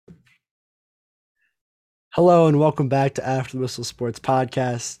Hello and welcome back to After the Whistle Sports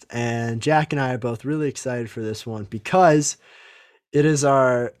Podcast. And Jack and I are both really excited for this one because it is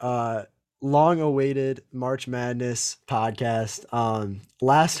our long-awaited March Madness podcast.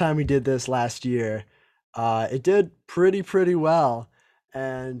 Last time we did this last year, it did pretty well,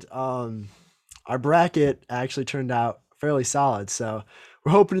 and our bracket actually turned out fairly solid. So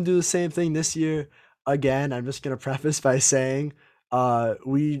we're hoping to do the same thing this year. Again, I'm just gonna preface by saying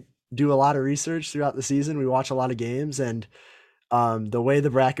we do a lot of research throughout the season. We watch a lot of games, and the way the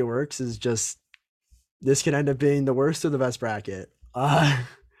bracket works is just this can end up being the worst or the best bracket.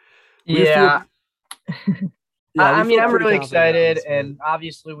 We feel, Yeah, yeah, we I mean, feel I'm pretty really confident about excited, this one. and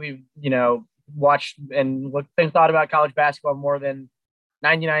obviously we've watched and looked and thought about college basketball more than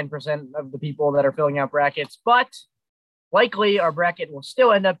 99% of the people that are filling out brackets. But likely our bracket will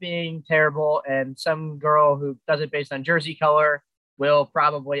still end up being terrible, and some girl who does it based on jersey color will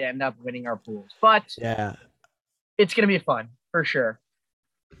probably end up winning our pools. But Yeah, it's gonna be fun for sure.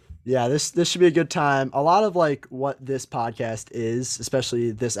 yeah, this should be a good time. A lot of like what this podcast is, especially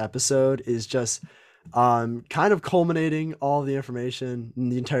this episode, is just kind of culminating all of the information in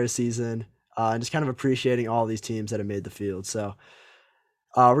the entire season, and just kind of appreciating all these teams that have made the field. So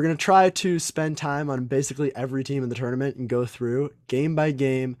we're going to try to spend time on basically every team in the tournament and go through game by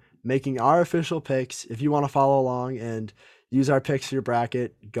game, making our official picks. If you want to follow along and use our picks for your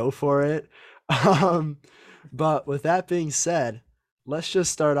bracket, go for it. Um, but with that being said, let's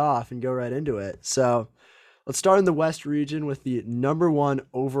just start off and go right into it. So let's start in the West region with the number one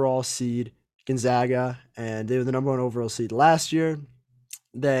overall seed, Gonzaga, and they were the number one overall seed last year.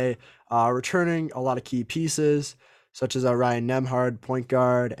 They are returning a lot of key pieces, such as Ryan Nemhard, point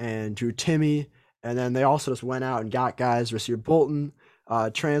guard, and Drew Timmy. And then they also just went out and got guys, Rasir Bolton,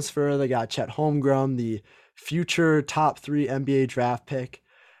 transfer. They got Chet Holmgren, the future top three NBA draft pick.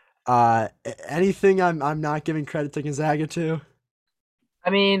 Anything I'm not giving credit to Gonzaga to? I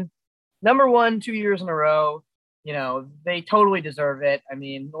mean, number one, 2 years in a row. They totally deserve it. I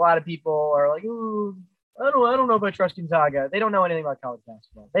mean, a lot of people are like, "Ooh, I don't know about trust Gonzaga." They don't know anything about college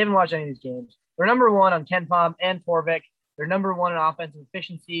basketball. They haven't watched any of these games. They're number one on Ken Pom and Torvik. They're number one in offensive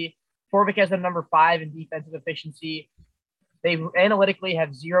efficiency. Torvik has them number five in defensive efficiency. They analytically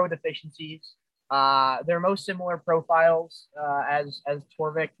have zero deficiencies. Their most similar profiles, as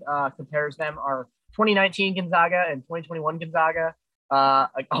Torvik compares them, are 2019 Gonzaga and 2021 Gonzaga.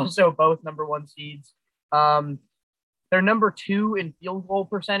 Like also both number one seeds. Um, they're number two in field goal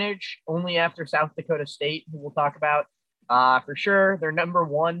percentage, only after South Dakota State, who we'll talk about for sure. They're number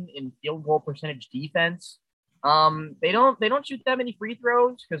one in field goal percentage defense. They don't shoot that many free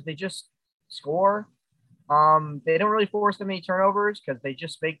throws because they just score. They don't really force that many turnovers because they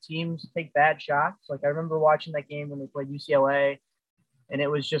just make teams take bad shots. Like I remember watching that game when they played UCLA, and it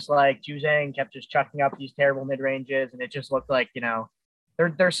was just like Juzang kept just chucking up these terrible mid ranges, and it just looked like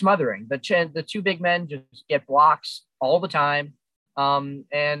they're smothering the two big men just get blocks all the time.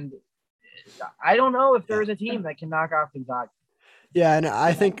 And I don't know if Yeah. there is a team that can knock off Gonzaga. Yeah, and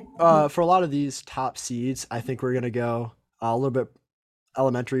I think for a lot of these top seeds, I think we're gonna go a little bit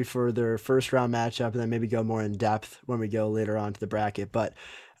elementary for their first round matchup, and then maybe go more in depth when we go later on to the bracket. But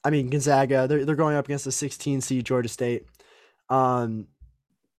I mean, Gonzaga, they're going up against the 16 seed Georgia State. Um,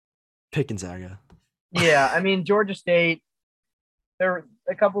 pick Gonzaga. Yeah, I mean Georgia State. They're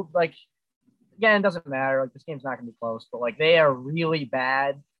a couple like again, it doesn't matter. Like this game's not gonna be close, but like they are really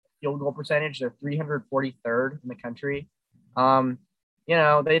bad field goal percentage. They're 343rd in the country. Um,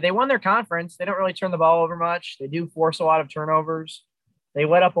 they won their conference. They don't really turn the ball over much. They do force a lot of turnovers. They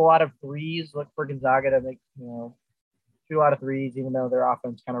let up a lot of threes. Look for Gonzaga to make shoot a lot of threes, even though their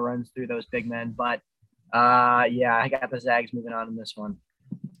offense kind of runs through those big men. But yeah, I got the Zags moving on in this one.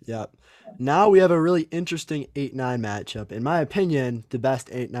 Yep. Now we have a really interesting 8-9 matchup. In my opinion, the best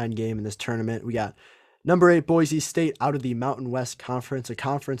 8-9 game in this tournament. We got number 8 Boise State out of the Mountain West Conference, a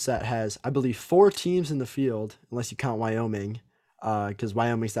conference that has, I believe, 4 teams in the field, unless you count Wyoming, because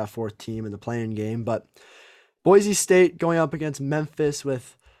Wyoming's that fourth team in the playing game. But Boise State going up against Memphis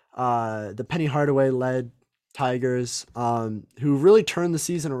with the Penny Hardaway led Tigers, who really turned the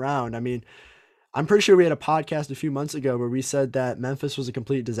season around. I mean, I'm pretty sure we had a podcast a few months ago where we said that Memphis was a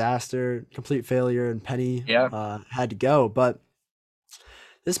complete disaster, complete failure, and Penny Yeah. had to go. But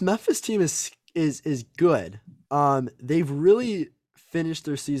this Memphis team is good. They've really finished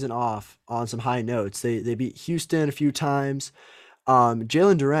their season off on some high notes. They beat Houston a few times.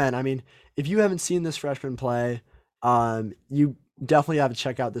 Jalen Duren. I mean, if you haven't seen this freshman play, you definitely have to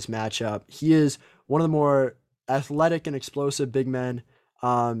check out this matchup. He is one of the more athletic and explosive big men,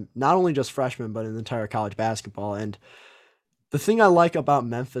 not only just freshmen, but in the entire college basketball. And The thing I like about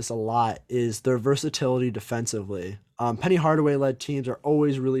Memphis a lot is their versatility defensively. Penny Hardaway led teams are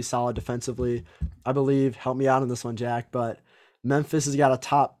always really solid defensively. I believe, help me out on this one, Jack, but Memphis has got a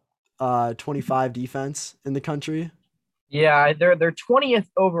top 25 defense in the country. Yeah, they're 20th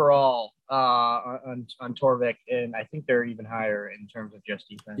overall on Torvik, and I think they're even higher in terms of just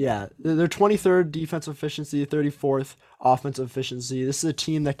defense. Yeah, they're 23rd defensive efficiency, 34th offensive efficiency. This is a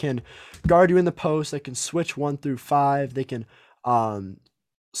team that can guard you in the post, that can switch 1 through 5. They can um,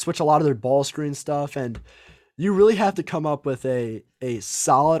 switch a lot of their ball screen stuff, and you really have to come up with a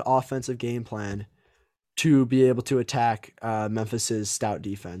solid offensive game plan to be able to attack Memphis's stout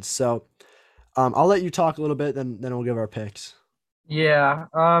defense. So I'll let you talk a little bit, then we'll give our picks. Yeah.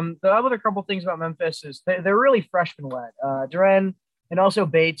 The other couple things about Memphis is they're really freshman led. Duren and also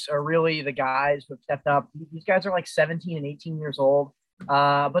Bates are really the guys who have stepped up. These guys are like 17 and 18 years old.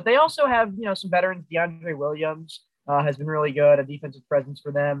 But they also have, some veterans. DeAndre Williams has been really good, a defensive presence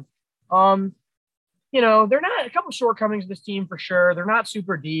for them. Um, they're not a couple shortcomings of this team for sure. They're not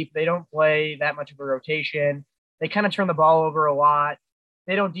super deep. They don't play that much of a rotation. They kind of turn the ball over a lot.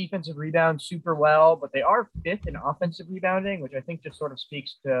 They don't defensive rebound super well, but they are fifth in offensive rebounding, which I think just sort of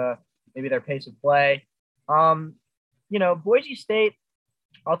speaks to maybe their pace of play. Boise State,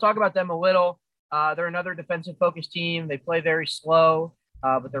 I'll talk about them a little. They're another defensive focused team. They play very slow,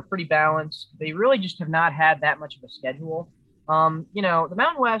 but they're pretty balanced. They really just have not had that much of a schedule. The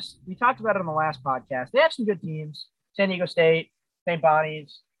Mountain West, we talked about it on the last podcast. They have some good teams: San Diego State, St.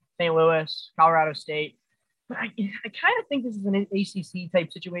 Bonnie's, St. Louis, Colorado State. But I kind of think this is an ACC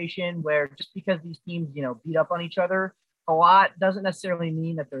type situation where just because these teams, beat up on each other a lot doesn't necessarily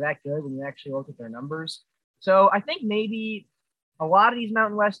mean that they're that good when you actually look at their numbers. So I think maybe a lot of these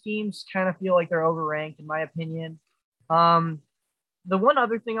Mountain West teams kind of feel like they're overranked, in my opinion. Um, the one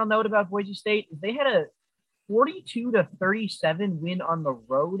other thing I'll note about Boise State is they had a 42-37 win on the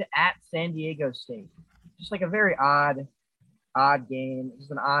road at San Diego State. Just like a very odd game. It's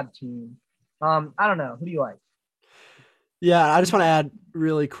an odd team. I don't know. Who do you like? Yeah, I just want to add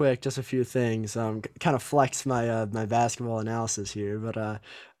really quick just a few things. Kind of flex my basketball analysis here,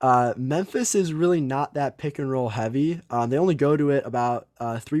 but Memphis is really not that pick and roll heavy. They only go to it about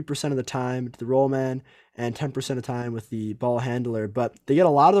 3% of the time to the roll man and 10% of the time with the ball handler. But they get a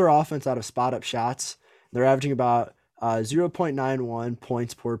lot of their offense out of spot up shots. They're averaging about 0.91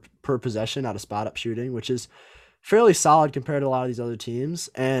 points per possession out of spot up shooting, which is fairly solid compared to a lot of these other teams.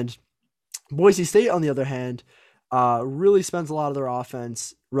 And Boise State, on the other hand, really spends a lot of their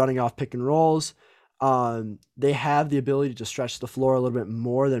offense running off pick and rolls. They have the ability to stretch the floor a little bit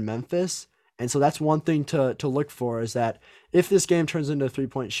more than Memphis. And so that's one thing to look for, is that if this game turns into a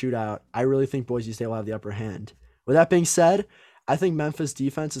 3-point shootout, I really think Boise State will have the upper hand. With that being said, I think Memphis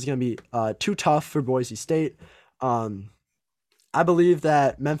defense is going to be too tough for Boise State. I believe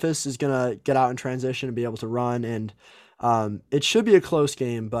that Memphis is going to get out in transition and be able to run, and it should be a close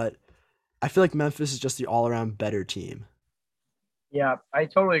game, but I feel like Memphis is just the all-around better team. Yeah, I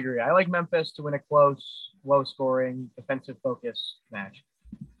totally agree. I like Memphis to win a close, low-scoring, defensive-focused match.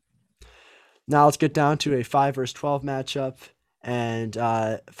 Now let's get down to a 5 versus 12 matchup. And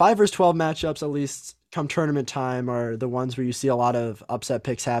 5 versus 12 matchups, at least come tournament time, are the ones where you see a lot of upset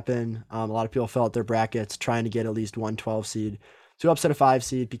picks happen. A lot of people fill out their brackets trying to get at least one 12 seed to upset a 5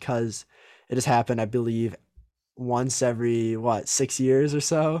 seed, because it has happened, I believe, once every, 6 years or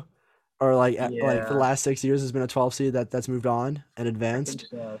so? Or like for the Yeah, last 6 years has been a 12 seed that's moved on and I think advanced.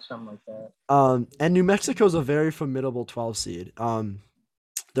 so, something like that. And New Mexico is a very formidable 12 seed.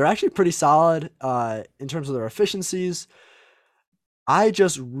 They're actually pretty solid in terms of their efficiencies. I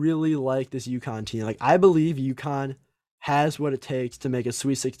just really like this UConn team. Like, I believe UConn has what it takes to make a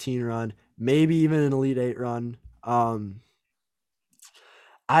Sweet 16 run, maybe even an Elite 8 run.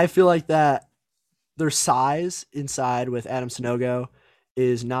 I feel like that their size inside with Adam Sanogo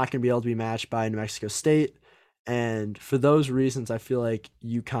is not going to be able to be matched by New Mexico State. And for those reasons, I feel like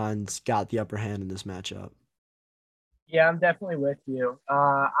UConn's got the upper hand in this matchup. Yeah, I'm definitely with you.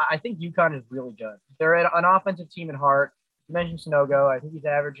 I think UConn is really good. They're an offensive team at heart. You mentioned Sonogo. I think he's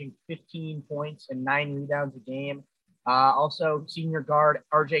averaging 15 points and 9 rebounds a game. Also, senior guard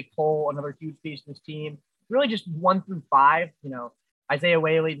RJ Cole, another huge piece of this team. Really just 1 through 5. Isaiah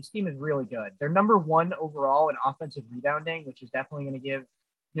Whaley. This team is really good. They're number 1 overall in offensive rebounding, which is definitely going to give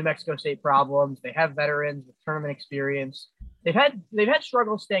New Mexico State problems. They have veterans with tournament experience. They've had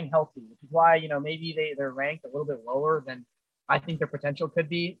struggles staying healthy, which is why maybe they're ranked a little bit lower than I think their potential could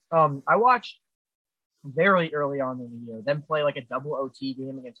be. I watched very early on in the year them play like a double OT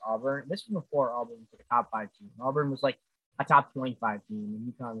game against Auburn. This was before Auburn was like a top 5 team. Auburn was like a top 25 team,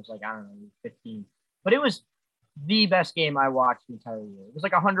 and UConn was like, I don't know, 15. But it was the best game I watched the entire year. It was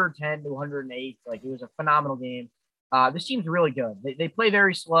like 110 to 108. Like it was a phenomenal game. This team's really good. They play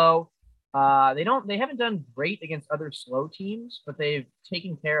very slow. They haven't done great against other slow teams, but they've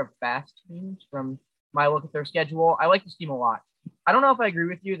taken care of fast teams from my look at their schedule. I like this team a lot. I don't know if I agree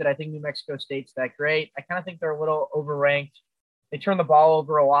with you that I think New Mexico State's that great. I kind of think they're a little overranked. They turn the ball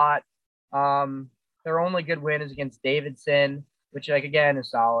over a lot. Their only good win is against Davidson, which like again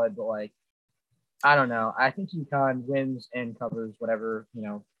is solid, but like I don't know. I think UConn wins and covers whatever,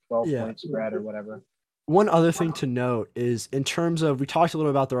 12 Yeah. point spread or whatever. One other thing to note is in terms of we talked a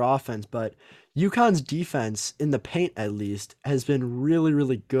little about their offense, but UConn's defense in the paint at least has been really,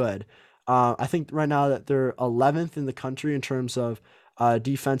 really good. I think right now that they're 11th in the country in terms of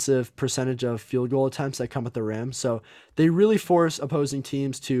defensive percentage of field goal attempts that come at the rim. So they really force opposing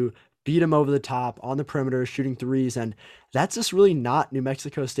teams to beat them over the top on the perimeter, shooting threes, and that's just really not New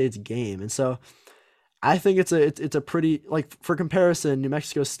Mexico State's game. And so I think it's a pretty like for comparison, New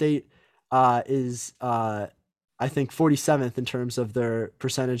Mexico State is I think 47th in terms of their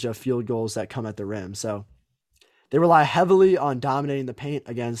percentage of field goals that come at the rim. So they rely heavily on dominating the paint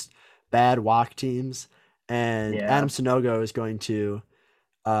against bad walk teams, and Yeah. Adam Sonogo is going to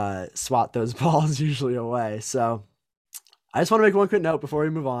swat those balls usually away. So I just want to make one quick note before we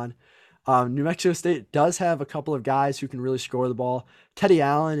move on. New Mexico State does have a couple of guys who can really score the ball. Teddy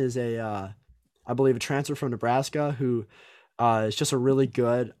Allen is I believe, a transfer from Nebraska who is just a really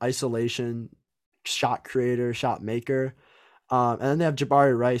good isolation shot creator, shot maker. And then they have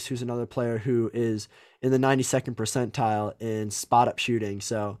Jabari Rice, who's another player who is in the 92nd percentile in spot up shooting.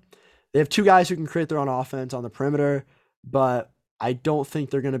 So they have two guys who can create their own offense on the perimeter, but I don't think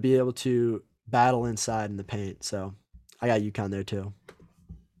they're going to be able to battle inside in the paint. So I got UConn there too.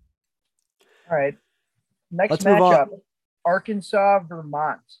 All right. Next Let's move on. matchup, Arkansas,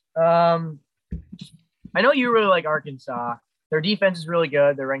 Vermont. I know you really like Arkansas. Their defense is really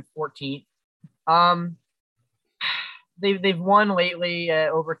good. They're ranked 14th. They've won lately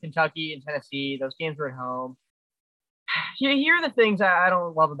over Kentucky and Tennessee. Those games were at home. Here are the things I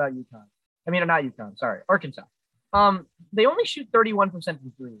don't love about UConn. I mean, not UConn. Sorry, Arkansas. They only shoot 31%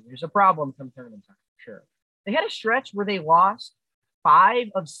 from three. There's a problem come tournament time, for sure. They had a stretch where they lost 5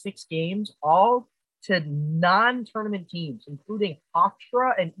 of 6 games, all to non-tournament teams, including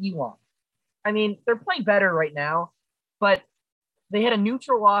Hofstra and Elon. I mean, they're playing better right now, but they had a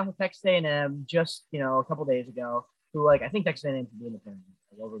neutral loss with Texas A&M just a couple days ago. Who I think Texas A&M could be in the tournament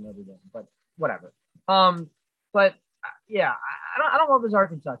over Notre Dame, but whatever. But yeah, I don't love this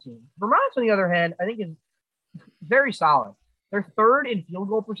Arkansas team. Vermont, on the other hand, I think is very solid. They're third in field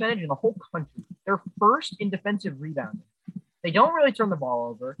goal percentage in the whole country. They're first in defensive rebounding. They don't really turn the ball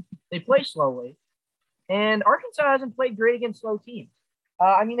over. They play slowly, and Arkansas hasn't played great against slow teams.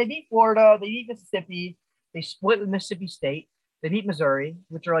 They beat Florida, they beat Mississippi, they split with Mississippi State, they beat Missouri,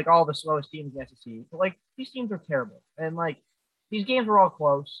 which are all the slowest teams in the SEC. But these teams are terrible, and these games were all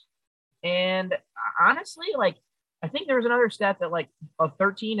close. And honestly, I think there was another stat that a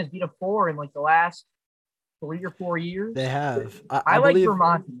 13 has beat a 4 in the last 3 or 4 years. They have. I like believe,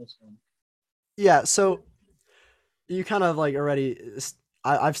 Vermont in this one. Yeah, so you kind of already.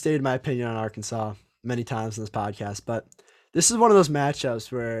 I've stated my opinion on Arkansas many times in this podcast, but this is one of those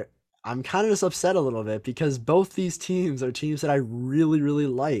matchups where I'm kind of just upset a little bit because both these teams are teams that I really, really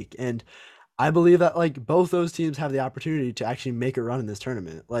like. And I believe that both those teams have the opportunity to actually make a run in this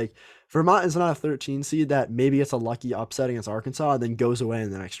tournament. Vermont is not a 13 seed that maybe gets a lucky upset against Arkansas and then goes away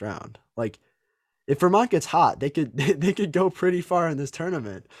in the next round. If Vermont gets hot, they could go pretty far in this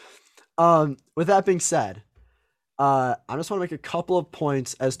tournament. With that being said, I just want to make a couple of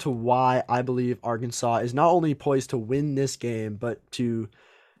points as to why I believe Arkansas is not only poised to win this game, but to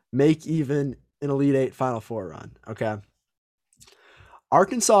make even an Elite Eight Final Four run. Okay.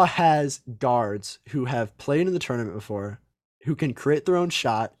 Arkansas has guards who have played in the tournament before, who can create their own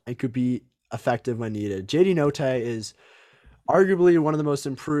shot and could be effective when needed. JD Note is arguably one of the most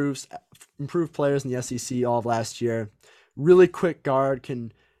improved players in the SEC all of last year. Really quick guard,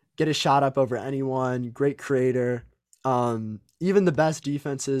 can get a shot up over anyone, great creator. Even the best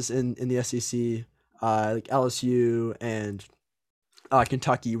defenses in the SEC, like LSU and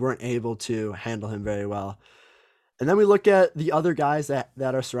Kentucky, weren't able to handle him very well. And then we look at the other guys that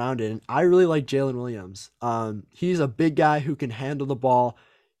are surrounded, and I really like Jalen Williams. He's a big guy who can handle the ball.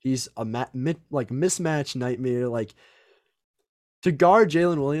 He's a mismatch nightmare. To guard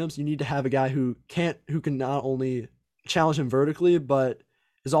Jalen Williams, you need to have a guy who can not only challenge him vertically, but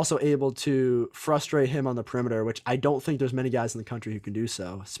is also able to frustrate him on the perimeter, which I don't think there's many guys in the country who can do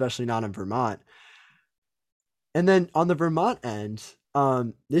so, especially not in Vermont. And then on the Vermont end,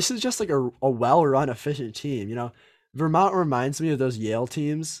 This is just like a well-run, efficient team. Vermont reminds me of those Yale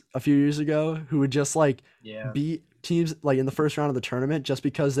teams a few years ago who would just like Yeah. beat teams like in the first round of the tournament just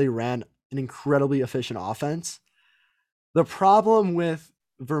because they ran an incredibly efficient offense. The problem with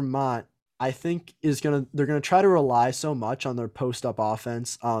Vermont, I think, is they're gonna try to rely so much on their post-up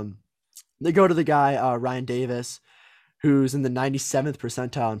offense. They go to the guy Ryan Davis, who's in the 97th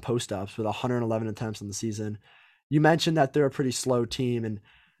percentile in post-ups with 111 attempts in the season. You mentioned that they're a pretty slow team, and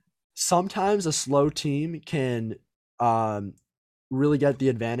sometimes a slow team can um, really get the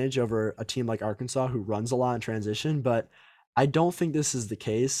advantage over a team like Arkansas who runs a lot in transition. But I don't think this is the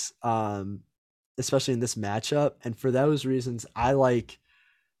case, especially in this matchup. And for those reasons, I like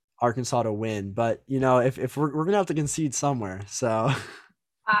Arkansas to win. But if we're gonna have to concede somewhere, so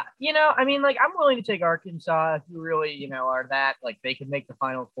I mean, like, I'm willing to take Arkansas if you really, are that like they could make the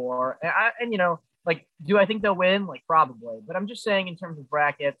Final Four. And like, do I think they'll win? Like, probably. But I'm just saying, in terms of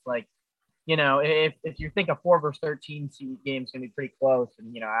brackets, like, if you think a 4 versus 13 seed game is going to be pretty close,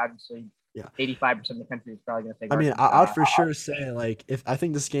 and obviously, yeah. 85% of the country is probably going to take I mean, Arkansas. I would for sure say like if I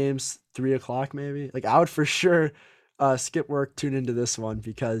think this game's 3 o'clock, maybe like I would for sure skip work, tune into this one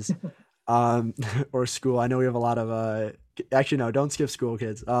because or school. I know we have a lot of actually no, don't skip school,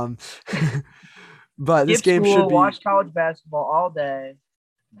 kids. But this Skip game should school, be watch college basketball all day.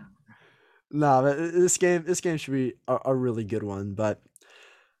 No. no, but this game should be a really good one. But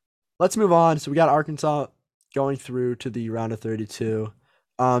let's move on. So we got Arkansas going through to the round of 32.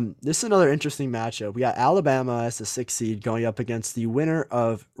 This is another interesting matchup. We got Alabama as the 6th seed going up against the winner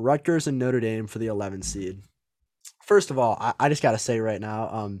of Rutgers and Notre Dame for the 11th seed. First of all, I just gotta say right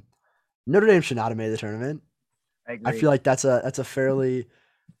now, Notre Dame should not have made the tournament. I I agree. feel like that's a fairly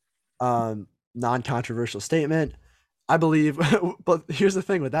non-controversial statement. I believe, but here's the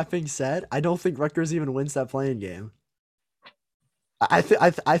thing. With that being said, I don't think Rutgers even wins that playing game. I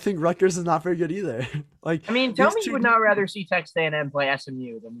think Rutgers is not very good either. Like I mean, tell these me you two, would not rather see Texas A&M play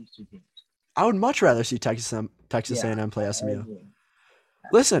SMU than these two teams. I would much rather see Texas Yeah, A&M play I SMU. agree.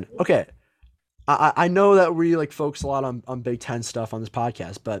 Listen, okay, I know that we like focus a lot on Big Ten stuff on this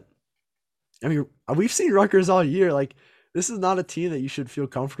podcast, but I mean we've seen Rutgers all year. Like this is not a team that you should feel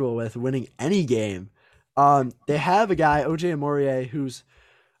comfortable with winning any game. They have a guy OJ Amorie who's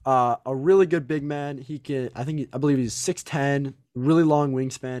a really good big man. I believe he's 6'10", really long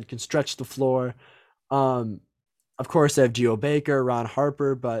wingspan, can stretch the floor. Um, of course, they have Geo Baker, Ron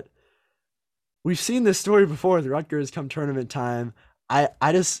Harper, but we've seen this story before. The Rutgers come tournament time. I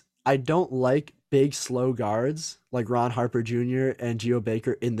don't like big slow guards like Ron Harper Jr. and Geo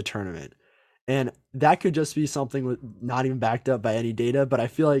Baker in the tournament, and that could just be something with not even backed up by any data. But I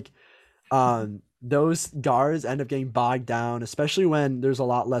feel like those guards end up getting bogged down, especially when there's a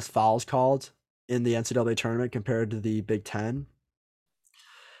lot less fouls called in the NCAA tournament compared to the Big Ten.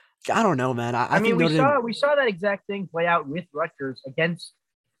 I don't know, man. I I think mean, Notre Dame. we saw that exact thing play out with Rutgers against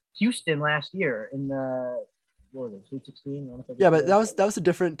Houston last year in the what was it, Sweet 16? Yeah, but that was a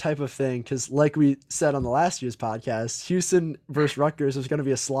different type of thing because, like we said on the last year's podcast, Houston versus Rutgers was going to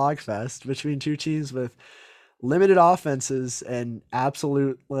be a slogfest between two teams with limited offenses and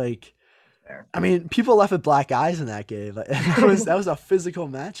absolute like. There. I mean, people left with black eyes in that game. Like, that was a physical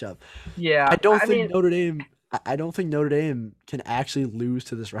matchup. I Yeah, don't I think mean, Notre Dame. I don't think Notre Dame can actually lose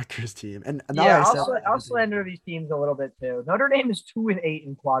to this Rutgers team. And now that yeah. I said that, I'll I think slander these teams a little bit too. Notre Dame is 2-8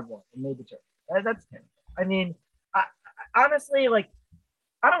 in quad one and made the tournament. That's terrible. I mean, honestly, like,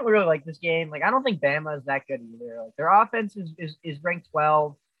 I don't really like this game. Like, I don't think Bama is that good either. Like, their offense is ranked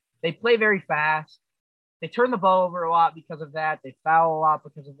 12. They play very fast. They turn the ball over a lot because of that. They foul a lot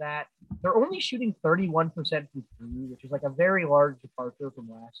because of that. They're only shooting 31% from three, which is like a very large departure from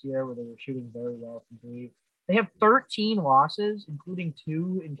last year where they were shooting very well from three. They have 13 losses, including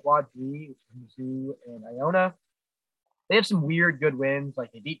 2 in quad three, which is Mizzou and Iona. They have some weird good wins,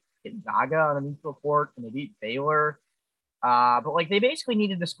 like they beat Gonzaga on a neutral court and they beat Baylor. But like they basically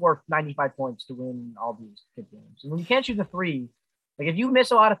needed to score 95 points to win all these good games. And when you can't shoot the three, like if you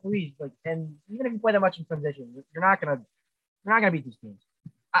miss a lot of threes, like and even if you play that much in transition, you're not gonna beat these teams.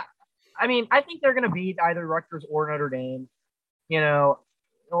 I I mean I think they're gonna beat either Rutgers or Notre Dame. You know,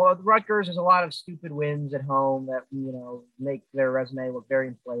 well, Rutgers has a lot of stupid wins at home that make their resume look very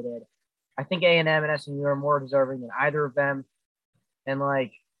inflated. I think A&M and SMU are more deserving than either of them, and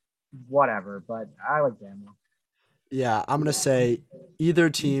like whatever. But I like them. yeah, I'm gonna say either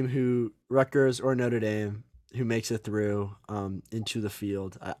team who Rutgers or Notre Dame who makes it through into the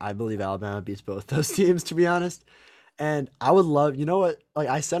field. I believe Alabama beats both those teams, to be honest. And I would love, you know what? Like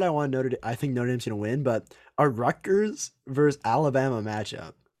I said, I think Notre Dame's gonna win, but a Rutgers versus Alabama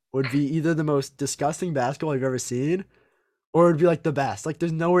matchup would be either the most disgusting basketball you've ever seen, or it'd be like the best. Like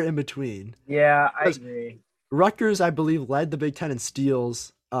there's nowhere in between. Yeah, I Because agree. Rutgers, I believe, led the Big Ten in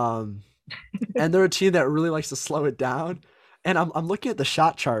steals. And they're a team that really likes to slow it down. And I'm looking at the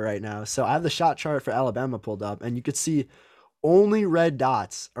shot chart right now. So I have the shot chart for Alabama pulled up, and you could see only red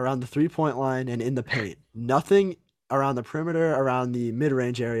dots around the 3-point line and in the paint. Nothing around the perimeter, around the mid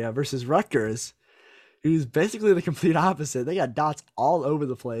range area versus Rutgers, who's basically the complete opposite. They got dots all over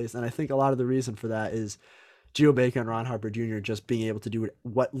the place. And I think a lot of the reason for that is Geo Baker and Ron Harper Jr. just being able to do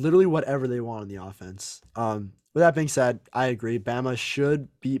what literally whatever they want on the offense. With that being said, I agree. Bama should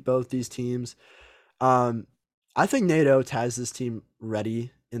beat both these teams. Um, I think Nate Oates has this team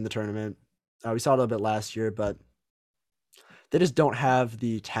ready in the tournament. We saw it a little bit last year, but they just don't have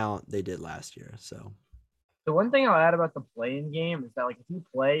the talent they did last year. So The one thing I'll add about the playing game is that like if you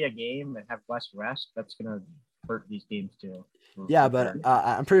play a game and have less rest, that's gonna hurt these games too. yeah, For but sure.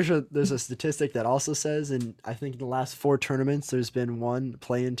 I'm pretty sure there's a statistic that also says, and I think in the last 4 tournaments, there's been one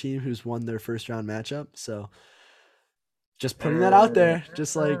play-in team who's won their first round matchup. So just putting that out there,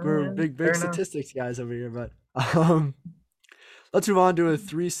 just like we're Yeah, big fair enough. statistics guys over here. But um, let's move on to a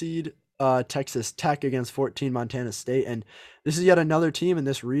 3 seed Texas Tech against 14 Montana State, and this is yet another team in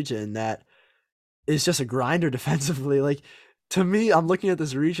this region that is just a grinder defensively. Like to me, I'm looking at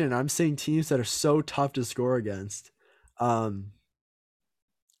this region, and I'm seeing teams that are so tough to score against. Um,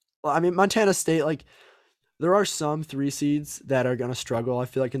 well, I mean Montana State, like there are some 3 seeds that are gonna struggle. I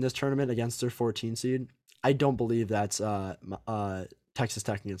feel like in this tournament against their 14 seed. I don't believe that's Texas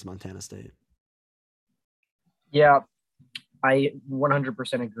Tech against Montana State. Yeah, I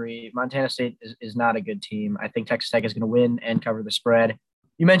 100% agree. Montana State is not a good team. I think Texas Tech is going to win and cover the spread.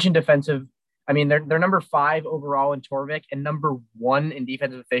 You mentioned defensive. I mean, they're number 5 overall in Torvik and number 1 in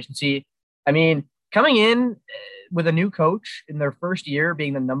defensive efficiency. I mean, coming in with a new coach in their first year,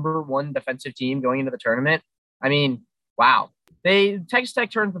 being the number 1 defensive team going into the tournament. I mean, wow. They Texas Tech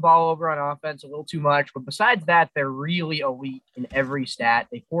turns the ball over on offense a little too much, but besides that, they're really elite in every stat.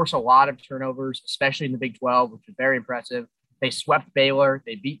 They force a lot of turnovers, especially in the Big 12, which is very impressive. They swept Baylor.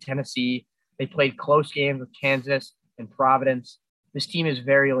 They beat Tennessee. They played close games with Kansas and Providence. This team is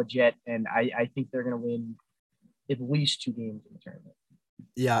very legit, and I think they're going to win at least 2 games in the tournament.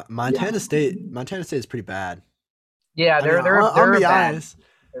 Yeah, Montana State is pretty bad. Yeah, I mean, they're they're I'm gonna they're be bad. honest.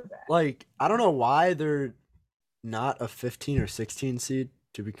 They're bad. Like, I don't know why they're not a 15 or 16 seed.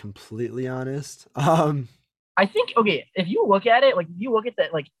 To be completely honest, I think okay, if you look at it, like if you look at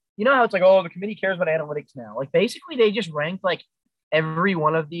that, like you know how it's like, oh, the committee cares about analytics now. Like basically, they just ranked like every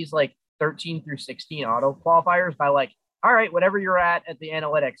one of these like 13 through 16 auto qualifiers by like, all right, whatever you're at the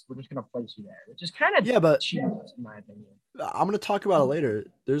analytics, we're just gonna place you there, which is kind of yeah, but cheap in my opinion. I'm gonna talk about it later.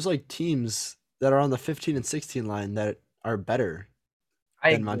 There's like teams that are on the 15 and 16 line that are better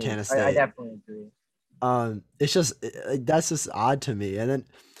I than agree. Montana I State. definitely agree. It's just that's just odd to me. And then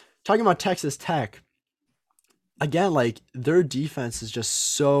talking about Texas Tech again, like their defense is just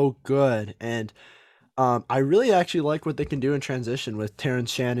so good, and I really actually like what they can do in transition with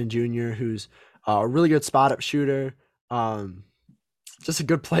Terrence Shannon Jr., who's a really good spot up shooter. Um, just a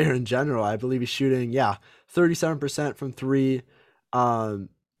good player in general. I believe he's shooting, yeah, 37% from three, um,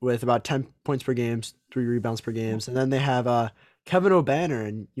 with about 10 points per game, 3 rebounds per games. And then they have Kevin O'Banner,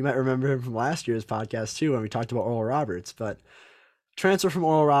 and you might remember him from last year's podcast too when we talked about Oral Roberts. But transfer from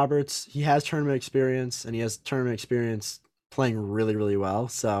Oral Roberts, he has tournament experience, and he has tournament experience playing really, really well.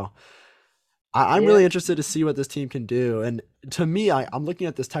 So I'm Yeah. really interested to see what this team can do. And to me, I'm looking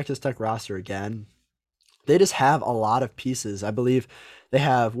at this Texas Tech roster again. They just have a lot of pieces. I believe they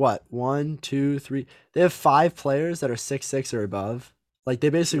have what, one, two, three. They have 5 players that are 6'6" or above. Like they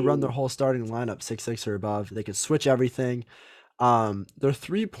basically run their whole starting lineup 6'6" or above. They can switch everything. Their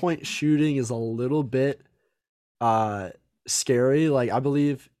 3-point shooting is a little bit uh scary. Like I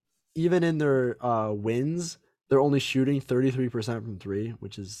believe even in their wins, they're only shooting 33% from three,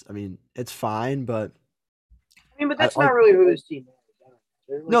 which is, I mean, it's fine, but I mean, but I that's not like really who this team is.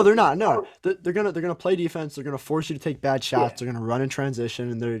 They're like, no, they're not. No, they're gonna play defense. They're gonna force you to take bad yeah. shots. They're gonna run in transition,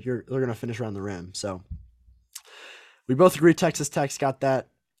 and they're gonna finish around the rim. So we both agree Texas Tech's got that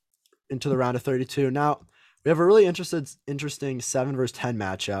into the round of 32. Now we have a really interesting 7 versus 10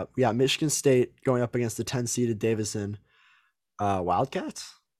 matchup. We got Michigan State going up against the 10 seeded Davidson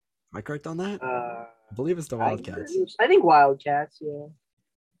Wildcats. Am I correct on that? Uh, I believe it's the Wildcats. I think Wildcats. Yeah,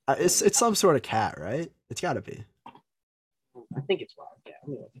 It's some sort of cat, right? It's got to be. I think it's Wildcat. Let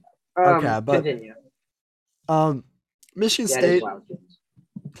me look it Okay, but Continue. um, Michigan Yeah, it is State. Wildcats.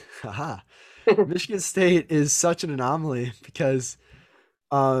 Haha. Michigan State is such an anomaly because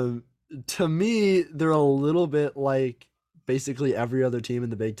um to me they're a little bit like basically every other team in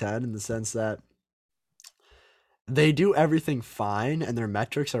the Big Ten in the sense that they do everything fine, and their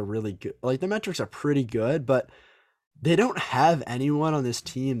metrics are really good. Like the metrics are pretty good, but they don't have anyone on this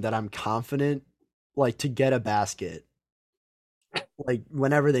team that I'm confident like to get a basket like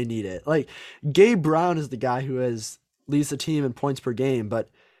whenever they need it. Like Gabe Brown is the guy who has leads the team in points per game, but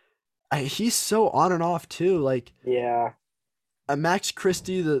he's so on and off too. Like Yeah. Max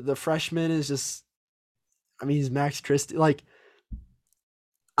Christie, the freshman, is just. I mean, he's Max Christie. Like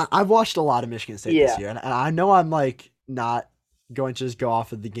I've watched a lot of Michigan State this Yeah. year, and I know I'm like not going to just go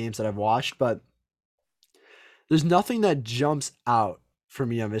off of the games that I've watched, but there's nothing that jumps out for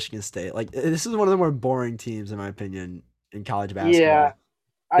me on Michigan State. Like this is one of the more boring teams in my opinion in college Yeah. basketball.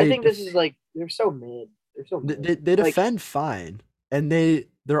 I They think this def- is like they're so mid. They're so mid. they Like defend fine, and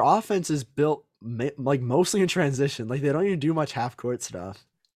their offense is built like mostly in transition. Like they don't even do much half court stuff,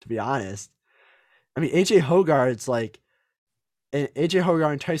 to be honest. I mean, AJ Hogarth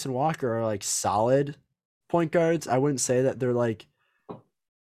and Tyson Walker are like solid point guards. I wouldn't say that they're like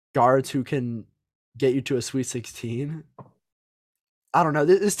guards who can get you to a Sweet 16. I don't know.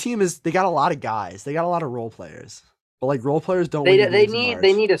 This team is they got a lot of guys. They got a lot of role players. But like role players don't win you they games in need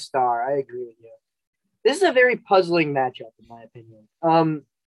they March. need a star. I agree with you. This is a very puzzling matchup in my opinion.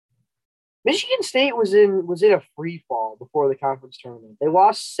 Michigan State was in a free fall before the conference tournament. They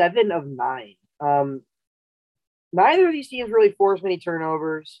lost 7 of 9. Neither of these teams really forced many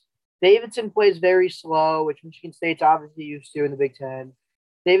turnovers. Davidson plays very slow, which Michigan State's obviously used to in the Big Ten.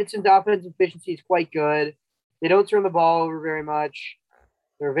 Davidson's offensive efficiency is quite good. They don't turn the ball over very much.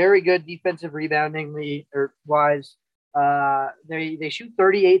 They're very good defensive rebounding or wise. They shoot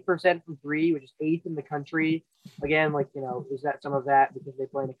 38% from three, which is eighth in the country. Again, like is that some of that because they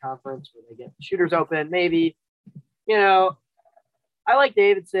play in a conference where they get shooters open? Maybe. I like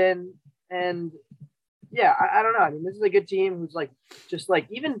Davidson, and yeah, I don't know. I mean, this is a good team who's like just like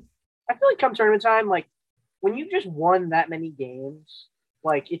even. I feel like come tournament time, like when you just won that many games,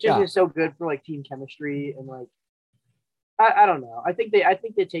 like it just Yeah. is so good for like team chemistry and like I don't know. I think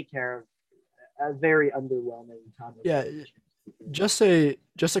they take care of a very underwhelming Yeah. conversation.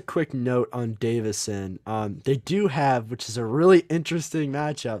 Just a quick note on Davison. They do have, which is a really interesting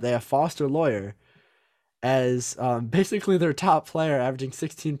matchup. They have Foster Lawyer as basically their top player, averaging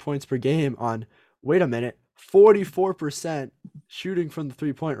 16 points per game on, wait a minute, 44% shooting from the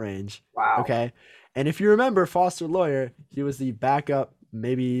 3-point range. Wow. Okay. And if you remember Foster Lawyer, he was the backup,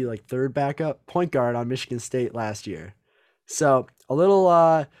 maybe like third backup point guard on Michigan State last year. So a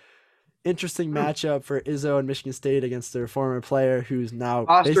little interesting matchup for Izzo and Michigan State against their former player who's now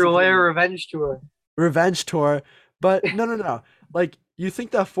Australia basically revenge tour. revenge tour. But no. Like you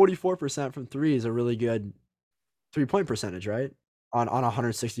think that 44% from three is a really good 3-point percentage, right? On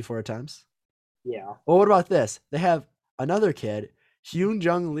 164 attempts. Yeah. Well, what about this? They have another kid, Hyun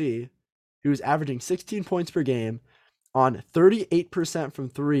Jung Lee, who's averaging 16 points per game on 38% from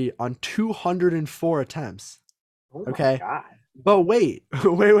three on 204 attempts. Oh my Okay. god. But wait,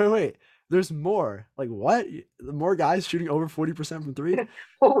 wait. There's more. Like what? More guys shooting over 40% from three?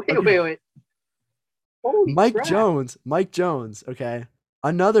 Oh wait, Okay. wait. Holy crap. Mike Jones, okay.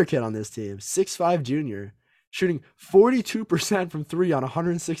 Another kid on this team, 6'5" junior, shooting 42% from three on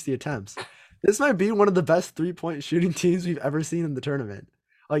 160 attempts. This might be one of the best 3-point shooting teams we've ever seen in the tournament.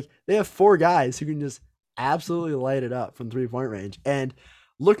 Like they have 4 guys who can just absolutely light it up from 3-point range. And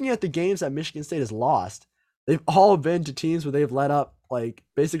looking at the games that Michigan State has lost, they've all been to teams where they've let up like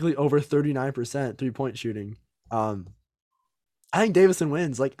basically over 39% 3-point shooting. I think Davison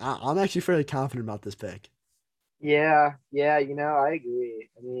wins. Like I'm actually fairly confident about this pick. Yeah, I agree.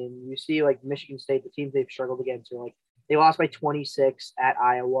 I mean, you see like Michigan State, the teams they've struggled against are like they lost by 26 at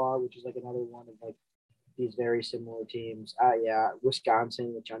Iowa, which is like another one of like these very similar teams. Yeah,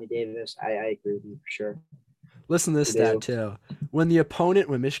 Wisconsin with Johnny Davis. I agree with you for sure. Listen to this I stat do. too.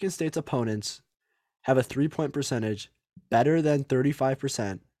 When Michigan State's opponents have a 3-point percentage better than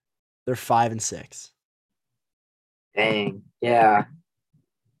 35%, they're 5-6. Dang. Yeah.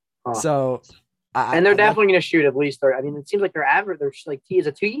 Huh. So And they're that definitely going to shoot at least 30. I mean, it seems like they're average. They're like T as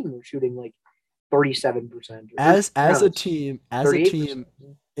a team, they're shooting like 37%. as No, a it's team 38%.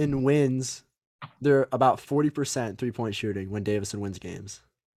 in wins, they're about 40% 3-point shooting when Davison wins games.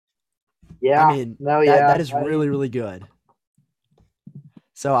 I Yeah. mean, No, that yeah. is really, really good.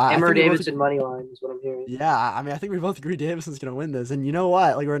 So I Hammer think we both Davidson money line is what I'm hearing. yeah, I mean I think we both agree Davison's gonna win this. And you know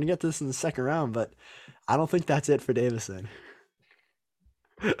what? Like we're gonna get to this in the second round, but I don't think that's it for Davison.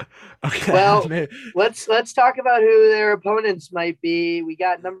 Okay, Well, let's talk about who their opponents might be. We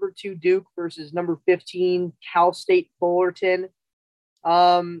got number 2 Duke versus number 15 Cal State Fullerton.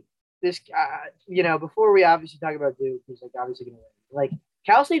 This before we obviously talk about Duke, who's like obviously going to win. Like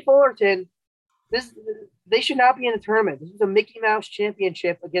Cal State Fullerton this they should not be in the tournament. This is a Mickey Mouse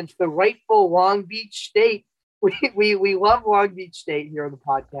championship against the rightful Long Beach State. We love Long Beach State here on the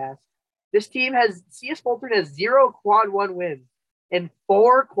podcast. This team has CS Fulton has 0 quad one wins and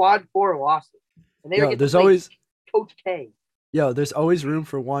 4 quad four losses, and they Yo, get to there's play always Coach K. there's always room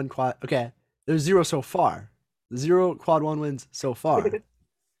for one quad. Okay, there's 0 so far. 0 quad one wins so far.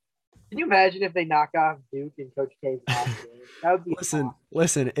 Can you imagine if they knock off Duke in Coach K's last game? That would be awesome.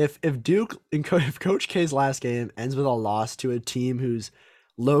 Listen. If Duke if Coach K's last game ends with a loss to a team whose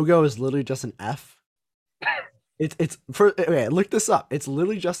logo is literally just an F, it's for okay. Look this up. It's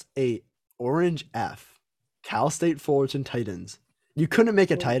literally just a orange F. Cal State Fullerton Titans. You couldn't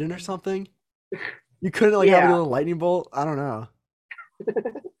make a Titan or something. You couldn't like have a Yeah, little lightning bolt. I don't know.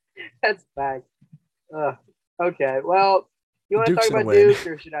 that's fact. Ugh. Okay, well, you want to Duke's talk gonna about win. Duke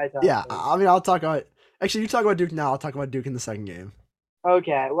or should I talk Yeah, first? I mean, I'll talk about. Actually, you talk about Duke now. I'll talk about Duke in the second game.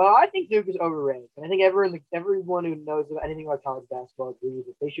 Okay, well, I think Duke is overrated. And I think everyone who knows anything about college basketball agrees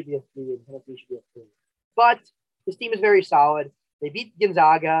that they should be a 3 and Tennessee should be a 3. But this team is very solid. They beat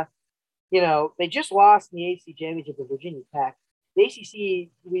Gonzaga. They just lost in the ACC championship to Virginia Tech. The ACC, if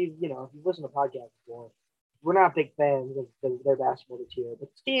you've listened to podcasts before, we're not big fans of their basketball this year. But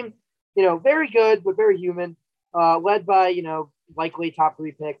this team, very good, but very human, led by, likely top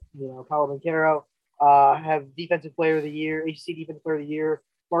 3 pick, Paolo Banchero, have defensive player of the year, ACC defensive player of the year,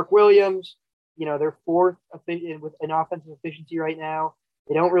 Mark Williams. They're fourth with an offensive efficiency right now.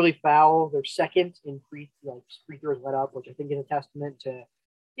 They don't really foul. They're second in free throws let up, which I think is a testament to,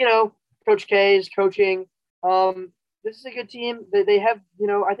 Coach K's coaching. This is a good team. They have,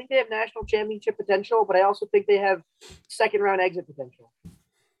 I think they have national championship potential, but I also think they have second round exit potential.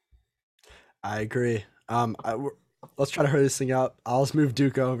 I agree. Let's try to hurry this thing up. I'll just move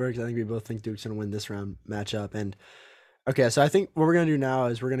Duke over because I think we both think Duke's gonna win this round matchup. And okay, so I think what we're gonna do now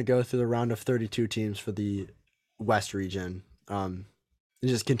is we're gonna go through the round of 32 teams for the West region. And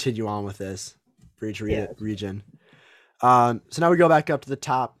just continue on with this for each Yeah. region. So now we go back up to the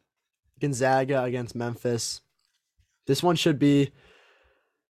top. Gonzaga against Memphis. This one should be.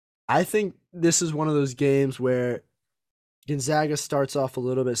 I think this is one of those games where Gonzaga starts off a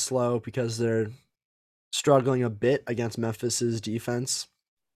little bit slow because they're struggling a bit against Memphis's defense.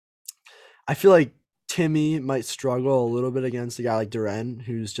 I feel like Timmy might struggle a little bit against a guy like Duren,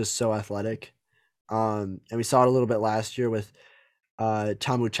 who's just so athletic. And we saw it a little bit last year with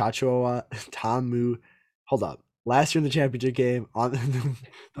Tamu Chachoa. Hold up. Last year in the championship game on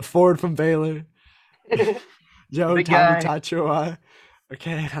the forward from Baylor, Joe Big Tamu guy. Chachoa.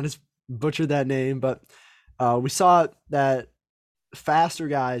 Okay, I just butchered that name, but we saw that faster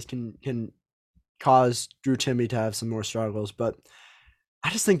guys can cause Drew Timmy to have some more struggles, but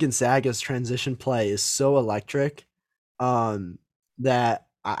I just think Gonzaga's transition play is so electric that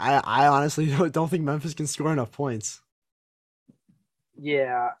I honestly don't think Memphis can score enough points.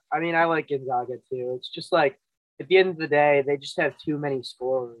 Yeah, I mean, I like Gonzaga too. It's just like at the end of the day, they just have too many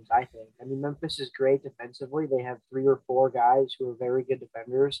scorers. I think. I mean, Memphis is great defensively. They have 3 or 4 guys who are very good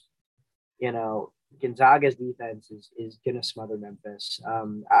defenders. Gonzaga's defense is gonna smother Memphis.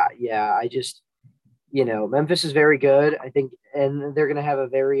 Yeah, I just Memphis is very good. I think, and they're gonna have a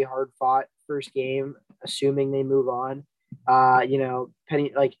very hard fought first game, assuming they move on.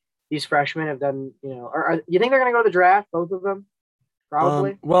 Penny like these freshmen have done. You think they're gonna go to the draft, both of them?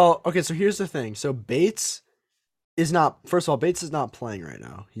 Probably. Well, okay, so here's the thing. So Bates is not first of all, Bates is not playing right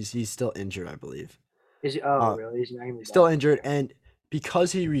now. He's still injured, I believe. Is he? Oh, Uh really? He's not gonna be Still back. injured, Okay. and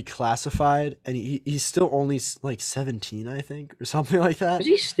because he reclassified and he's still only like 17, I think, or something like that. Is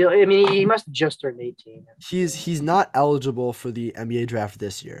he still? I mean, he must have just turned 18. He's not eligible for the NBA draft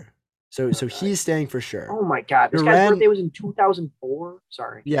this year. So Okay. he's staying for sure. Oh my God, this guy's Duren, birthday was in 2004.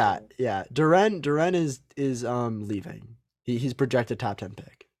 Sorry. yeah, yeah. Duren is leaving. He's projected top 10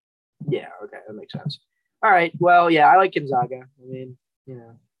 pick. Yeah. Okay, that makes sense. All right. Well, yeah, I like Gonzaga. I mean,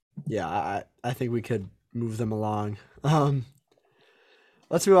 Yeah, I think we could move them along.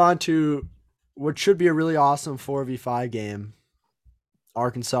 Let's move on to what should be a really awesome 4v5 game.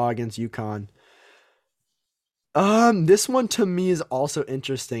 Arkansas against UConn. This one to me is also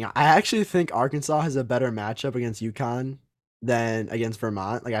interesting. I actually think Arkansas has a better matchup against UConn than against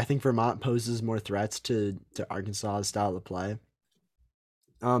Vermont. Like I think Vermont poses more threats to Arkansas's style of play.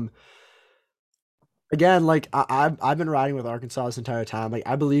 Um, Again, like I've been riding with Arkansas this entire time. Like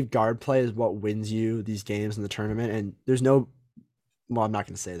I believe guard play is what wins you these games in the tournament, and there's no. Well, I'm not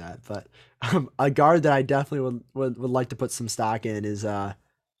going to say that, but a guard that I definitely would like to put some stock in is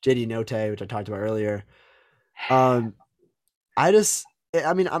JD Note, which I talked about earlier. Um, I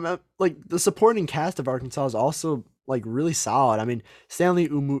mean, like the supporting cast of Arkansas is also like really solid. I mean, Stanley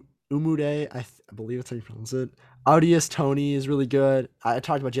Umude, I believe that's how you pronounce it. Audius Tony is really good. I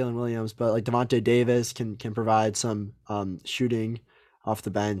talked about Jalen Williams, but like Devontae Davis can provide some shooting off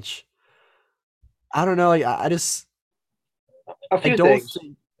the bench. I don't know. Like I just A I few don't things.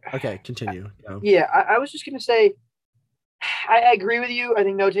 think. Okay, continue. Go. Yeah, I was just gonna say I agree with you. I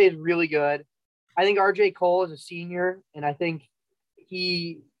think Note is really good. I think RJ Cole is a senior, and I think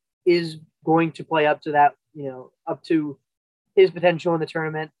he is going to play up to that, up to his potential in the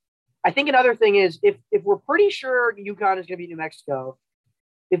tournament. I think another thing is if we're pretty sure UConn is going to beat New Mexico,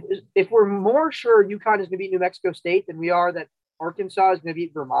 if we're more sure UConn is going to beat New Mexico State than we are that Arkansas is going to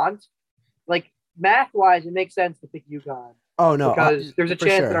beat Vermont, like math wise, it makes sense to pick UConn Oh no, because there's a for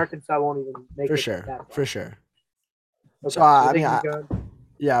chance that sure, Arkansas won't even make for it sure, that far. for sure. So Okay, so we're I mean, taking UConn,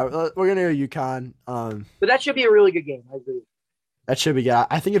 yeah, we're gonna go UConn. but that should be a really good game. I agree. That should be good.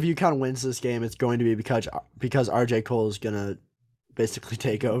 I think if UConn wins this game, it's going to be because RJ Cole is gonna basically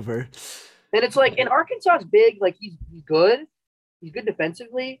take over. And it's like, and Arkansas is big. Like he's good. He's good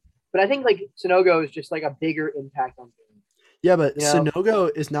defensively, but I think like Sonogo is just like a bigger impact on games. Yeah, but You know,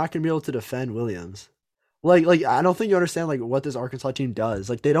 Sonogo is not gonna be able to defend Williams. Like I don't think you understand like what this Arkansas team does.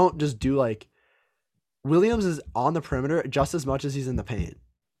 Like they don't just do like Williams is on the perimeter just as much as he's in the paint.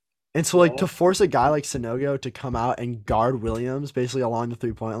 And so like yeah, to force a guy like Sonogo to come out and guard Williams basically along the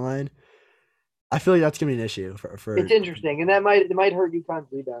 3-point line, I feel like that's gonna be an issue it's for interesting, and that might hurt UConn's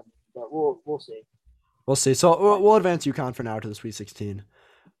rebound, but we'll see. we'll see. So we'll advance UConn for now to the Sweet 16.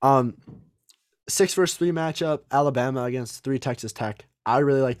 Um, 6 versus 3 matchup, Alabama against 3 Texas Tech. I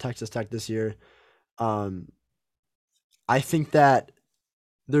really like Texas Tech this year. Um, I think that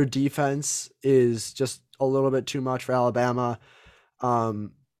their defense is just a little bit too much for Alabama.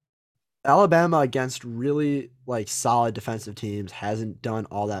 Um, Alabama against really like solid defensive teams hasn't done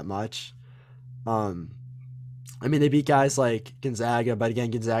all that much. Um, I mean they beat guys like Gonzaga, but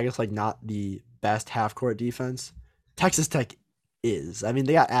again Gonzaga's like not the best half court defense. Texas Tech is. I mean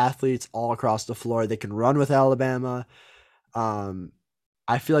they got athletes all across the floor. They can run with Alabama. Um,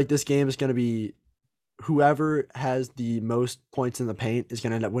 I feel like this game is going to be whoever has the most points in the paint is going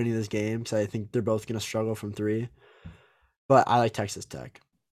to end up winning this game. So I think they're both going to struggle from 3. But I like Texas Tech.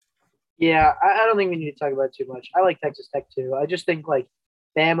 Yeah, I don't think we need to talk about it too much. I like Texas Tech too. I just think like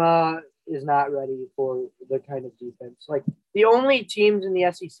Bama is not ready for the kind of defense. Like the only teams in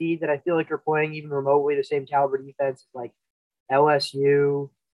the SEC that I feel like are playing even remotely the same caliber defense is like LSU,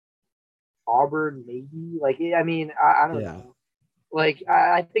 Auburn, maybe. Like I mean, I don't Yeah. know. Like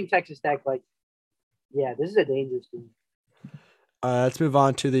I think Texas Tech, like, yeah, this is a dangerous team. Let's move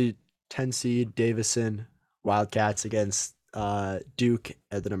on to the 10 seed Davison Wildcats against Duke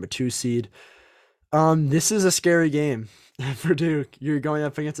at the number 2 seed. This is a scary game for Duke. You're going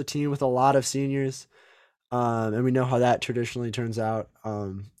up against a team with a lot of seniors. And we know how that traditionally turns out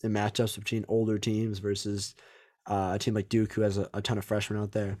in matchups between older teams versus a team like Duke who has a ton of freshmen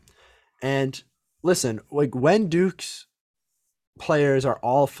out there. And listen, like when Duke's players are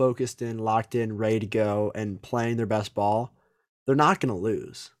all focused in, locked in, ready to go, and playing their best ball, they're not going to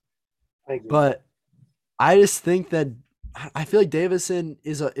lose. I agree. But I just think that I feel like Davison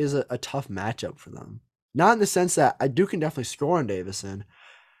is a tough matchup for them. Not in the sense that Duke can definitely score on Davison.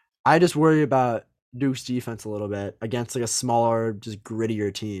 I just worry about Duke's defense a little bit against like a smaller, just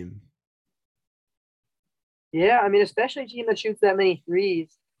grittier team. Yeah, I mean, especially a team that shoots that many threes.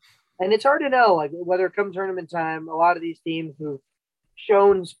 And it's hard to know, like, whether come tournament time, a lot of these teams who've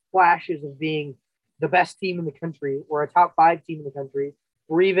shown flashes of being the best team in the country or a top 5 team in the country,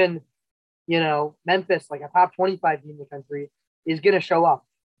 or even, Memphis, like a top 25 team in the country, is going to show up.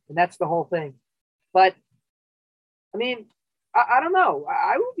 And that's the whole thing. But, I mean, I don't know.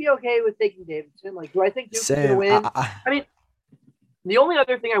 I would be okay with taking Davidson. Like, do I think Duke's going to Same. win? I mean, the only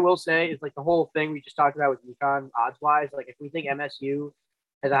other thing I will say is like the whole thing we just talked about with UConn odds wise. Like if we think MSU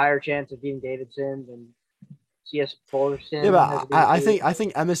has a higher chance of beating Davidson than CS Yeah, Fullerton has but a good chance. I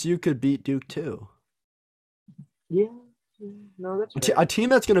think MSU could beat Duke too. Yeah, no, that's A fair. team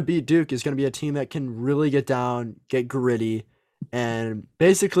that's going to beat Duke is going to be a team that can really get down, get gritty, and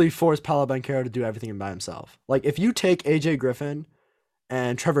basically force Paolo Banchero to do everything by himself. Like if you take AJ Griffin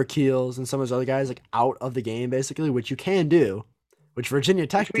and Trevor Keels and some of those other guys like out of the game, basically, which you can do, which Virginia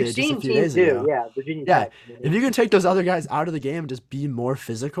Which Tech we've did just a seen few teams days do. ago. Yeah, Virginia Yeah, Tech. if you can take those other guys out of the game and just be more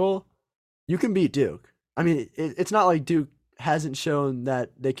physical, you can beat Duke. I mean, it's not like Duke hasn't shown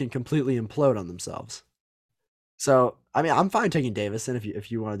that they can completely implode on themselves. So, I mean, I'm fine taking Davison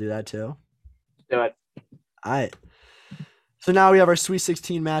if you want to do that too. Do it. All right. So now we have our Sweet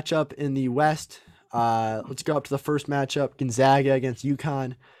 16 matchup in the West. Let's go up to the first matchup: Gonzaga against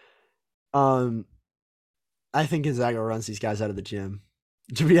UConn. Um, I think Gonzaga runs these guys out of the gym.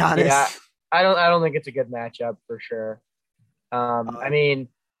 to be Yeah, honest. I don't think it's a good matchup for sure. I Uh, mean,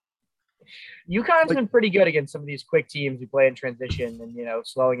 UConn's like been pretty good against some of these quick teams who play in transition and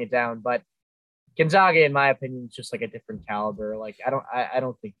slowing it down. But Gonzaga, in my opinion, is just like a different caliber. Like I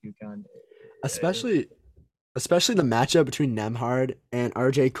don't think UConn. especially especially the matchup between Nemhard and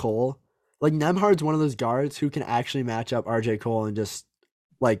RJ Cole. Like Nemhard's one of those guards who can actually match up RJ Cole and just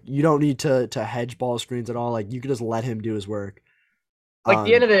like you don't need to hedge ball screens at all. Like you can just let him do his work. Like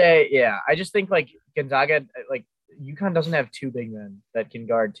the end Um of the day, yeah, I just think like Gonzaga, like UConn doesn't have two big men that can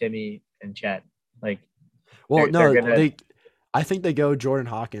guard Timmy and Chet. Like well they're no, gonna they I think they go Jordan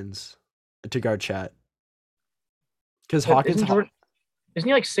Hawkins to guard Chet. Because but Hawkins isn't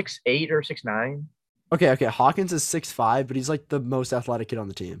he like 6'8" or 6'9"? okay, Hawkins is 6'5", but he's like the most athletic kid on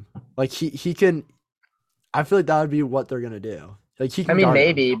the team. Like he can I feel like that would be what they're gonna do. Like he I can mean, guard him.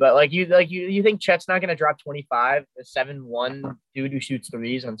 maybe, but like you think Chet's not gonna drop 25, a 7'1" dude who shoots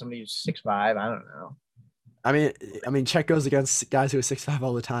threes on somebody who's 6'5"? I don't know. I mean Chet goes against guys who are 6'5"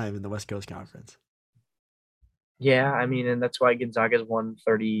 all the time in the West Coast Conference. Yeah, I mean, and that's why Gonzaga's won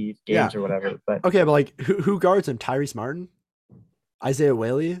 30 Yeah. games or whatever. But Okay, but like who guards him? Tyrese Martin? Isaiah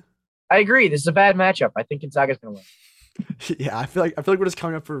Whaley? I agree, this is a bad matchup. I think Gonzaga's gonna win. Yeah, I feel like we're just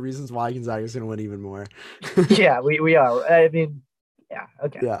coming up for reasons why Gonzaga's gonna win even more. Yeah, we are. I mean, yeah,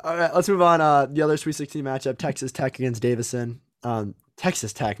 okay. Yeah. All right, let's move on. The other Sweet 16 matchup, Texas Tech against Davidson.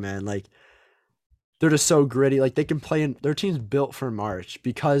 Texas Tech, man, like they're just so gritty. Like they can play in their team's built for March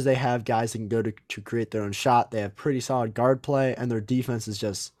because they have guys that can go to create their own shot. They have pretty solid guard play, and their defense is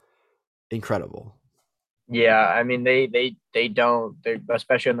just incredible. Yeah, I mean they don't, they're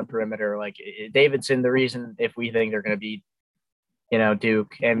especially on the perimeter. Like Davidson, the reason if we think they're gonna beat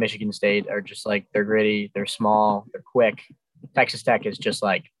Duke and Michigan State are just like they're gritty, they're small, they're quick. Texas Tech is just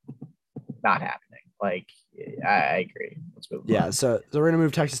like not happening. Like I agree. Let's move Yeah, on. so we're gonna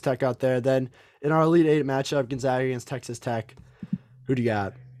move Texas Tech out there. Then in our Elite Eight matchup, Gonzaga against Texas Tech. Who do you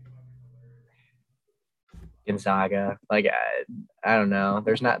got? Gonzaga. Like I don't know.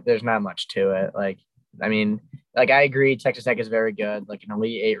 There's not much to it. Like I mean, like I agree. Texas Tech is very good. Like an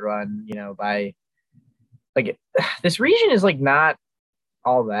Elite Eight run. By like this region is like not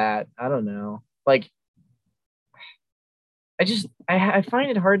all that. I don't know. Like I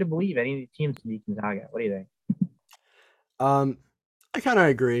find it hard to believe any of these teams can beat Gonzaga. What do you think? Um, I kind of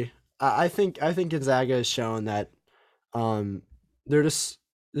agree. I think Gonzaga has shown that um they're just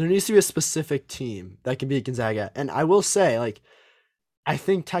there needs to be a specific team that can beat Gonzaga. And I will say, like, I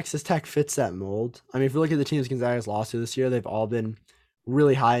think Texas Tech fits that mold. I mean, if you look at the teams Gonzaga's lost to this year, they've all been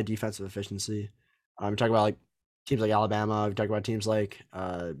really high in defensive efficiency. We talk about like teams like Alabama. We talk about teams like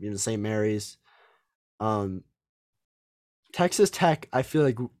St. Mary's. Um, Texas Tech. I feel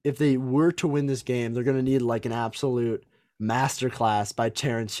like if they were to win this game, they're gonna need like an absolute masterclass by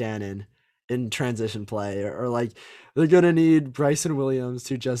Terrence Shannon in transition play, or like they're gonna need Bryson Williams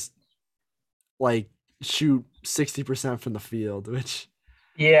to just like shoot 60% from the field, which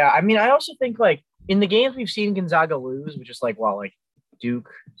Yeah, I mean, I also think like in the games we've seen Gonzaga lose, which is like Duke,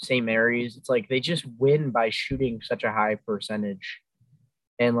 St. Mary's, it's like they just win by shooting such a high percentage.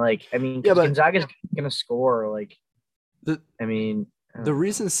 And like, I mean, yeah, because but Gonzaga's gonna score, like, the I mean, I the don't know.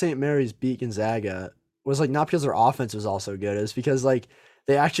 reason St. Mary's beat Gonzaga was like not because their offense was also good, it's because like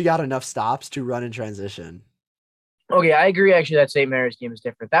they actually got enough stops to run in transition. Okay, I agree. Actually, that St. Mary's game is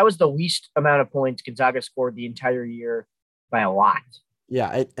different. That was the least amount of points Gonzaga scored the entire year by a lot. Yeah,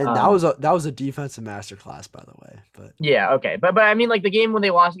 and that Um, was a defensive masterclass, by the way. But yeah, okay, but I mean, like the game when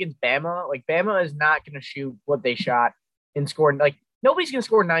they lost against Bama, like Bama is not going to shoot what they shot and score. Like nobody's going to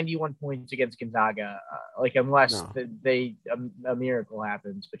score 91 points against Gonzaga, like unless no, a miracle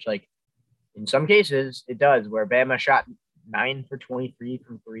happens, which like in some cases it does, where Bama shot 9 for 23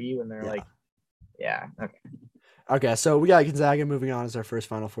 from three when they're yeah. like, yeah, okay. Okay, so we got Gonzaga moving on as our first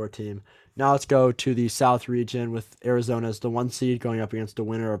Final Four team. Now let's go to the South region with Arizona as the one seed going up against the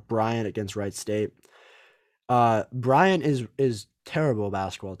winner of Bryant against Wright State. Bryant is terrible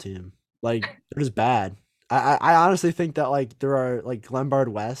basketball team. Like they're just bad. I honestly think that like there are like Glenbard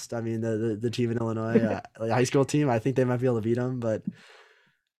West. I mean the team in Illinois, like high school team. I think they might be able to beat them, but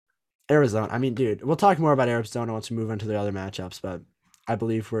Arizona. I mean, dude, we'll talk more about Arizona once we move into the other matchups. But I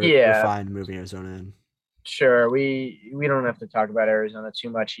believe we're Yeah, fine moving Arizona in. sure. We don't have to talk about Arizona too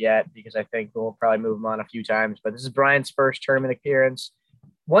much yet because I think we'll probably move them on a few times. But this is Brian's first tournament appearance.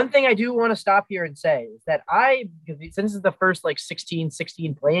 One thing I do want to stop here and say is that because since it's the first like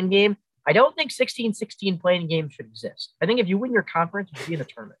 16-16 playing game, I don't think 16-16 playing games should exist. I think if you win your conference, you should be in the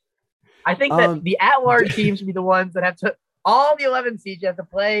tournament. I think that Um, the at-large teams should be the ones that have to all the 11 seeds have to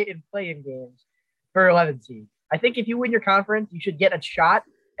play in playing games for 11 seeds. I think if you win your conference, you should get a shot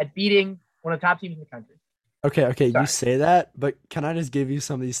at beating one of the top teams in the country. Okay, you Sorry. say that, but can I just give you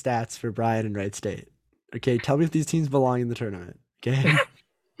some of these stats for Bryant and Wright State? Okay, tell me if these teams belong in the tournament. Okay.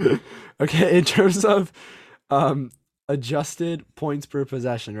 Okay, in terms of um adjusted points per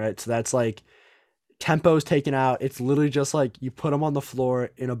possession, right? So that's like tempo's taken out. It's literally just like you put them on the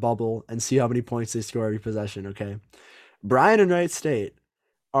floor in a bubble and see how many points they score every possession, okay? Bryant and Wright State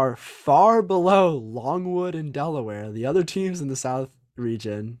are far below Longwood and Delaware, the other teams in the South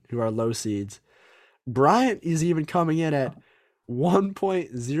region who are low seeds. Bryant is even coming in at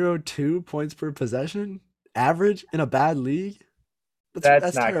 1.02 points per possession average in a bad league. That's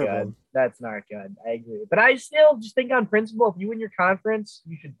That's not terrible. good. That's not good. I agree. But I still just think on principle, if you win your conference,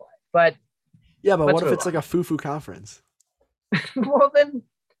 you should play. But Yeah, but what let's if move it's on. like a foo-foo conference? Well, then,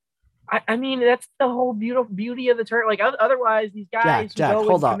 I mean, that's the whole beautiful beauty of the tournament. Like, otherwise, these guys who Jack, go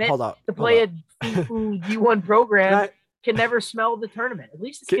and commit to hold play up. a foo D1 Can program I, can never smell the tournament. At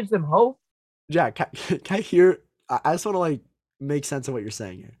least this can, gives them hope. Jack, can I hear? I just want to like make sense of what you're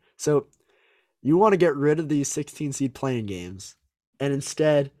saying here. So you want to get rid of these 16 seed playing games, and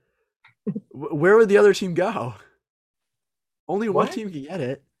instead, where would the other team go? Only one What? team can get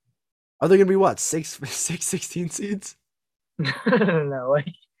it. Are there gonna be what six 16 seeds? No,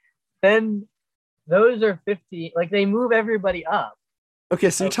 like, then those are 50. Like, they move everybody up. Okay,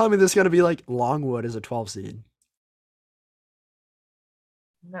 so you're Oh, telling me this is gonna be like Longwood as a 12 seed,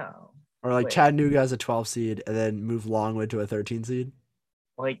 no. or like Wait. Chattanooga as a 12 seed, and then move Longwood to a 13 seed?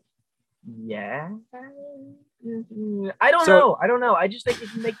 Like, yeah. I don't So know. I don't know. I just think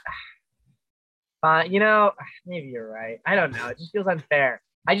if you make, maybe you're right. I don't know. It just feels unfair.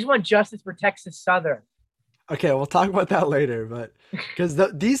 I just want justice for Texas Southern. okay, we'll talk about that later, but because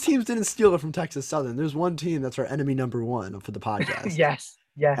these teams didn't steal it from Texas Southern. There's one team that's our enemy number one for the podcast. Yes.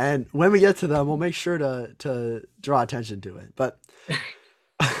 Yes. And when we get to them, we'll make sure to draw attention to it. But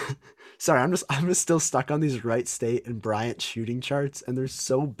sorry, I'm just still stuck on these Wright State and Bryant shooting charts, and they're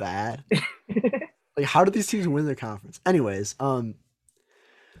so bad. Like, how did these teams win their conference? Anyways,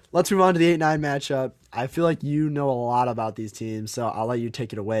 let's move on to the 8-9 matchup. I feel like you know a lot about these teams, so I'll let you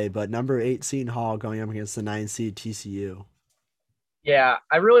take it away. But number 8 Seton Hall going up against the 9 seed TCU. Yeah,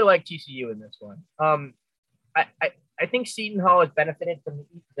 I really like TCU in this one. I think Seton Hall has benefited from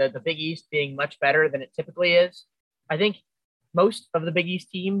the Big East being much better than it typically is. I think most of the Big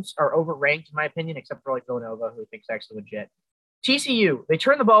East teams are overranked, in my opinion, except for like Villanova, who I think is actually legit. TCU, they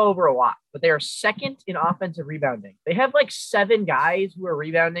turn the ball over a lot, but they are second in offensive rebounding. They have like 7 guys who are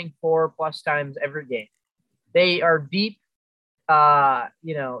rebounding 4+ times every game. They are deep.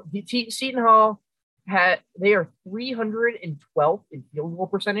 Seton Hall they are 312th in field goal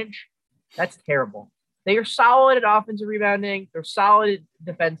percentage. That's terrible. They are solid at offensive rebounding. They're solid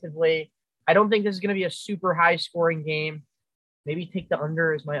defensively. I don't think this is going to be a super high scoring game. Maybe take the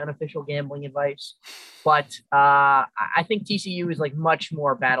under as my unofficial gambling advice. But I think TCU is like much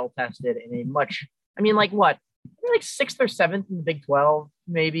more battle tested in a much, I mean, like what? They're like 6th or 7th in the Big 12,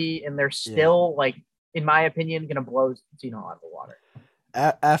 maybe. And they're Yeah. still, like, in my opinion, going to blow Seton Hall out of the water.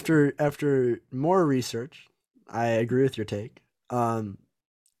 After more research, I agree with your take.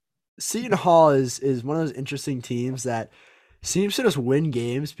 Seton Hall is one of those interesting teams that seems to just win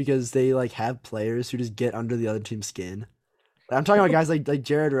games because they like have players who just get under the other team's skin. I'm talking about guys like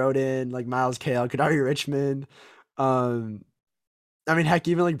Jared Roden, like Miles Kale, Kadari Richmond. Um, I mean, heck,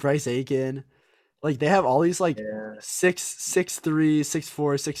 even like Bryce Aiken. Like they have all these like Yeah. 6'3",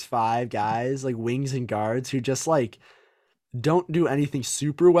 6'4", 6'5" guys, like wings and guards who just like don't do anything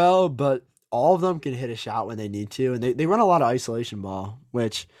super well, but all of them can hit a shot when they need to, and they run a lot of isolation ball,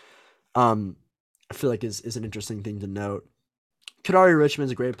 which um I feel like is an interesting thing to note. Kadari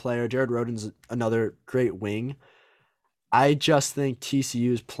Richmond's a great player. Jared Roden's another great wing. I just think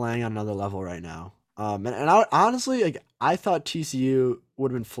TCU is playing on another level right now. And I honestly like I thought TCU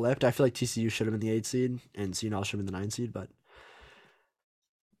would have been flipped. I feel like TCU should have been the 8 seed and CNL should have been the 9 seed, but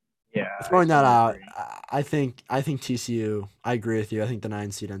Yeah, I throwing that totally out, agree. I think TCU. I agree with you. I think the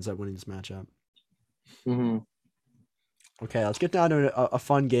 9 seed ends up winning this matchup. Mm-hmm. Okay, let's get down to a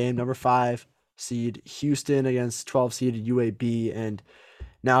fun game. Number 5 seed Houston against 12 seed UAB. And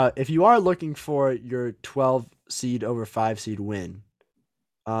now, if you are looking for your 12 seed over 5 seed win,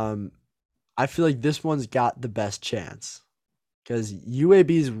 um, I feel like this one's got the best chance because UAB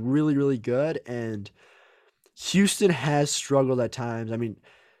is really, really good, and Houston has struggled at times. I mean,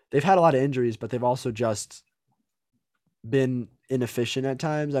 they've had a lot of injuries, but they've also just been inefficient at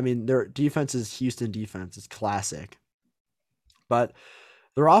times. I mean, their defense is Houston defense. It's classic. But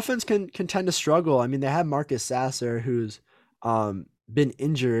their offense can tend to struggle. I mean, they have Marcus Sasser, who's been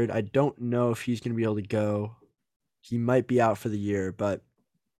injured. I don't know if he's going to be able to go. he might be out for the year, but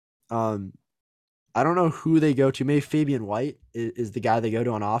um, I don't know who they go to. Maybe Fabian White is the guy they go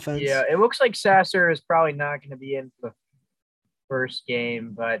to on Yeah, offense. it looks like Sasser is probably not going to be in for the first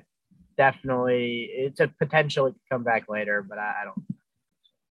game, but definitely it's a potential it could come back later. But I don't.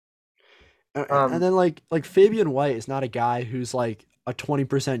 And Um, then like Fabian White is not a guy who's like a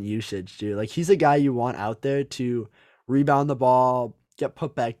 20% usage, dude. Like he's a guy you want out there to rebound the ball, get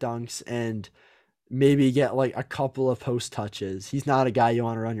putback dunks, and maybe get like a couple of post touches. He's not a guy you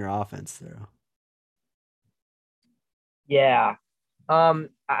want to run your offense through. yeah.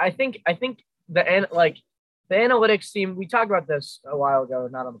 I think the analytics team. We talked about this a while ago,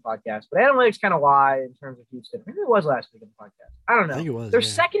 not on the podcast, but analytics kind of lie in terms of Houston. Maybe it was last week on the podcast. I don't I think know. it was, They're yeah.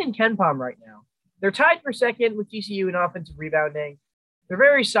 second in KenPom right now. They're tied for second with TCU in offensive rebounding. They're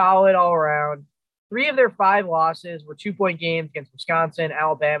very solid all around. Three of their five losses were 2-point games against Wisconsin,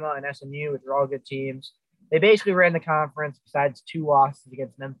 Alabama, and SMU, which are all good teams. They basically ran the conference besides two losses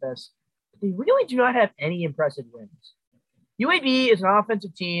against Memphis. But they really do not have any impressive wins. UAB is an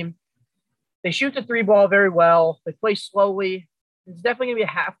offensive team. They shoot the three ball very well. They play slowly. It's definitely going to be a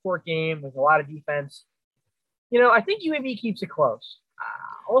half court game with a lot of defense. I think UAB keeps it close.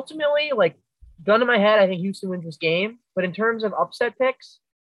 Ultimately, like, gun to my head, I think Houston wins this game. But in terms of upset picks,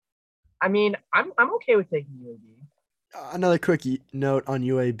 I mean, I'm okay with taking UAB. Another quick note on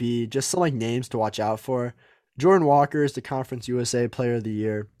UAB, just some like names to watch out for. Jordan Walker is the Conference USA Player of the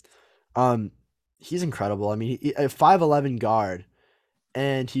Year. Um, he's incredible. I mean, a 5'11" guard,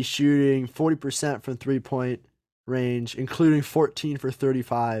 and he's shooting 40% from 3-point range, including 14 for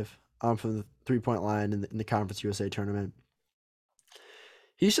 35 from the 3-point line in the Conference USA tournament.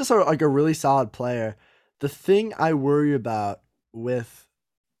 He's just like a really solid player. The thing I worry about with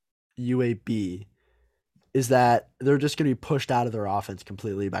UAB is that they're just going to be pushed out of their offense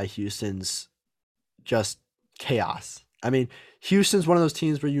completely by Houston's just chaos. I mean, Houston's one of those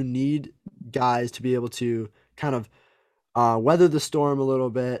teams where you need guys to be able to kind of weather the storm a little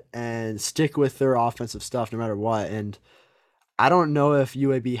bit and stick with their offensive stuff no matter what. And I don't know if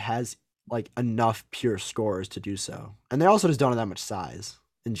UAB has like enough pure scorers to do so. And they also just don't have that much size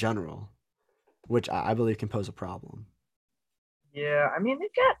in general, which I believe can pose a problem. Yeah, I mean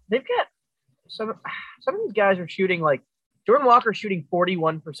they've got some of these guys are shooting like Jordan Walker shooting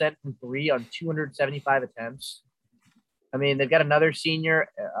 41% from three on 275 attempts. I mean, they've got another senior,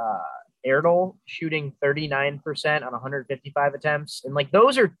 Erdl, shooting 39% on 155 attempts. And like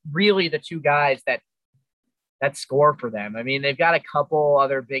those are really the two guys that score for them. I mean, they've got a couple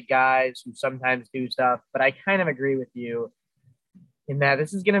other big guys who sometimes do stuff, but I kind of agree with you in that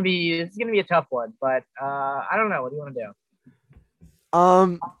this is gonna be a tough one. But I don't know. What do you want to do?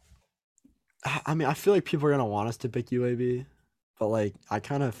 Um, I mean, I feel like people are gonna want us to pick UAB, but like, I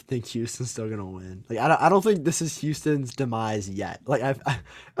kind of think Houston's still gonna win. Like, I don't think this is Houston's demise yet. Like,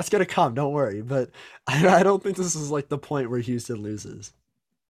 that's gonna come. Don't worry. But I don't think this is like the point where Houston loses.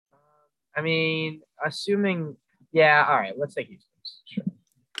 I mean, assuming, yeah, all right, let's take Houston's. Sure.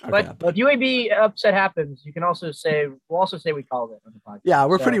 But Okay, if but UAB upset happens, you can also say we'll also say we called it on the yeah, podcast.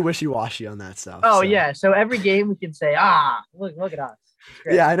 we're pretty So, wishy washy on that stuff. oh So yeah, so every game we can say, look at us, it's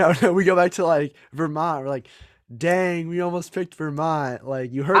great. yeah, I know. We go back to like Vermont. We're like, dang, we almost picked Vermont.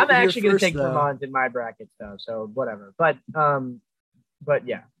 Like, you heard I'm it here actually gonna first, take though. Vermont in my brackets though, so whatever. But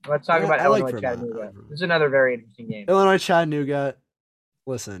yeah, let's talk And about I like Illinois Vermont. I like Chattanooga. Vermont. This is another very interesting game. Illinois Chattanooga.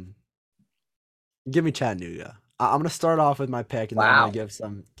 Listen, give me Chattanooga. I'm gonna start off with my pick, and then I'm gonna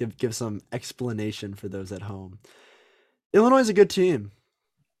Wow. give some explanation for those at home. Illinois is a good team.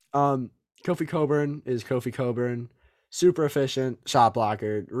 Um, Kofi Coburn is Kofi Coburn, super efficient shot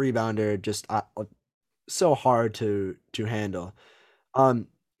blocker, rebounder, just so hard to handle. Um,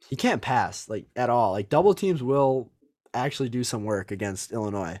 he can't pass like at all. Like double teams will actually do some work against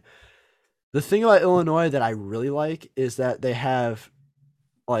Illinois. The thing about Illinois that I really like is that they have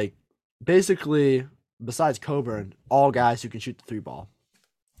like basically besides Coburn, all guys who can shoot the three ball.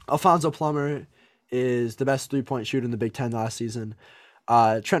 Alfonso Plummer is the best 3-point shooter in the Big Ten last season.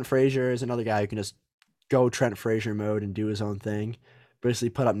 Trent Frazier is another guy who can just go Trent Frazier mode and do his own thing. Basically,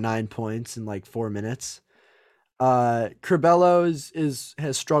 put up 9 points in like 4 minutes. Curbelo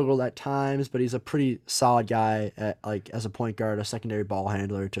has struggled at times, but he's a pretty solid guy at like as a point guard, a secondary ball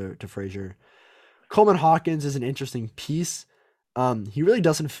handler to Frazier. Coleman Hawkins is an interesting piece. He really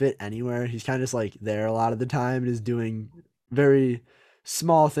doesn't fit anywhere. He's kind of just like there a lot of the time and is doing very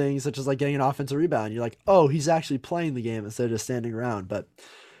small things such as like getting an offensive rebound. You're like, oh, he's actually playing the game instead of just standing around. But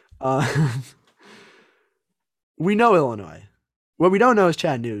uh, we know Illinois. What we don't know is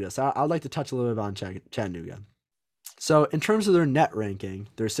Chattanooga. So I'd like to touch a little bit on Chattanooga. So in terms of their net ranking,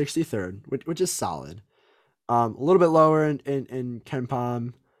 they're 63rd, which is solid. A little bit lower in Ken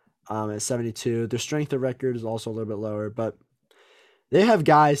Palm at 72. Their strength of record is also a little bit lower, but they have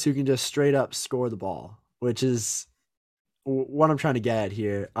guys who can just straight up score the ball, which is what I'm trying to get at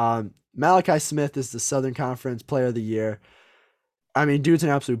here. Malachi Smith is the Southern Conference Player of the Year. I mean, dude's an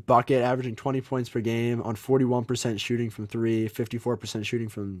absolute bucket, averaging 20 points per game on 41% shooting from three, 54% shooting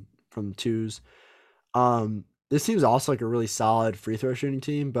from twos. This team's also like a really solid free throw shooting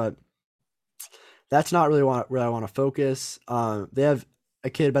team, but that's not really where I want to focus. They have a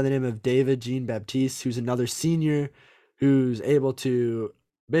kid by the name of David Jean Baptiste, who's another senior, who's able to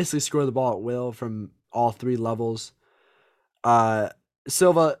basically score the ball at will from all three levels. Uh,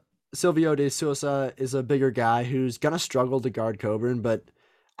 Silvio De Sousa is a bigger guy who's gonna struggle to guard Coburn, but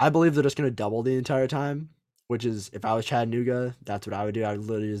I believe they're just gonna double the entire time. Which is, if I was Chattanooga, that's what I would do. I would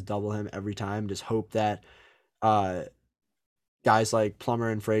literally just double him every time. Just hope that uh, guys like Plummer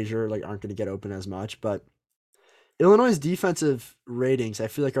and Frazier like aren't gonna get open as much. But Illinois' defensive ratings, I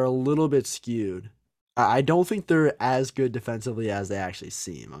feel like, are a little bit skewed. I don't think they're as good defensively as they actually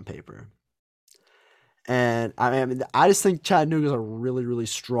seem on paper. And I just think Chattanooga's a really, really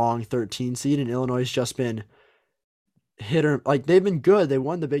strong 13 seed, and Illinois has just been like they've been good. They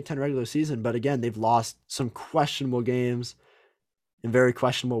won the Big Ten regular season, but again, they've lost some questionable games in very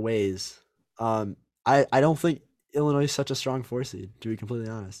questionable ways. I don't think Illinois is such a strong 4 seed, to be completely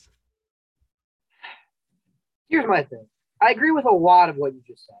honest. Here's my thing. I agree with a lot of what you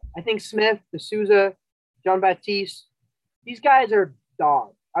just said. I think Smith, D'Souza, John Baptiste, these guys are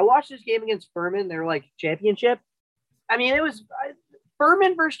dogs. I watched this game against Furman. They're like championship. I mean, it was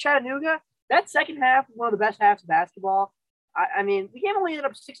Furman versus Chattanooga. That second half was one of the best halves of basketball. I mean, the game only ended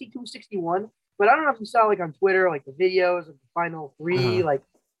up 62-61, but I don't know if you saw like on Twitter, like the videos of the final 3. Like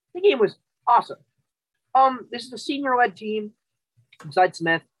the game was awesome. This is a senior-led team besides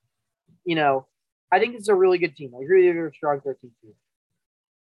Smith. You know, I think it's a really good team. I agree with you, they're a strong 13 team.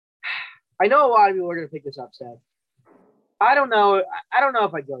 I know a lot of people are going to pick this upset. I don't know. I don't know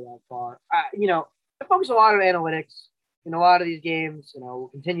if I'd go that far. I focus a lot on analytics in a lot of these games. We'll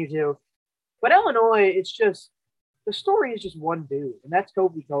continue to. But Illinois, it's just the story is just one dude, and that's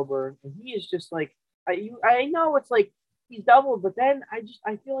Kofi Coburn, and he is just like I know it's like he's doubled, but then I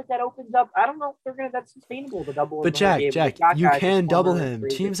feel like that opens up. I don't know if that's sustainable to double. But Jack, you can double him.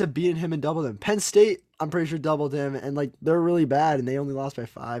 Teams have beaten him and doubled him. Penn State, I'm pretty sure doubled him, and like they're really bad, and they only lost by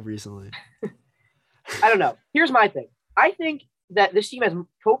 5 recently. I don't know. Here's my thing. I think that this team has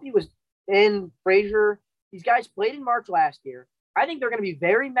Kofi was in Frazier. These guys played in March last year. I think they're going to be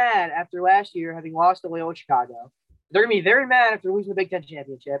very mad after last year having lost to Loyola Chicago. They're going to be very mad after losing the Big Ten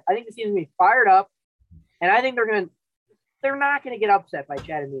championship. I think the team's going to be fired up, and I think they're not going to get upset by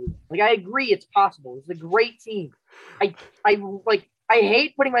Chattanooga. Like, I agree, it's possible. It's a great team. I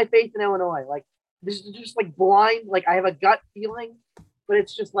hate putting my faith in Illinois. Like, this is just like blind. Like, I have a gut feeling, but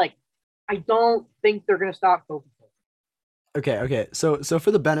it's just like I don't think they're going to stop Kofi. Okay. So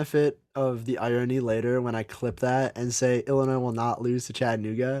for the benefit of the irony later, when I clip that and say Illinois will not lose to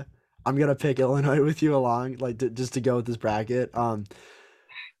Chattanooga, I'm gonna pick Illinois with you along, like just to go with this bracket.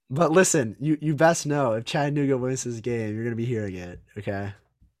 But listen, you best know if Chattanooga wins this game, you're gonna be hearing it. Okay.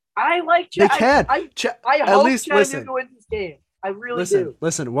 I like They can. I hope Chattanooga wins this game. I really do.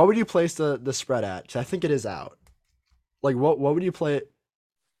 Listen, what would you place the spread at? 'Cause I think it is out. Like what would you play?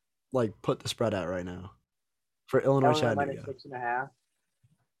 Like put the spread at right now for Illinois Chattanooga? -6.5.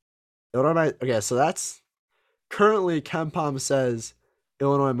 Illinois. Okay, so that's currently KenPom says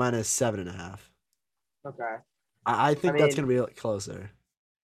Illinois -7.5. Okay. I think that's gonna be closer.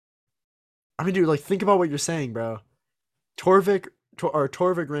 I mean, dude, like think about what you're saying, bro. Torvik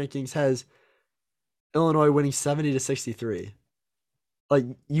rankings has Illinois winning 70-63. Like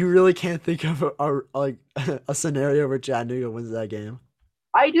you really can't think of a scenario where Chattanooga wins that game.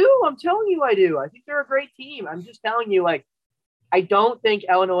 I do. I'm telling you, I do. I think they're a great team. I'm just telling you, like, I don't think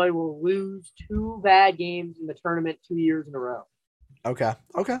Illinois will lose 2 bad games in the tournament 2 years in a row. Okay.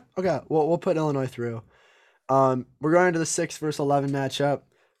 Well, we'll put Illinois through. We're going to the 6 versus 11 matchup.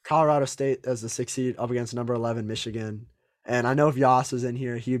 Colorado State as the 6 seed up against number 11 Michigan. And I know if Yas was in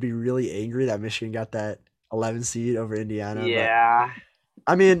here, he'd be really angry that Michigan got that 11 seed over Indiana. Yeah.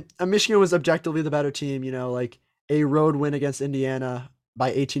 But, I mean, Michigan was objectively the better team. Like a road win against Indiana by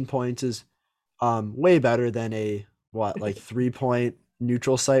 18 points is way better than a 3-point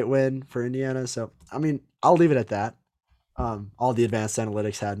neutral site win for Indiana. So, I mean, I'll leave it at that. All the advanced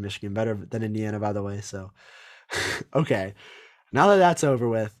analytics had Michigan better than Indiana, by the way. So, okay. Now that that's over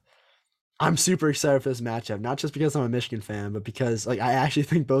with, I'm super excited for this matchup. Not just because I'm a Michigan fan, but because I actually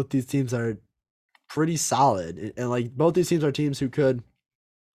think both these teams are pretty solid. And both these teams are teams who could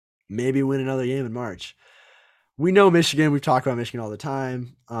maybe win another game in March. we know Michigan. We've talked about Michigan all the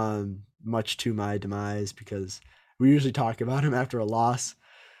time, much to my demise because we usually talk about him after a loss.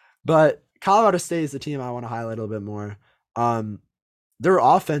 But Colorado State is the team I want to highlight a little bit more. Um, their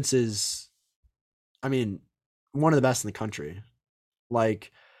offense is, I mean, one of the best in the country.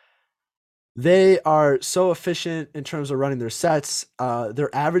 Like they are so efficient in terms of running their sets.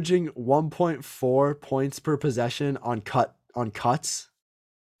 They're averaging 1.4 points per possession on cuts,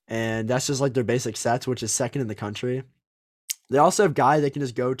 and that's just like their basic sets, which is second in the country. They also have guys they can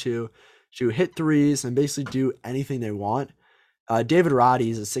just go to hit threes and basically do anything they want. David Roddy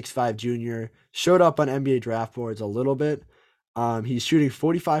is a 6'5 junior, showed up on NBA draft boards a little bit. He's shooting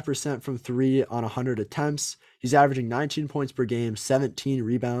 45% from three on 100 attempts. He's averaging 19 points per game, 17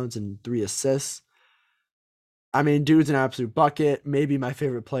 rebounds, and 3 assists. I mean, dude's an absolute bucket. Maybe my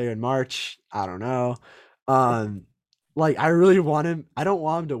favorite player in March. I don't know. Um, like I really want him. I don't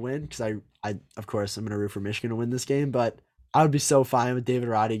want him to win because I of course I'm gonna root for Michigan to win this game, but I would be so fine with David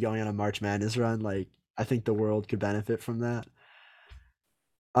Roddy going on a March Madness run. Like I think the world could benefit from that.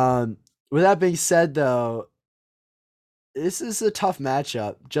 Um, with that being said, though, this is a tough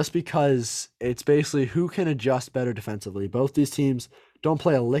matchup just because it's basically who can adjust better defensively. Both these teams don't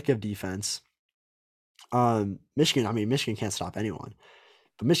play a lick of defense. Michigan, I mean, Michigan can't stop anyone,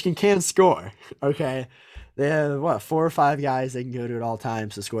 but Michigan can score. Okay. They have what, 4 or 5 guys they can go to at all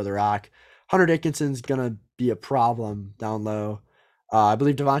times to score the rock. Hunter Dickinson's gonna be a problem down low. I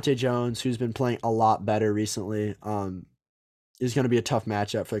believe Devontae Jones, who's been playing a lot better recently, is going to be a tough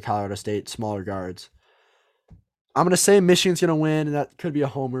matchup for the Colorado State smaller guards. I'm going to say Michigan's going to win, and that could be a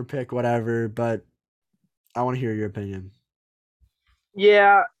homer pick, whatever, but I want to hear your opinion.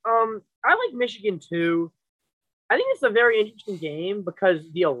 Yeah, I like Michigan too. I think it's a very interesting game because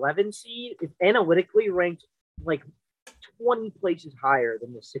the 11 seed is analytically ranked like 20 places higher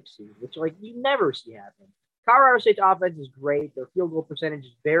than the 6 seed, which like you never see happen. Colorado State's offense is great. Their field goal percentage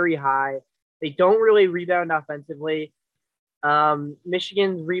is very high. They don't really rebound offensively.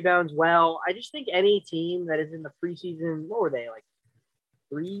 Michigan rebounds well. I just think any team that is in the preseason, what were they like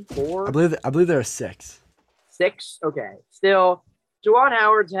 3, 4, I believe there are 6. 6? Okay, still, Juwan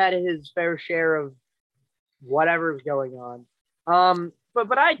Howard's had his fair share of whatever's going on.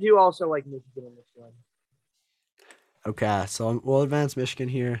 But I do also like Michigan in this one. Okay, so we'll advance Michigan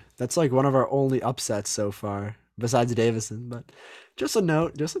here. That's like one of our only upsets so far, besides Davison. But just a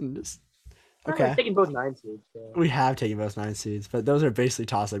note, just I'm okay. taking both 9 seeds. So. We have taken both 9 seeds, but those are basically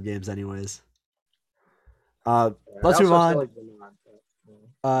toss-up games, anyways. Let's move on.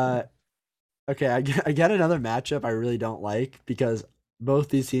 Uh, okay, I get another matchup I really don't like because both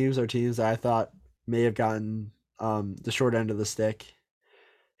these teams are teams that I thought may have gotten the short end of the stick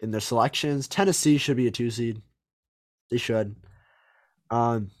in their selections. Tennessee should be a 2 seed. They should.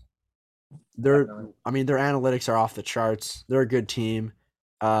 Um, they're Definitely. I mean their analytics are off the charts. They're a good team.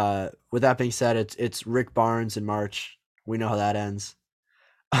 With that being said, it's Rick Barnes in March. We know how that ends.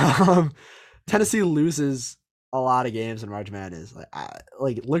 Um, Tennessee loses a lot of games in March Madness.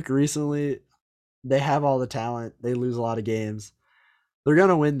 Like look recently, they have all the talent. They lose a lot of games. They're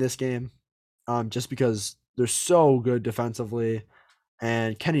gonna win this game, just because they're so good defensively.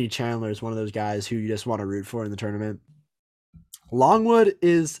 And Kennedy Chandler is one of those guys who you just want to root for in the tournament. Longwood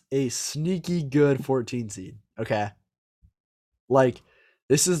is a sneaky good 14 seed. Okay. Like,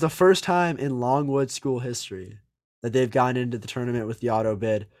 this is the first time in Longwood school history that they've gotten into the tournament with the auto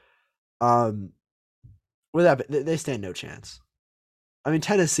bid. With that, they stand no chance. I mean,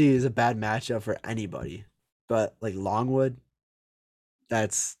 Tennessee is a bad matchup for anybody, but like Longwood,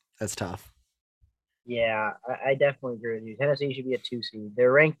 that's tough. Yeah, I definitely agree with you. Tennessee should be a 2 seed.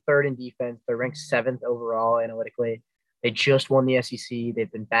 They're ranked third in defense. They're ranked 7th overall analytically. They just won the SEC.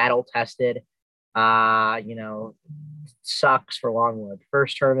 They've been battle tested. Sucks for Longwood.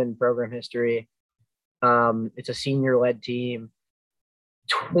 First tournament in program history. It's a senior led team.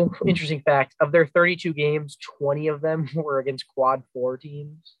 Interesting fact, of their 32 games, 20 of them were against quad 4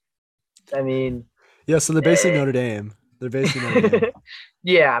 teams. I mean, yeah, so they're basically Notre Dame. They're basically Notre Dame.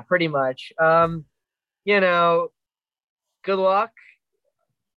 Yeah, pretty much. Good luck.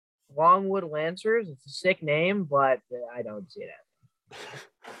 Longwood Lancers. It's a sick name, but I don't see that.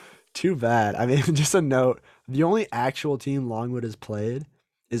 Too bad. I mean, just a note: the only actual team Longwood has played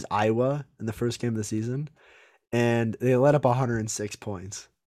is Iowa in the first game of the season, and they let up 106 points.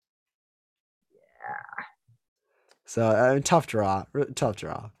 Yeah. So tough draw. Tough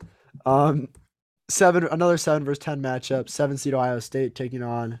draw. Um, another 7 versus 10 matchup. 7 seed Ohio State taking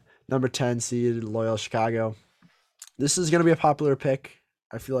on number 10 seed Loyola Chicago. This is going to be a popular pick,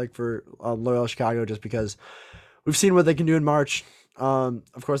 I feel like, for Loyola Chicago, just because we've seen what they can do in March. Of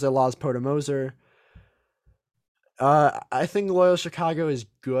course, they lost Porter Moser. I think Loyola Chicago is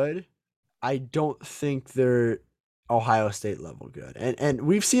good. I don't think they're Ohio State level good. And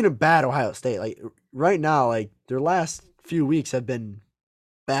we've seen a bad Ohio State. Like right now, like their last few weeks have been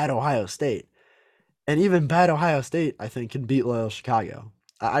bad Ohio State. And even bad Ohio State, I think, can beat Loyola Chicago.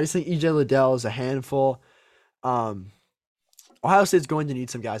 I just think EJ Liddell is a handful. Um, Ohio State's going to need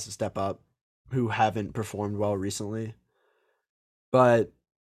some guys to step up who haven't performed well recently. But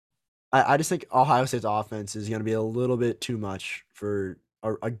I just think Ohio State's offense is going to be a little bit too much for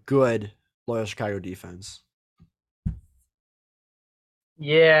a good Loyola Chicago defense.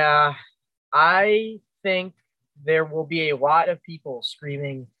 Yeah, I think there will be a lot of people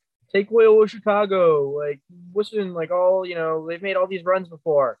screaming, "Take Loyola Chicago!" Like, listen, like all they've made all these runs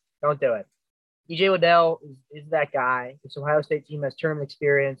before. Don't do it. EJ Liddell is that guy. This Ohio State team has tournament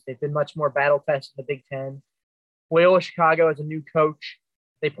experience. They've been much more battle tested in the Big Ten. Loyola Chicago has a new coach.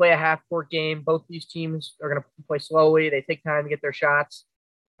 They play a half court game. Both these teams are going to play slowly. They take time to get their shots.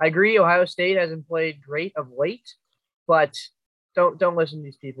 I agree. Ohio State hasn't played great of late, but don't listen to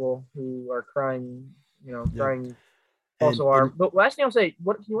these people who are crying. Yeah. Crying false And alarm. But last thing I'll say,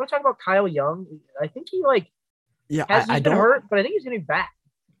 what you want to talk about Kyle Young? I think he yeah, he's I been don't hurt, but I think he's going to be back.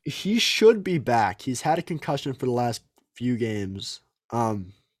 he should be back. He's had a concussion for the last few games.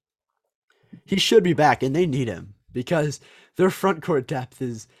 Um he should be back and they need him because their front court depth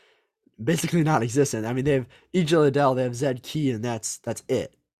is basically non-existent. I mean, they have EJ Liddell, they have Zed Key, and that's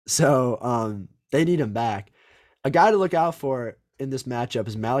it. So they need him back. A guy to look out for in this matchup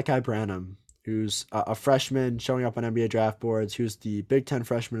is Malachi Branham, who's a freshman showing up on NBA draft boards, who's the Big Ten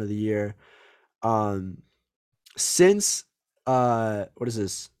Freshman of the Year. Um, since what is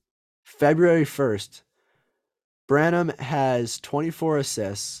this? February 1st, Branham has 24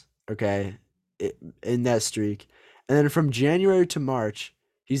 assists, okay, in that streak. And then from January to March,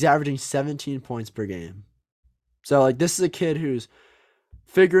 he's averaging 17 points per game. So like this is a kid who's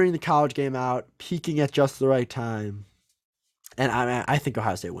figuring the college game out, peaking at just the right time. And I think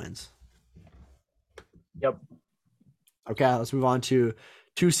Ohio State wins. Yep. Okay, let's move on to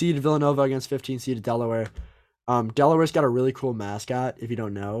 2 seed Villanova against 15 seed Delaware. Delaware's got a really cool mascot, if you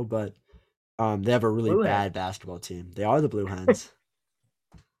don't know, but they have a really Blue bad Hens. basketball team. They are the Blue Hens.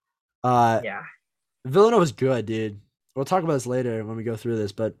 Uh, Yeah. Villanova's good, dude. We'll talk about this later when we go through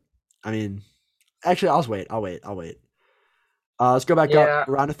this, but I mean, actually, I'll wait. Let's go back up. Yeah.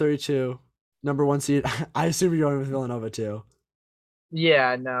 Round of 32. Number 1 seed. I assume you're going with Villanova too.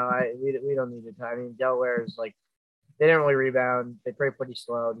 Yeah. No, we don't need to. I mean, Delaware is they didn't really rebound. They play pretty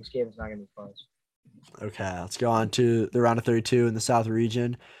slow. This game is not going to be close. Okay, let's go on to the round of 32 in the South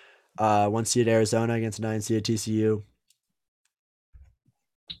region. 1 seed Arizona against 9 seed TCU.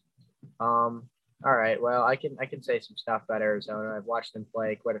 All right. Well, I can say some stuff about Arizona. I've watched them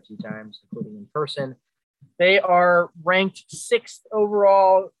play quite a few times, including in person. They are ranked sixth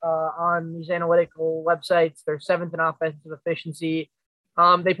overall on these analytical websites. They're seventh in offensive efficiency.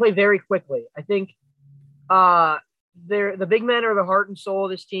 They play very quickly. I think they're the big men are the heart and soul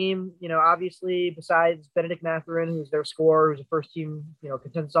of this team. Obviously, besides Benedict Mathurin, who's their scorer, who's a first team,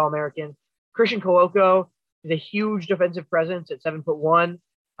 consensus All American. Christian Koloko is a huge defensive presence at 7'1".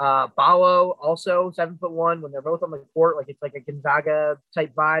 Ballo also 7'1". When they're both on the court, like it's like a Gonzaga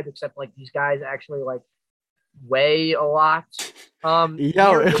type vibe, except like these guys actually like weigh a lot.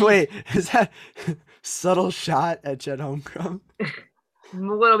 Yo, wait, is that subtle shot at Chet Holmgren? A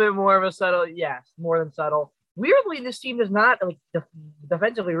little bit more of a subtle, yes, more than subtle. Weirdly, this team does not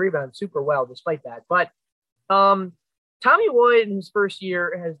defensively rebound super well, despite that. But Tommy Lloyd in his first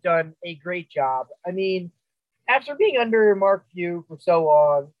year has done a great job. I mean, after being under Mark Few for so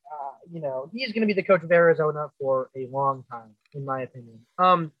long, he's going to be the coach of Arizona for a long time, in my opinion.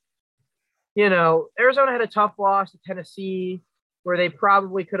 Arizona had a tough loss to Tennessee where they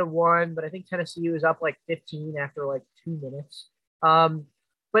probably could have won, but I think Tennessee was up like 15 after like 2 minutes.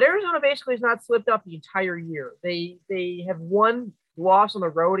 But Arizona basically has not slipped up the entire year. They have one loss on the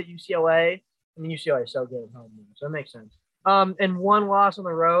road at UCLA. I mean, UCLA is so good at home, so that makes sense. And one loss on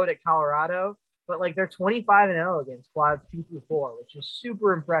the road at Colorado. But like they're 25-0 against quads 2 through 4, which is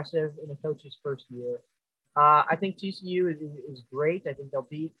super impressive in a coach's first year. I think TCU is great. I think they'll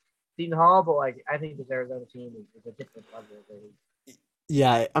beat Seton Hall, but like I think this Arizona team is a different level.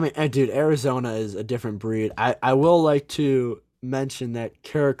 Yeah, I mean, dude, Arizona is a different breed. I will like to mention that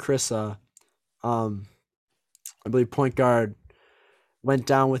Kara Krissa, I believe point guard, went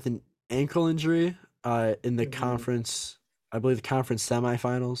down with an ankle injury in the conference. I believe the conference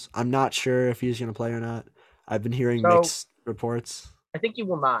semifinals. I'm not sure if he's going to play or not. I've been hearing mixed reports. I think he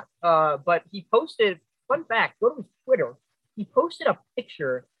will not. But he posted, fun fact, go to his Twitter. He posted a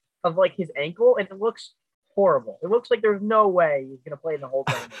picture of like his ankle and it looks horrible. It looks like there's no way he's gonna play in the whole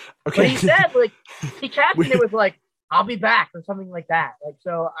tournament. But Okay. he said like he captioned it we, with like I'll be back or something like that. Like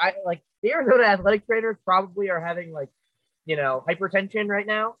so I like the Arizona athletic trainers probably are having like, hypertension right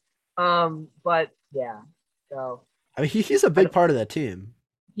now. But yeah. So I mean, he's a I big don't, part of that team.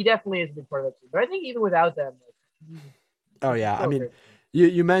 he definitely is a big part of that team. But I think even without them, like, Oh he's yeah. I still a mean, great team.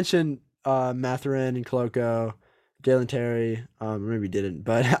 you mentioned Mathurin and Koloko, Jalen Terry. Maybe you didn't,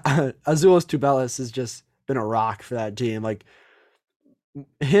 but Azuolas Tubelis has just been a rock for that team. Like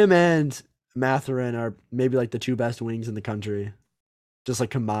him and Mathurin are maybe like the two best wings in the country, just like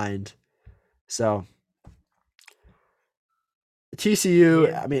combined. So TCU,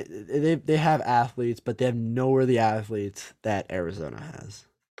 Yeah. I mean, they have athletes, but they have nowhere the athletes that Arizona has.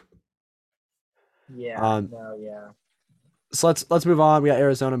 Yeah. Um, No, yeah. so let's move on. We got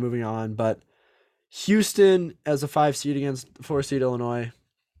Arizona moving on, but Houston as a 5 seed against 4 seed Illinois.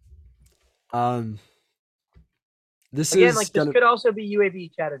 Um, this Again, is like this gonna, could also be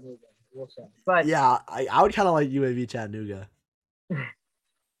UAB Chattanooga, we'll say. But yeah, I would kind of like UAV Chattanooga.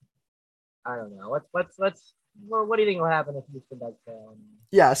 I don't know. Let's well, what do you think will happen if Houston does fail?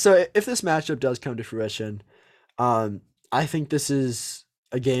 Yeah, so if this matchup does come to fruition, um, I think this is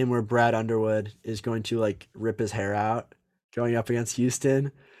a game where Brad Underwood is going to like rip his hair out going up against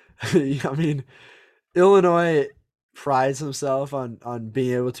Houston. I mean, Illinois prides himself on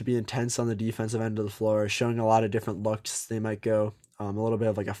being able to be intense on the defensive end of the floor, showing a lot of different looks. They might go a little bit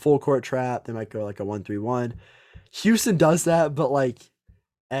of like a full court trap. They might go like a 1-3-1. Houston does that, but like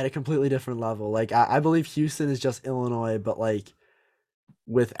at a completely different level. Like I believe Houston is just Illinois, but like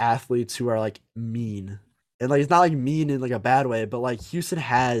with athletes who are like mean. And like it's not like mean in like a bad way, but like Houston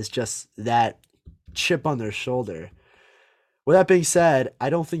has just that chip on their shoulder. With that being said, I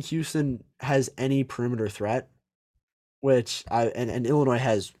don't think Houston has any perimeter threat, which and Illinois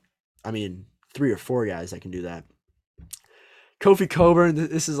has, I mean, 3 or 4 guys that can do that. Kofi Coburn,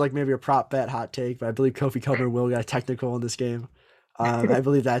 this is like maybe a prop bet hot take, but I believe Kofi Coburn will get a technical in this game. I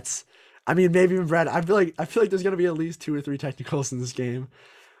believe that's, I mean, maybe even Brad. I feel like there's gonna be at least 2 or 3 technicals in this game.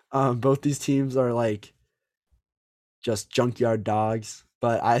 Both these teams are like just junkyard dogs,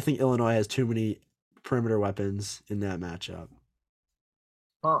 but I think Illinois has too many perimeter weapons in that matchup.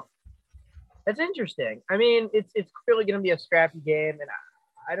 Huh. That's interesting. I mean, it's clearly going to be a scrappy game, and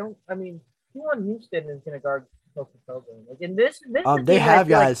I don't. I mean, who on Houston is going to guard Kofi Coburn? Like, and this is a They team that I have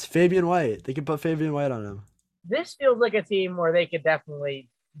feel like guys, Fabian White. They can put Fabian White on him. this feels like a team where they could definitely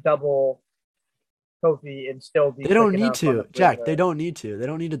double Kofi and still be They quick don't need enough on the to, Jack. They perimeter. don't need to. They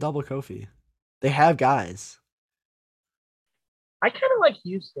don't need to double Kofi. They have guys. I kind of like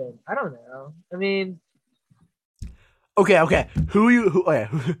Houston. I don't know. I mean, Okay. Who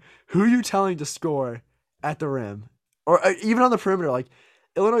are you telling to score at the rim or even on the perimeter? Like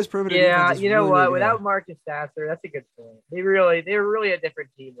Illinois' perimeter defense yeah, is you know really really what? good. Without Marcus Sasser, that's a good point. They're really a different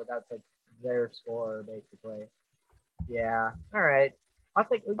team without like their scorer, basically. Yeah. All right. We Oh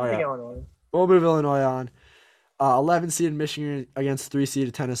can take yeah, Illinois. we'll move Illinois on. 11 seed Michigan against 3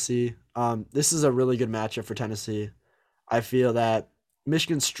 seed Tennessee. This is a really good matchup for Tennessee. I feel that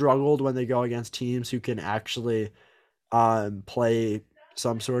Michigan struggled when they go against teams who can actually play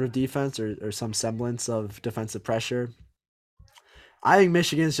some sort of defense or some semblance of defensive pressure. I think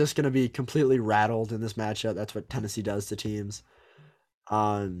Michigan is just going to be completely rattled in this matchup. That's what Tennessee does to teams.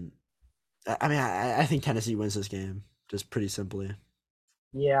 Um, I mean, I think Tennessee wins this game just pretty simply.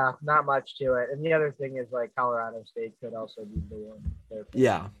 Yeah, not much to it. And the other thing is like Colorado State could also be the one they're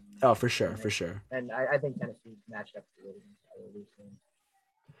Yeah. playing. Oh, for sure, And, for sure. I think Tennessee matched up good against either of these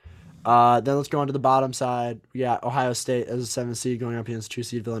teams. Then let's go on to the bottom side. We got Ohio State as a 7 seed going up against 2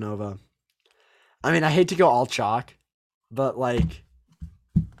 seed Villanova. I mean, I hate to go all chalk, but like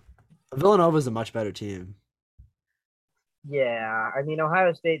Villanova is a much better team. Yeah, I mean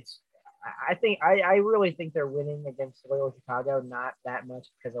Ohio State's. I really think they're winning against Loyola Chicago, not that much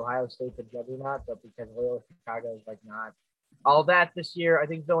because Ohio State's a juggernaut, but because Loyola Chicago is like not all that this year. I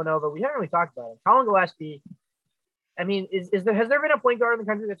think Villanova. We haven't really talked about it. Colin Gillespie. I mean, is there has there been a point guard in the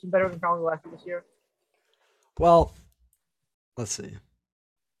country that's been better than Colin Gillespie this year? Well, let's see.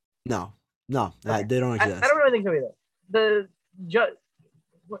 No, no, Okay, they don't I exist. don't really think so either. The ju-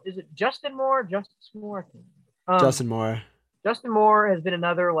 what is it? Justin Moore. Justice Moore. Um, Justin Moore. Justin Moore has been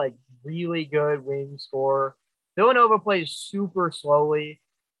another like really good wing scorer. Villanova plays super slowly.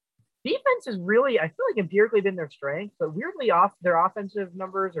 Defense is really, I feel like empirically been their strength, but weirdly off their offensive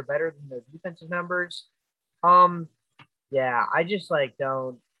numbers are better than their defensive numbers. Um, yeah, I just like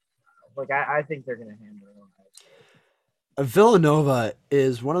don't like I think they're gonna handle it. Villanova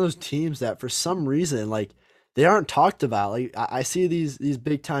is one of those teams that for some reason like they aren't talked about. Like I see these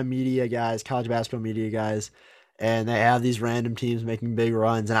big time media guys, college basketball media guys, and they have these random teams making big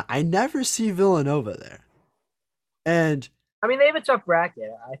runs, and I never see Villanova there. And I mean, they have a tough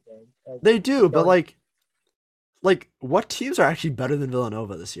bracket, I think. Like, they do, but going, like what teams are actually better than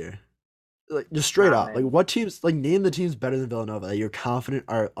Villanova this year? Like just straight not up, like many. what teams? Like name the teams better than Villanova that you're confident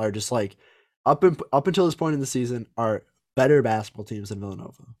are just like up until this point in the season are better basketball teams than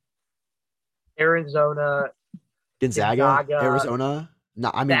Villanova. Arizona, Gonzaga, Gonzaga, Arizona.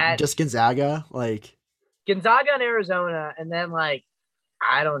 No, I mean that just Gonzaga. Like Gonzaga and Arizona, and then like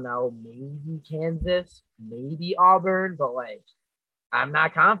I don't know, maybe Kansas, maybe Auburn, but like I'm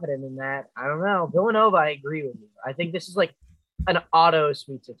not confident in that. I don't know. Villanova, I agree with you. I think this is like an auto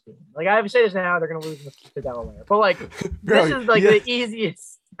Sweet 16. Like I say this now, they're gonna lose to Delaware, but like this bro, is like the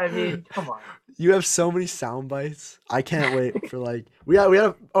easiest. I mean, come on. you have so many sound bites. I can't wait for like we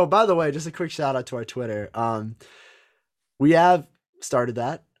have. Oh, by the way, just a quick shout out to our Twitter. We have started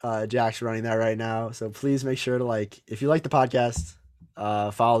that. Jack's running that right now, so please make sure to like if you like the podcast, follow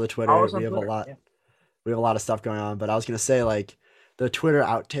the Follow Twitter. us on Twitter. Yeah. We have a lot of stuff going on. But I was gonna say like the Twitter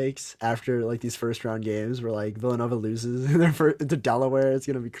outtakes after like these first round games where like Villanova loses to Delaware. It's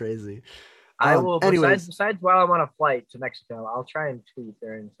gonna be crazy. I will. Besides, Anyways, besides, while I'm on a flight to Mexico, I'll try and tweet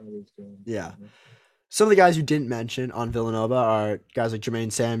during some of these games. yeah. Some of the guys you didn't mention on Villanova are guys like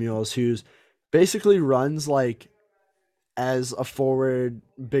Jermaine Samuels, who's basically runs like as a forward,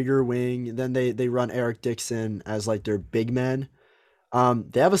 bigger wing. Then they run Eric Dixon as like their big men.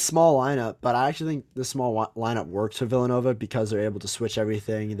 They have a small lineup, but I actually think the small lineup works for Villanova because they're able to switch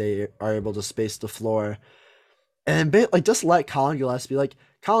everything. They are able to space the floor, and like just let Colin Gillespie. Like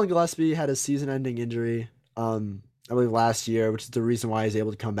Colin Gillespie had a season-ending injury, I believe last year, which is the reason why he's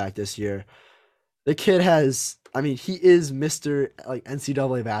able to come back this year. The kid has, I mean, he is Mister like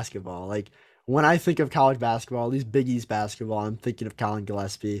NCAA basketball. Like when I think of college basketball, at least Big East basketball, I'm thinking of Colin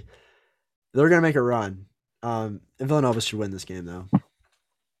Gillespie. They're gonna make a run. And Villanova should win this game though.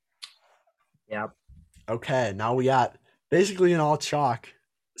 Yeah. Okay, now we got basically an all chalk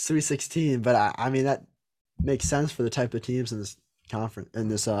Sweet 16, but I mean that makes sense for the type of teams in this conference in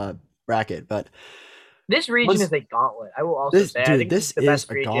this bracket. But This region once is a gauntlet. I will also say. I think this this is the is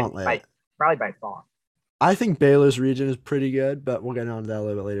best a region by gauntlet. probably by far. I think Baylor's region is pretty good, but we'll get on to that a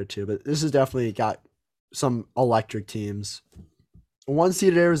little bit later too. But this has definitely got some electric teams. One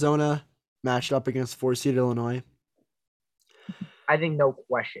seeded Arizona matched up against four seeded Illinois. I think no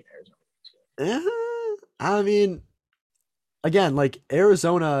question Arizona. I mean, again, like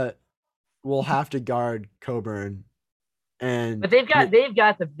Arizona will have to guard Coburn, and But they've got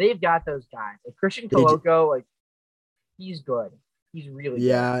those guys. Like Christian they, Coloco, like he's good. He's really good.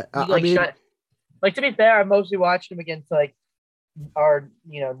 yeah. He I like mean, shut. Like to be fair, I mostly watched him against like our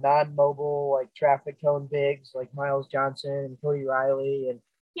non-mobile like traffic cone bigs like Miles Johnson and Cody Riley and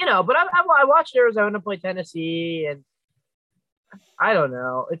But I watched Arizona play Tennessee and I don't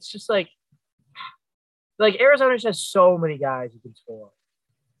know. It's just like Arizona just has so many guys who can score.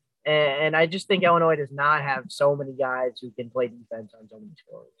 And I just think Illinois does not have so many guys who can play defense on so many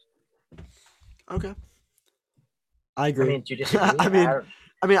scores. okay, I I agree. mean, do you disagree?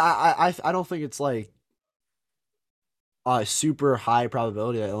 I don't think it's like a super high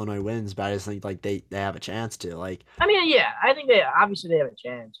probability that Illinois wins, but I just think like they have a chance to like, I mean, yeah, I think they obviously they have a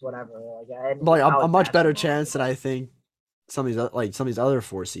chance, whatever. Like, but like a college much better basketball. chance than I think some of these other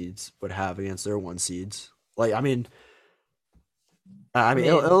four seeds would have against their one seeds. Like I I mean mean,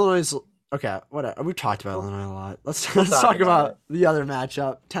 Illinois. Okay, whatever. We've talked about Illinois a lot. Let's we'll let's talk talk about it. about the other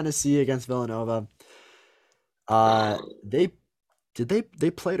matchup: Tennessee against Villanova. They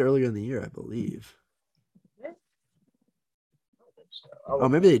they played earlier in the year, I believe. I don't think so. Oh,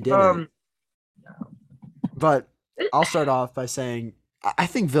 maybe they didn't. No. But I'll start off by saying I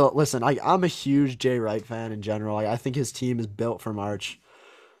think Vill. Listen, I'm a huge Jay Wright fan in general. I think his team is built for March.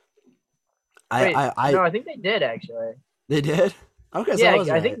 Wait, I no, I think they did actually. they did. Okay, so I Yeah, was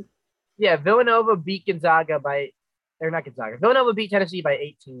I right. think Villanova beat Gonzaga by, or not Gonzaga. Villanova beat Tennessee by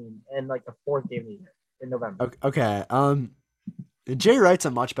 18 in like the fourth game of the year in November. Okay. Jay Wright's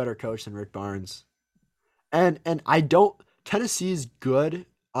a much better coach than Rick Barnes, and I don't. Tennessee's good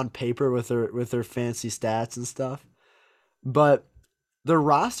on paper with their fancy stats and stuff, but the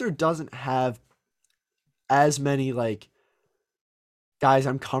roster doesn't have as many like guys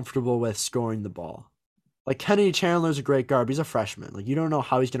I'm comfortable with scoring the ball. Like Kennedy Chandler's a great guard, but he's a freshman. Like you don't know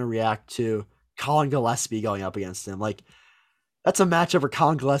how he's gonna react to Colin Gillespie going up against him. Like that's a matchup where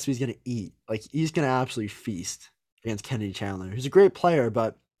Colin Gillespie's gonna eat. Like he's gonna absolutely feast against Kennedy Chandler. He's a great player,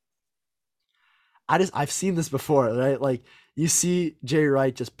 but I've seen this before, right? Like you see Jay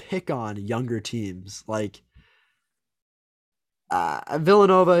Wright just pick on younger teams. Like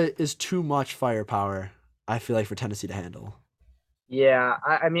Villanova is too much firepower, I feel like, for Tennessee to handle. Yeah,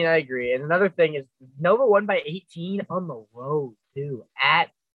 I mean, I agree. And another thing is Nova won by 18 on the road too, at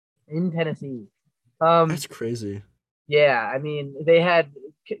in Tennessee. Um, That's crazy. yeah, I mean, they had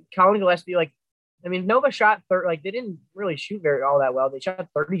Colin Gillespie. Like, I mean, Nova shot like they didn't really shoot very all that well. They shot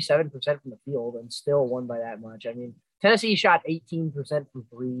 37% from the field and still won by that much. I mean, Tennessee shot 18% from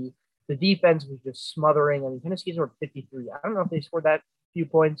three. The defense was just smothering. I mean, Tennessee scored 53. I don't know if they scored that few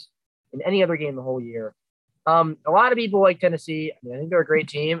points in any other game the whole year. A lot of people like Tennessee. I mean, I think they're a great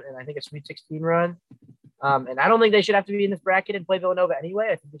team, and I think a Sweet 16 run. And I don't think they should have to be in this bracket and play Villanova anyway.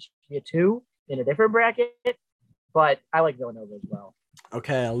 I think they should be a two in a different bracket, but I like Villanova as well.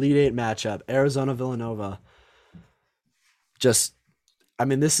 Okay, Elite Eight matchup: Arizona Villanova. Just, I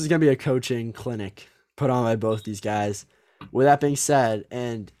mean, this is gonna be a coaching clinic put on by both these guys. With that being said,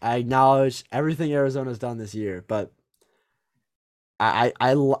 and I acknowledge everything Arizona's done this year, but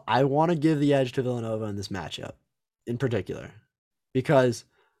I want to give the edge to Villanova in this matchup, in particular, because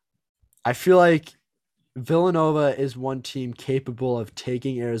I feel like Villanova is one team capable of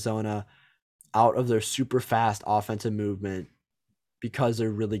taking Arizona out of their super fast offensive movement because they're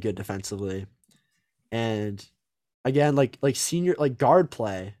really good defensively. And again, like senior like guard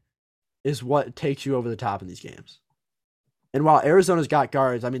play is what takes you over the top in these games. And while Arizona's got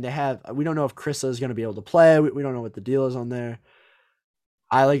guards, I mean we don't know if Krista is going to be able to play. We don't know what the deal is on there.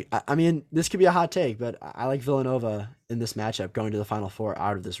 I mean, this could be a hot take, but I like Villanova in this matchup going to the Final Four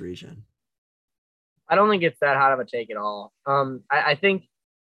out of this region. I don't think it's that hot of a take at all. I think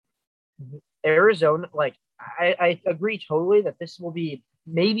Arizona, like, I agree totally that this will be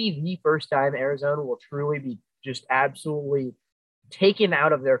maybe the first time Arizona will truly be just absolutely taken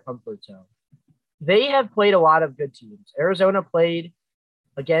out of their comfort zone. They have played a lot of good teams. Arizona played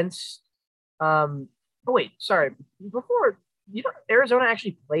against, oh wait, sorry, before Arizona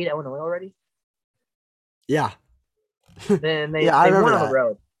actually played Illinois already. Yeah. Then they, Yeah, I they remember won on the that.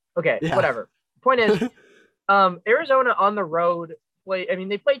 road. Okay, Yeah. whatever. Point is, Arizona on the road play. I mean,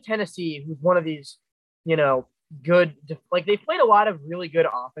 they played Tennessee, who's one of these, you know, good. Like they played a lot of really good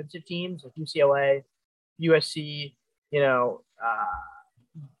offensive teams, like UCLA, USC,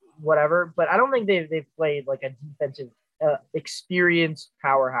 whatever. But I don't think they've played like a defensive, experienced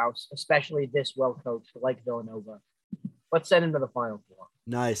powerhouse, especially this well coached like Villanova. Let's send him to the Final Four.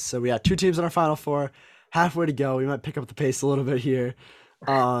 Nice. So we got two teams in our Final Four. Halfway to go. We might pick up the pace a little bit here.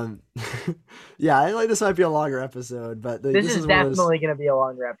 Um, yeah, I like this might be a longer episode, but This this is is one of those. definitely going to be a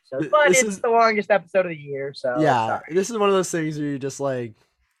longer episode, but This it's is the longest episode of the year, so yeah, sorry. this is one of those things where you just like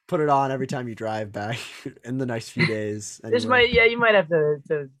put it on every time you drive back in the next few days. This Anyway, might, yeah, you might have to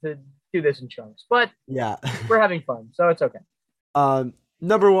do this in chunks, but yeah. we're having fun, so it's okay.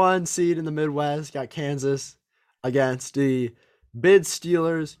 Number one seed in the Midwest got Kansas against the bid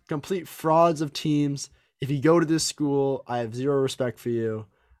Steelers, complete frauds of teams. If you go to this school, I have zero respect for you.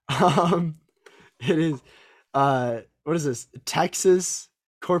 Um, it is, what is this? Texas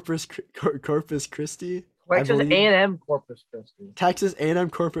Corpus Christi, I Texas believe. A&M Corpus Christi. Texas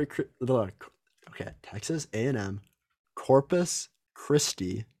A&M okay, Texas A&M Corpus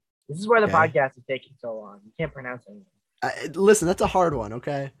Christi. This is where the Okay. podcast is taking so long. You can't pronounce anything. Listen, that's a hard one.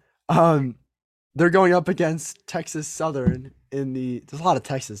 Okay. Um, they're going up against Texas Southern there's a lot of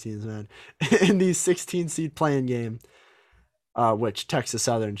Texas teams, man, in the 16 seed playing game, which Texas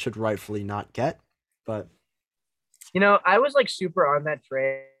Southern should rightfully not get. But I was like super on that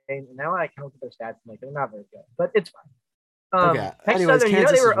train, and now I count their stats and like they're not very good, but it's fine. okay. Texas Anyways, Southern,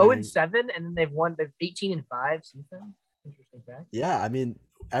 Kansas they were is 0 winning. and 7, and then they've 18-5 since then. Interesting fact. Yeah, I mean,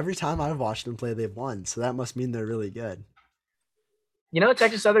 every time I've watched them play, they've won, so that must mean they're really good.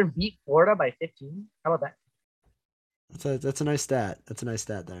 Texas Southern beat Florida by 15. How about that? That's a nice stat. That's a nice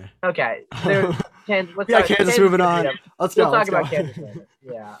stat there. Okay. Kansas moving on. Let's go. We'll talk Let's go. about Kansas later.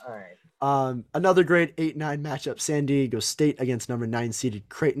 Yeah, all right. Another great 8-9 matchup: San Diego State against number 9 seeded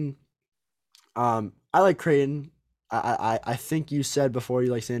Creighton. I like Creighton. I think you said before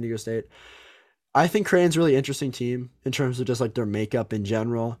you like San Diego State. I think Creighton's a really interesting team in terms of just like their makeup in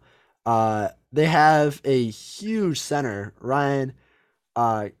general. They have a huge center, Ryan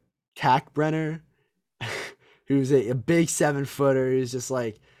Kalkbrenner, who's a big 7-footer. He's just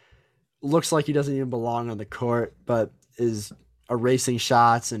like looks like he doesn't even belong on the court, but is erasing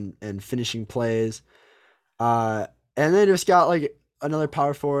shots and finishing plays. And they just got like another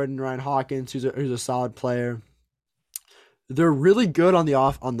power forward in Ryan Hawkins, who's a solid player. They're really good on the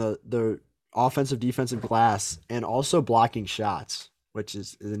offensive defensive glass and also blocking shots, which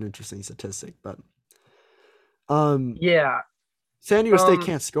is an interesting statistic. But Yeah. San Diego State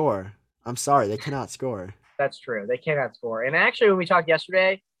can't score. I'm sorry, they cannot score. That's true. They cannot score. And actually, when we talked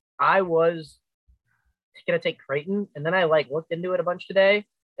yesterday, I was gonna take Creighton, and then I looked into it a bunch today,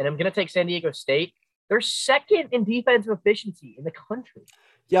 and I'm gonna take San Diego State. They're second in defensive efficiency in the country.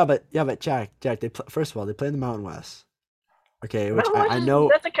 Yeah, but Jack, first of all, they play in the Mountain West. Okay, which I Just,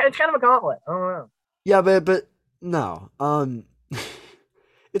 know. it's kind of a gauntlet. I don't know. Yeah, but no.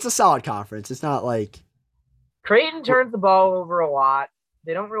 It's a solid conference. It's not like Creighton turns the ball over a lot.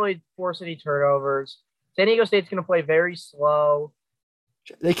 They don't really force any turnovers. San Diego State's going to play very slow.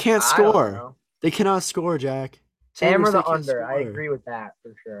 they can't I don't score. know. They cannot score, Jack. San Diego Hammer the State can't under. I score. agree with that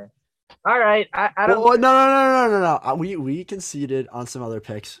for sure. All right. I don't. Well, no. We conceded on some other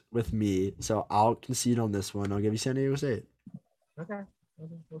picks with me, so I'll concede on this one. I'll give you San Diego State. Okay.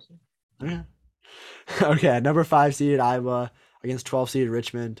 We'll see. Okay. Okay, number 5 seed Iowa against 12 seed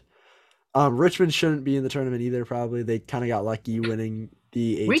Richmond. Richmond shouldn't be in the tournament either. Probably they kind of got lucky winning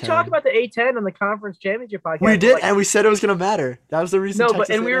the A10. We talked about the A10 on the conference championship podcast. We did, and we said it was gonna matter. That was the reason. No,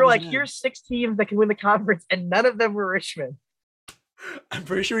 Texas and we A&M were was like, in. here's 6 teams that can win the conference, and none of them were Richmond. I'm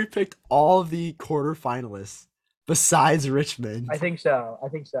pretty sure we picked all of the quarterfinalists besides Richmond. I think so.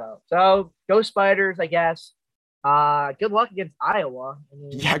 So go Spiders, I guess. Good luck against Iowa. I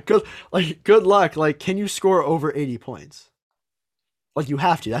mean, Yeah, good luck. Like, can you score over 80 points? Like, you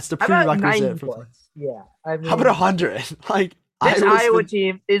have to. That's the how about prerequisite. 90 points? Yeah. I mean, How about 100? Like, this Iowa's Iowa been-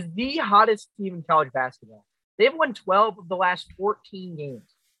 team is the hottest team in college basketball. They've won 12 of the last 14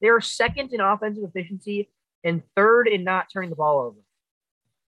 games. They are second in offensive efficiency and third in not turning the ball over.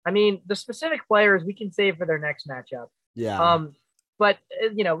 I mean, the specific players we can save for their next matchup. Yeah. But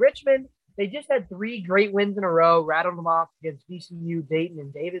Richmond, they just had 3 great wins in a row, rattled them off against VCU, Dayton,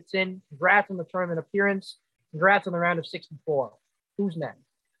 and Davidson. Congrats on the tournament appearance. Congrats on the round of 64. Who's next?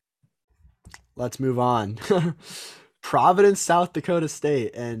 Let's move on. Providence, South Dakota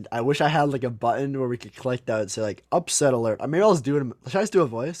State, and I wish I had like a button where we could click that would say like upset alert. Maybe I'll just do it. Should I just do a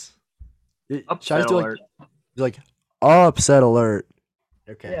voice? Should I just do like upset alert?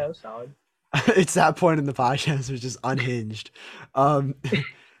 Okay. Yeah, it was solid. It's that point in the podcast, which is unhinged.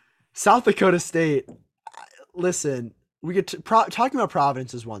 South Dakota State. Listen, we get talking about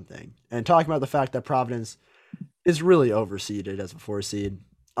Providence is one thing, and talking about the fact that Providence is really overseeded as a 4 seed.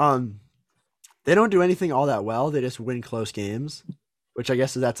 They don't do anything all that well. They just win close games, which I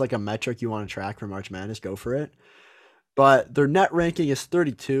guess that's like a metric you want to track for March Madness. Go for it. But their net ranking is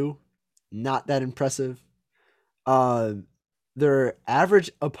 32. Not that impressive. Their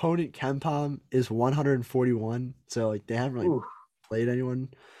average opponent KenPom is 141. So like they haven't really played anyone.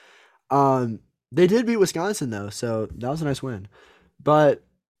 They did beat Wisconsin though, so that was a nice win. But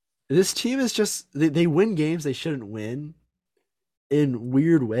this team is just they win games they shouldn't win in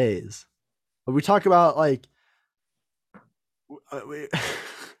weird ways. We talk about like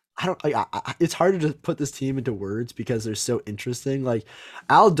I don't like it's hard to just put this team into words because they're so interesting. Like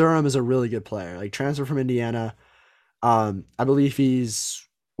Al Durham is a really good player. Like transfer from Indiana. I believe he's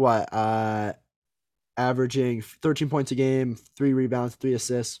averaging 13 points a game, 3 rebounds, 3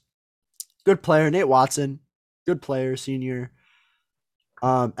 assists. Good player. Nate Watson, good player, senior.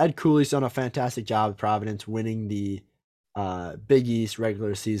 Ed Cooley's done a fantastic job with Providence winning the Big East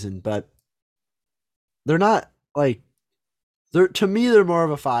regular season, but they're not like to me they're more of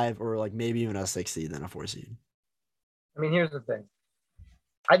a 5 or like maybe even a 6 seed than a 4 seed. I mean, here's the thing.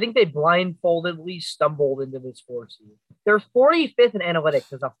 I think they blindfoldedly stumbled into this 4 seed. They're 45th in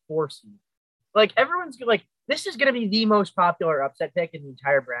analytics as a 4 seed. Like everyone's like, this is going to be the most popular upset pick in the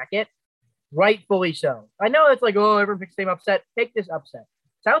entire bracket. Rightfully so. I know it's like, oh, everyone picks the same upset. Pick this upset.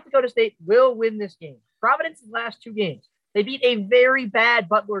 South Dakota State will win this game. Providence's last 2 games, they beat a very bad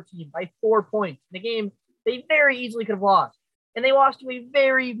Butler team by 4 points. In the game they very easily could have lost. And they lost to a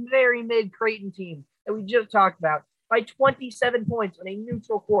very, very mid Creighton team that we just talked about by 27 points on a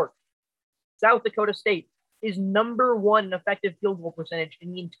neutral court. South Dakota State is number 1 in effective field goal percentage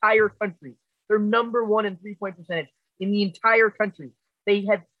in the entire country. They're number 1 in 3-point percentage in the entire country. They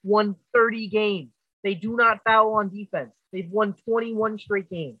have won 30 games. They do not foul on defense. They've won 21 straight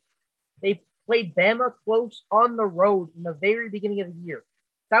games. They played Bama close on the road in the very beginning of the year.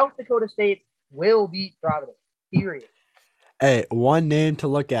 South Dakota State will beat Providence, period. Hey, one name to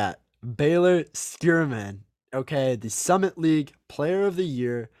look at. Baylor Skierman. Okay, the Summit League Player of the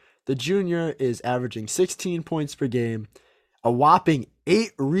Year. The junior is averaging 16 points per game, a whopping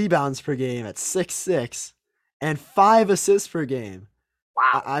 8 rebounds per game at 6'6", and 5 assists per game.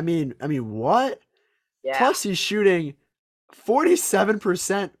 Wow. I mean, what? Yeah. Plus, he's shooting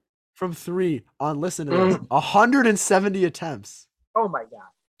 47% from 3 on, listen to this, 170 attempts. Oh my God.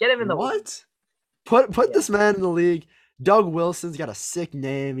 Get him in the league. What? Put this man in the league. Doug Wilson's got a sick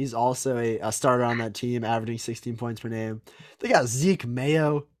name. He's also a starter on that team, averaging 16 points per name. They got Zeke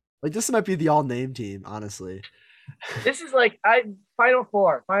Mayo. Like, this might be the all-name team, honestly. This is like Final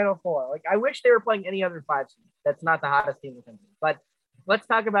Four. Like, I wish they were playing any other 5 seed. That's not the hottest team in the country. But let's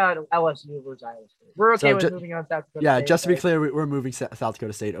talk about LSU versus Iowa State. We're okay with moving on South Dakota State. Just to be clear, we're moving South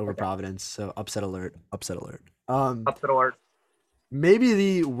Dakota State over Providence. So upset alert. Upset alert. Maybe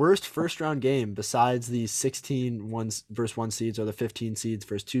the worst first round game besides the 16 1 versus 1 seeds or the 15 seeds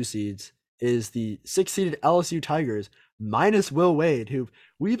versus 2 seeds is the 6 seeded LSU Tigers minus Will Wade, who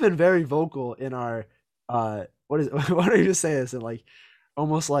we've been very vocal in our what do you say this in, like,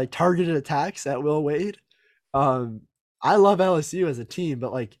 almost like targeted attacks at Will Wade. I love LSU as a team,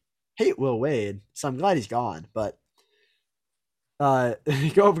 but like hate Will Wade, so I'm glad he's gone. But go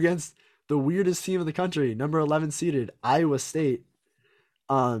up against the weirdest team in the country, number 11 seeded Iowa State.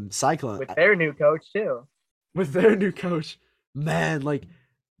 Cyclone with their new coach too. With their new coach, man, like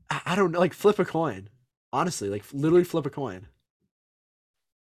I don't know, like flip a coin. Honestly, like literally flip a coin.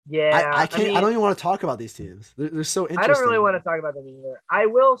 Yeah, I can't. I don't even want to talk about these teams. They're so interesting. I don't really want to talk about them either. I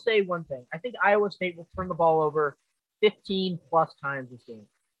will say one thing. I think Iowa State will turn the ball over 15 plus times this game.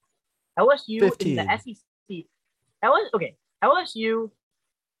 LSU 15. In the SEC. LSU.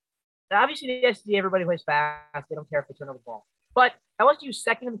 Obviously, the SEC, everybody plays fast. They don't care if they turn over the ball. But LSU's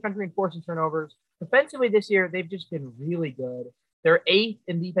second in the country in forcing turnovers. Defensively this year, they've just been really good. They're 8th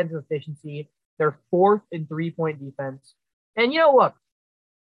in defensive efficiency. They're 4th in 3-point defense. And look,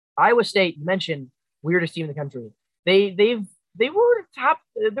 Iowa State, you mentioned weirdest team in the country. They were top.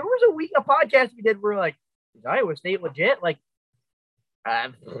 There was a podcast we did where like, is Iowa State legit? Like,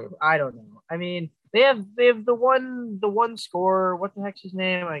 I don't know. I mean, they have the one scorer. What the heck's his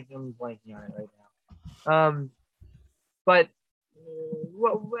name? I'm blanking on it right now. But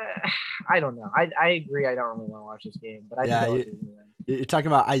I don't know. I agree. I don't really want to watch this game, but you're talking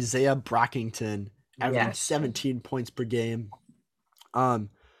about Isaiah Brockington averaging 17 points per game. I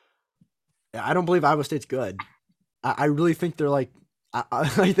don't believe Iowa State's good. I really think they're like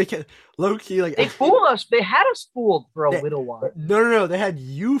they can low key like they fooled us. They had us fooled for a little while. No. They had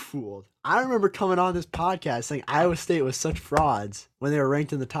you fooled. I remember coming on this podcast saying Iowa State was such frauds when they were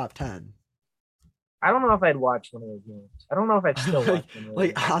ranked in the top 10. I don't know if I'd watch one of those games. I don't know if I'd still watch them.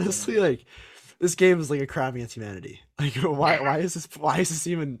 Like honestly, like this game is like a crime against humanity. Like why is this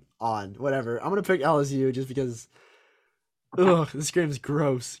even on? Whatever. I'm gonna pick LSU just because. This game's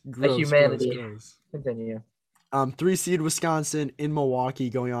gross. Gross. Humanity. Gross. Continue. 3 seed Wisconsin in Milwaukee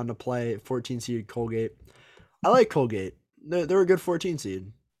going on to play 14 seed Colgate. I like Colgate. They're a good 14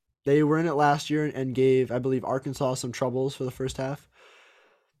 seed. They were in it last year and gave, I believe, Arkansas some troubles for the first half.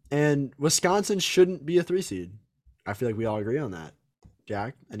 And Wisconsin shouldn't be a 3 seed. I feel like we all agree on that.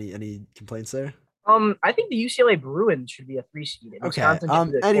 Jack, any complaints there? I think the UCLA Bruins should be a 3 seed. Okay.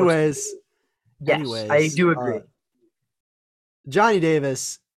 Anyways, I do agree. Johnny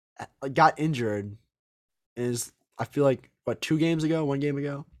Davis got injured. I feel like 1 game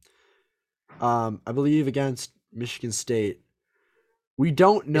ago. I believe against Michigan State. We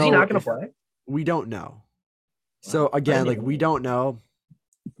don't know. Is he not going to play? We don't know. So again, like we don't know.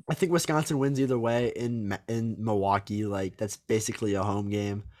 I think Wisconsin wins either way in Milwaukee. Like that's basically a home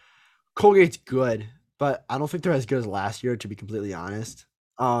game. Colgate's good, but I don't think they're as good as last year, to be completely honest.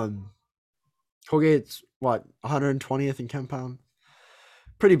 Colgate's 120th in KenPom.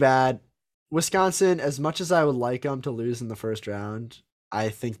 Pretty bad. Wisconsin, as much as I would like them to lose in the first round, I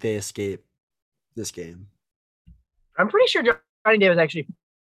think they escape this game. I'm pretty sure Johnny Davis actually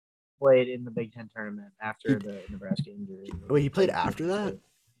played in the Big Ten tournament after the Nebraska injury. Wait, he played after that?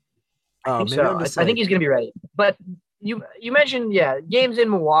 I think so. I think he's going to be ready. But you mentioned, games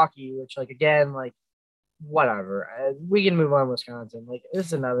in Milwaukee, which, like, again, like, whatever. We can move on Wisconsin. Like, this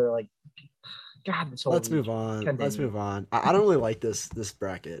is another, like, God, this whole Let's move on. I don't really like this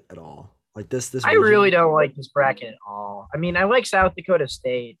bracket at all. Like this I really don't like this bracket at all. I mean, I like South Dakota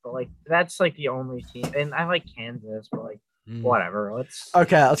State, but like that's like the only team, and I like Kansas, but like whatever. Let's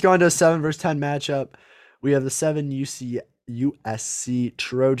go into a 7 versus 10 matchup. We have the 7 USC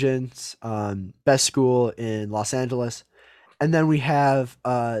Trojans, best school in Los Angeles, and then we have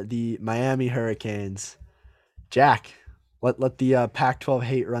the Miami Hurricanes. Jack, let the Pac-12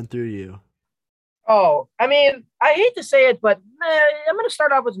 hate run through you. Oh, I mean, I hate to say it, but I'm going to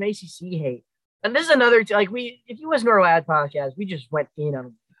start off with some ACC hate. And this is another, if you listen to our last podcast, we just went in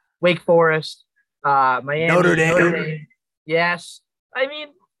on Wake Forest, Miami. Notre Dame. Yes. I mean,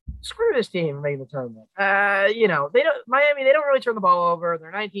 screw this team making the tournament. Miami, they don't really turn the ball over.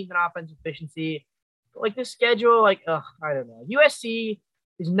 They're 19th in offensive efficiency. But like this schedule, I don't know. USC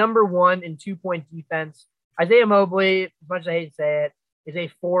is number 1 in 2-point defense. Isaiah Mobley, as much as I hate to say it, is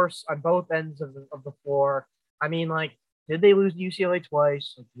a force on both ends of the floor. I mean, like, did they lose to UCLA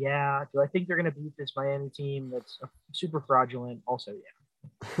twice? Like, yeah. Do I think they're going to beat this Miami team that's super fraudulent? Also,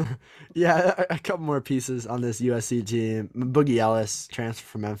 yeah. Yeah, a couple more pieces on this USC team. Boogie Ellis, transfer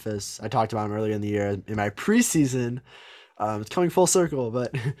from Memphis. I talked about him earlier in the year in my preseason. It's coming full circle,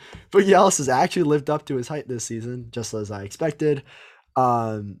 but Boogie Ellis has actually lived up to his height this season, just as I expected.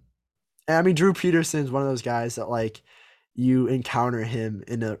 Um, and I mean, Drew Peterson's one of those guys that like you encounter him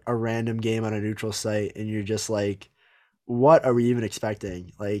in a random game on a neutral site, and you're just like, what are we even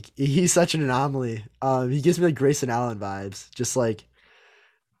expecting? Like he's such an anomaly. He gives me like Grayson Allen vibes, just like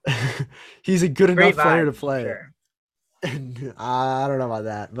he's a good enough Great player to vibes, for play. sure. And I don't know about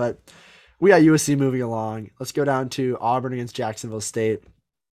that, but we got USC moving along. Let's go down to Auburn against Jacksonville State.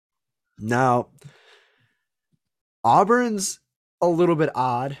 Now, Auburn's a little bit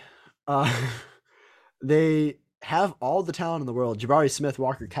odd. Uh, they have all the talent in the world. Jabari Smith,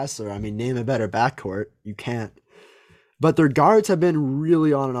 Walker Kessler. I mean, name a better backcourt. You can't. But their guards have been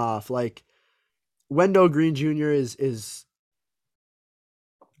really on and off. Like Wendell Green Jr. is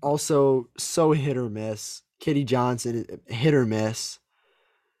also so hit or miss. Kitty Johnson, hit or miss.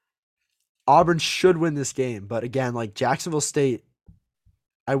 Auburn should win this game, but again, like Jacksonville State,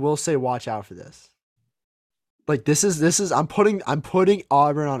 I will say watch out for this. Like this is I'm putting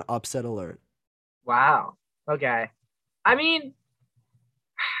Auburn on upset alert. Wow. Okay. I mean,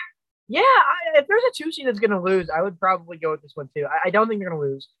 yeah, if there's a two seed that's going to lose, I would probably go with this one too. I don't think they're going to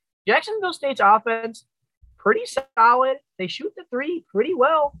lose. Jacksonville State's offense, pretty solid. They shoot the three pretty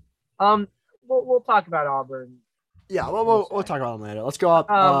well. We'll talk about Auburn. Yeah, we'll talk about them later. Let's go up.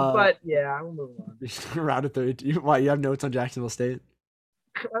 But yeah, we'll move on. Round of 32. Why you have notes on Jacksonville State?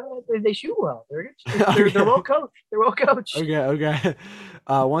 They shoot well. They're well coached. They're well coached. Okay.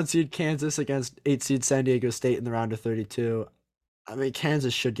 1 seed Kansas against 8 seed San Diego State in the round of 32. I mean,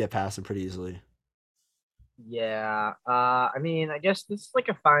 Kansas should get past them pretty easily. Yeah. I mean, I guess this is like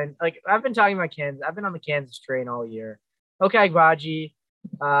a fine. Like I've been talking about Kansas. I've been on the Kansas train all year. Okay, Gbaji.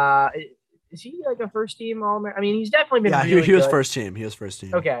 Is he like a first team all? I mean, he's definitely been. Yeah, really he was good. first team. He was first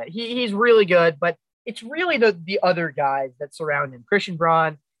team. Okay, he's really good, but it's really the other guys that surround him. Christian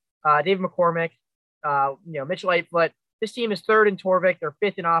Braun, David McCormick, Mitchell Lightfoot. This team is third in Torvik. They're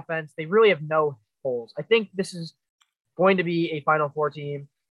fifth in offense. They really have no holes. I think this is going to be a Final Four team.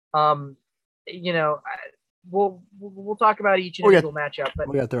 We'll talk about each individual matchup, but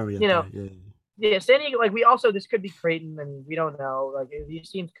we got there. Yeah, San Diego. Like this could be Creighton, and we don't know. Like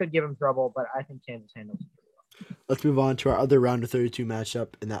these teams could give him trouble, but I think Kansas handles it pretty well. Let's move on to our other round of 32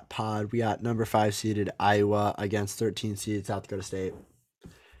 matchup in that pod. We got number 5 seeded Iowa against 13 seeded South Dakota State.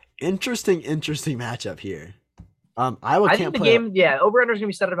 Interesting matchup here. Iowa I can't think the play. game, over/under is gonna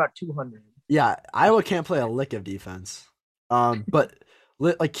be set at about 200. Yeah, Iowa can't play a lick of defense. But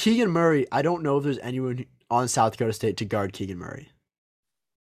like Keegan Murray, I don't know if there's anyone on South Dakota State to guard Keegan Murray.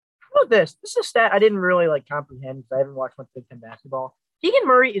 How about this? This is a stat I didn't really comprehend because I haven't watched much Big Ten basketball. Keegan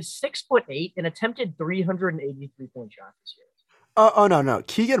Murray is 6'8" and attempted 383-point shots this year. Oh no.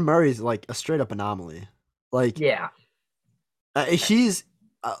 Keegan Murray is like a straight up anomaly. Like yeah, he's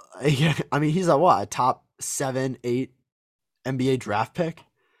he's a top 7, 8 NBA draft pick.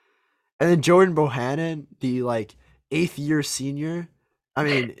 And then Jordan Bohannon, the like 8th year senior. I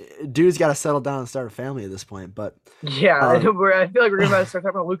mean, dude's got to settle down and start a family at this point. But yeah, I feel like we're gonna start talking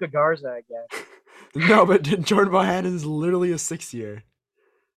about Luka Garza again. No, but Jordan Bohannon is literally a 6th year.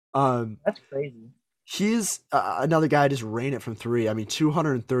 That's crazy. He's another guy just rain it from 3. I mean,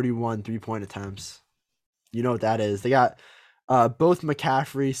 231 3-point attempts. You know what that is. They got both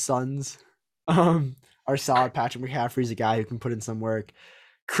McCaffrey sons are solid. Patrick McCaffrey's a guy who can put in some work.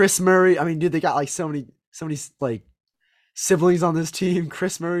 Chris Murray, I mean, dude, they got like so many like siblings on this team.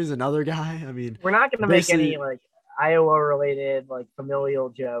 Chris Murray's another guy. I mean, we're not going to make any like Iowa related like familial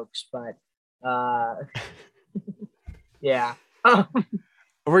jokes, but yeah.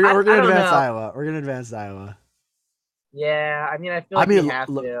 We're gonna advance Iowa. We're gonna advance Iowa. Yeah, I mean, I feel like we have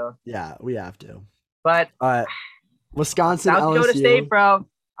to. Yeah, we have to. But Wisconsin, South Dakota LSU. State, bro.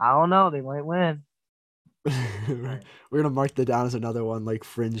 I don't know. They might win. We're gonna mark that down as another one, like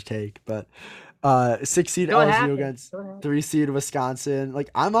fringe take. But 6 seed LSU against 3 seed Wisconsin.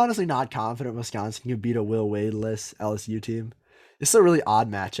 Like, I'm honestly not confident Wisconsin can beat a Will Wade-less LSU team. It's a really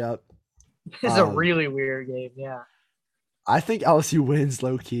odd matchup. It's a really weird game. Yeah. I think LSU wins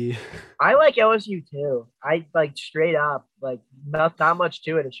low key. I like LSU too. I like straight up, like not much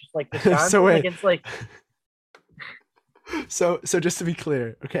to it. It's just like Wisconsin against like. So just to be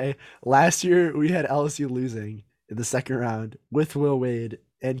clear, okay, last year we had LSU losing in the second round with Will Wade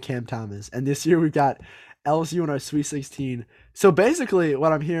and Cam Thomas, and this year we've got LSU in our Sweet 16. So basically,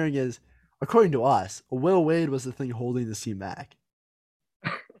 what I'm hearing is, according to us, Will Wade was the thing holding this team back.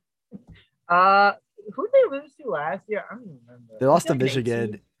 Uh, who did they lose to last year? I don't even remember. They I lost feel to like they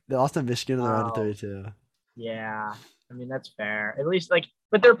Michigan. teed- They lost to Michigan in the round of Oh, 32. yeah. I mean, that's fair. At least like,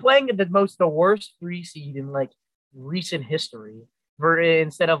 but they're playing the worst 3 seed in like recent history,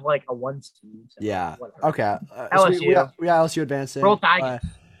 instead of like a 1 seed. So Yeah. whatever. Okay. So LSU, we got LSU advancing. roll Tigers.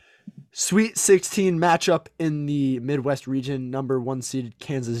 Sweet 16 matchup in the Midwest region. Number 1 seeded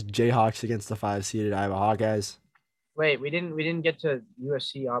Kansas Jayhawks against the 5 seeded Iowa Hawkeyes. Wait, we didn't get to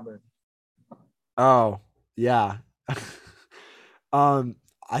USC Auburn. Oh, yeah.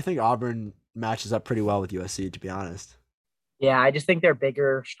 I think Auburn matches up pretty well with USC, to be honest. Yeah, I just think they're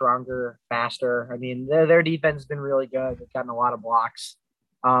bigger, stronger, faster. I mean, their defense has been really good. They've gotten a lot of blocks.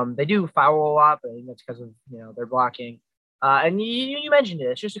 They do foul a lot, but I think that's because of their blocking. And you mentioned it.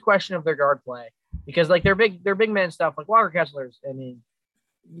 It's just a question of their guard play because like their big man stuff like Walker Kessler's. I mean,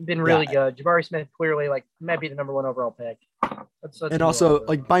 been really Yeah. good. Jabari Smith clearly like might be the number 1 overall pick. Let's And move also, on.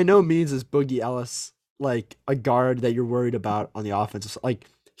 like, by no means is Boogie Ellis like a guard that you're worried about on the offensive. Like,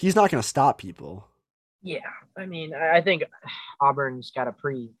 he's not going to stop people. Yeah, I mean, I think Auburn's got a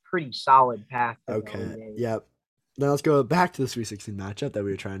pretty solid path. Okay. Yep. Now let's go back to the Sweet 16 matchup that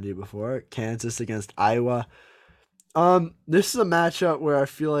we were trying to do before. Kansas against Iowa. This is a matchup where I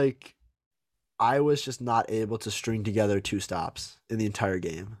feel like Iowa's just not able to string together 2 stops in the entire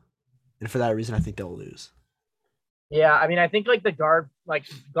game. And for that reason, I think they'll lose. Yeah, I mean, I think like the guard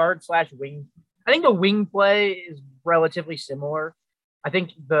slash wing. I think the wing play is relatively similar. I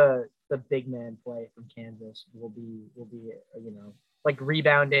think the big man play from Kansas will be like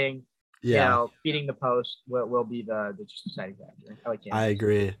rebounding, Yeah, beating the post will be the just deciding factor. I like Kansas. I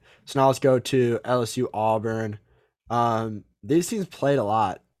agree. So now let's go to LSU Auburn. These teams played a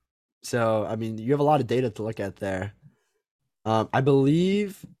lot. So, I mean, you have a lot of data to look at there. I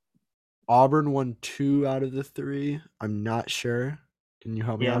believe Auburn won 2 out of the 3. I'm not sure. Can you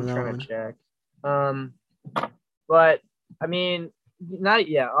help me Yeah, out on I'm that trying one? to check. But I mean, not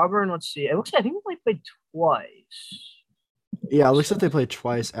yeah. Auburn. Let's see. It looks like I think they played twice. Yeah, it looks like they played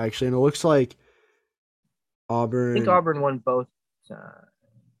twice actually, and it looks like I think Auburn. Auburn won both.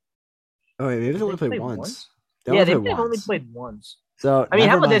 Oh wait, maybe they Did only they played play once. once? They Yeah, only they played may have only once. played once. So I mean,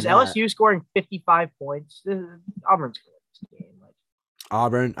 how never about this? mind that. LSU scoring 55 points. Auburn's good at this game. Like,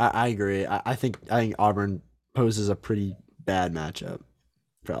 Auburn, I agree. I think Auburn poses a pretty bad matchup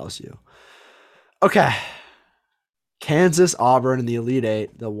for LSU. Okay. Kansas, Auburn in the Elite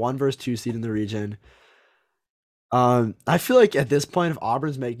Eight, the 1 versus 2 seed in the region. I feel like at this point, if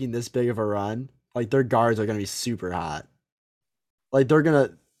Auburn's making this big of a run, like their guards are gonna be super hot. Like they're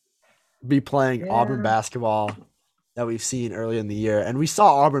gonna be playing Auburn yeah, basketball that we've seen early in the year, and we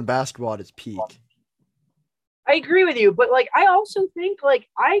saw Auburn basketball at its peak. I agree with you, but like, I also think like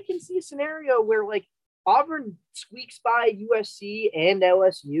I can see a scenario where like Auburn squeaks by USC and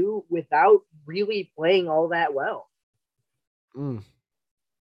LSU without really playing all that well. Mm,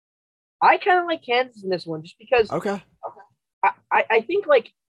 I kind of like Kansas in this one just because okay. I think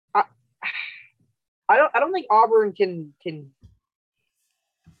like I, I don't think Auburn can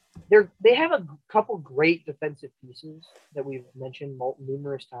they have a couple great defensive pieces that we've mentioned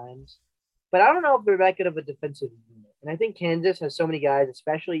numerous times, but I don't know if they're that good of a defensive unit. And I think Kansas has so many guys,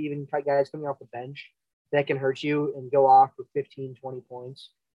 especially even guys coming off the bench, that can hurt you and go off for 15, 20 points.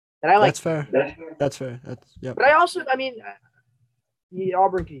 That I like. That's fair. That's fair. That's yep. But I also, I mean,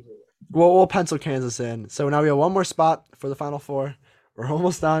 Auburn can easily. We'll pencil Kansas in. So now we have one more spot for the Final Four. We're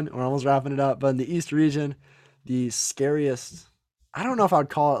almost done. We're almost wrapping it up. But in the East region, the scariest, I don't know if I would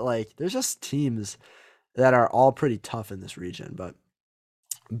call it like, there's just teams that are all pretty tough in this region. But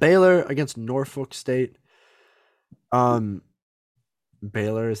Baylor against Norfolk State. Baylor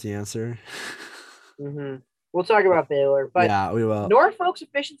is the answer. Mm-hmm. We'll talk about Baylor, but yeah, we will. Norfolk's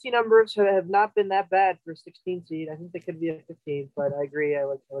efficiency numbers have not been that bad for a 16 seed. I think they could be a 15, but I agree. I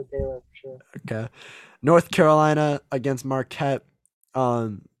like Baylor for sure. Okay, North Carolina against Marquette. I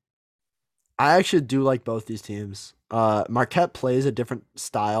actually do like both these teams. Marquette plays a different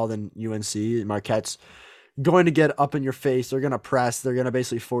style than UNC. Marquette's going to get up in your face. They're going to press. They're going to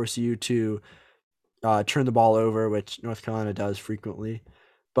basically force you to turn the ball over, which North Carolina does frequently.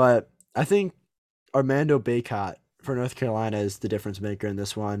 But I think Armando Bacot for North Carolina is the difference maker in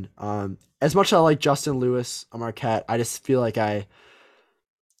this one. As much as I like Justin Lewis on Marquette, I just feel like I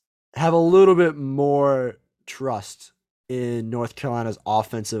have a little bit more trust in North Carolina's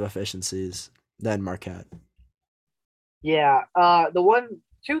offensive efficiencies than Marquette. Yeah.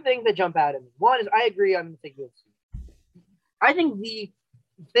 Two things that jump out at me. One is I agree. I'm going to take UNC. I think the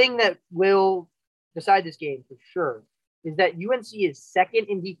thing that will decide this game for sure is that UNC is second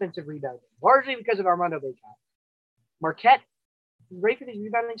in defensive rebounding, largely because of Armando Bacot. Marquette, ready for these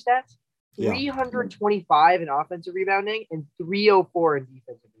rebounding stats? Yeah. 325 in offensive rebounding and 304 in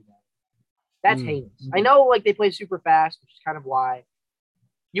defensive rebounding. That's heinous. I know, like, they play super fast, which is kind of why.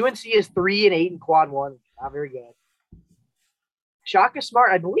 UNC is 3-8 in quad one, which is not very good. Shaka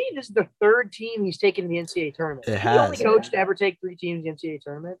Smart, I believe this is the third team he's taken in the NCAA tournament. It He's has. the only coach to ever take 3 teams in the NCAA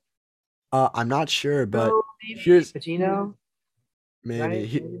tournament. I'm not sure, but So, here's Patino, maybe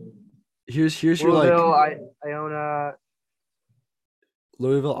right? here's your Louisville, like Iona,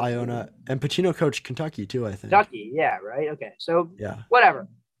 Louisville, Iona, and Pacino coached Kentucky too, I think. Kentucky. Yeah, right. Okay, so Yeah, whatever.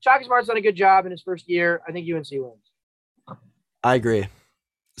 Shaka Smart's done a good job in his first year. I think UNC wins. I agree.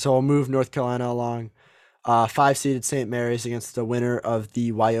 So I'll move North Carolina along. 5-seeded St. Mary's against the winner of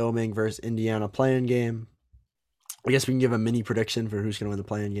the Wyoming versus Indiana play-in game. I guess we can give a mini prediction for who's going to win the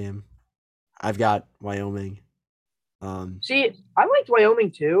play-in game. I've got Wyoming. See, I liked Wyoming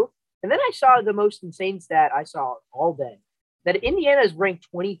too. And then I saw the most insane stat I saw all day, that Indiana is ranked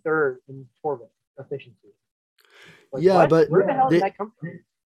 23rd in Torvik efficiency. Like, yeah, what? but Where the hell did that come from?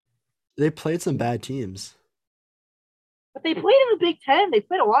 They played some bad teams. But they played in the Big Ten. They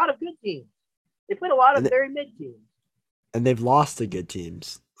played a lot of good teams. They played a lot of very mid teams. And they've lost to good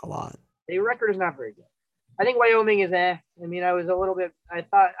teams a lot. Their record is not very good. I think Wyoming is I mean, I was a little bit, I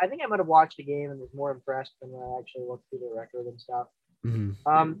think I might have watched the game and was more impressed than when I actually looked through the record and stuff.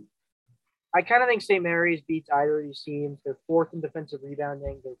 Mm-hmm. I kind of think St. Mary's beats either of these teams. They're fourth in defensive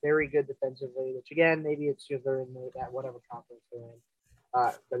rebounding. They're very good defensively, which again, maybe it's because they're in that whatever conference they're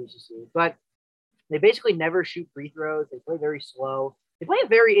in, WCC. But they basically never shoot free throws. They play very slow. They play a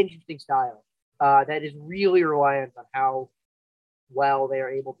very interesting style that is really reliant on how well they are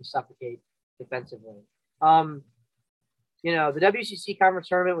able to suffocate defensively. The WCC conference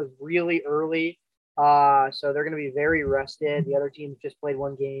tournament was really early. So they're going to be very rested. The other teams just played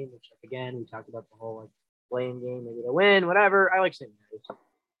one game, which, again, we talked about the whole playing game. Maybe they'll win, whatever. I like St. Mary's.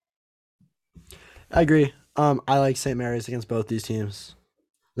 I agree. I like St. Mary's against both these teams.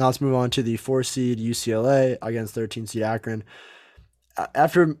 Now let's move on to the 4-seed UCLA against 13-seed Akron.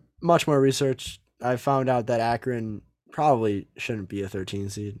 After much more research, I found out that Akron probably shouldn't be a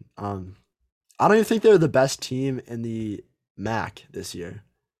 13-seed. I don't even think they're the best team in the MAC this year.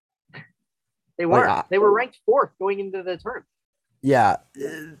 They weren't. They were ranked 4th going into the tournament. Yeah,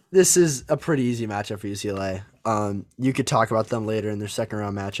 this is a pretty easy matchup for UCLA. You could talk about them later in their second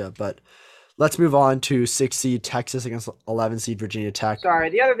round matchup, but let's move on to 6-seed Texas against 11-seed Virginia Tech. Sorry,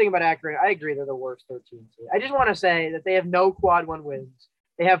 the other thing about Akron, I agree they're the worst 13 seed. I just want to say that they have no quad 1 wins.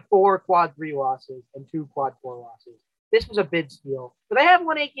 They have 4 quad 3 losses and 2 quad 4 losses. This was a bid steal, but they have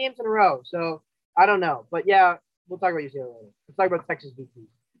won 8 games in a row. So I don't know, but yeah, we'll talk about UCLA later. Let's talk about Texas VP.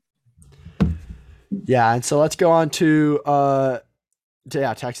 Yeah, and so let's go on to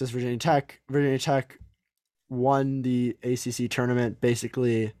Texas, Virginia Tech. Virginia Tech won the ACC tournament.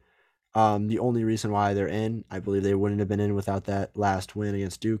 Basically, the only reason why they're in. I believe they wouldn't have been in without that last win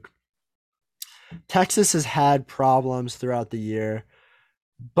against Duke. Texas has had problems throughout the year,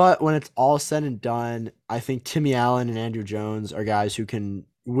 but when it's all said and done, I think Timmy Allen and Andrew Jones are guys who can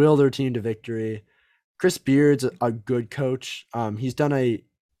will their team to victory. Chris Beard's a good coach. He's done a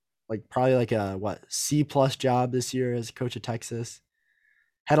C+ job this year as coach of Texas.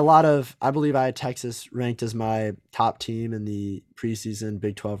 Had a lot of, I believe I had Texas ranked as my top team in the preseason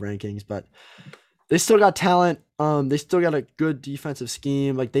Big 12 rankings, but they still got talent. They still got a good defensive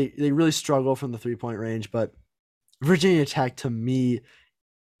scheme. Like they really struggle from the 3-point range, but Virginia Tech to me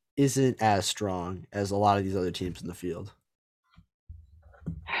isn't as strong as a lot of these other teams in the field.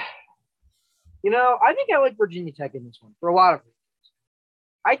 I think I like Virginia Tech in this one for a lot of reasons.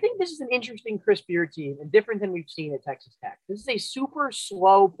 I think this is an interesting Chris Beard team and different than we've seen at Texas Tech. This is a super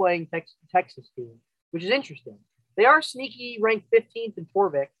slow playing Texas team, which is interesting. They are sneaky, ranked 15th in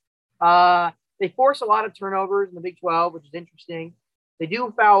Torvik. They force a lot of turnovers in the Big 12, which is interesting. They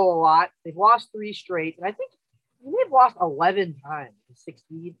do foul a lot. They've lost 3 straight, and I think they've lost 11 times in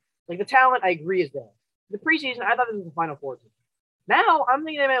 16. Like, the talent, I agree, is there. The preseason, I thought this was the Final Four team. Now, I'm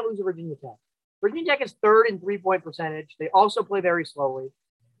thinking they might lose to Virginia Tech. Virginia Tech is 3rd in 3-point percentage. They also play very slowly.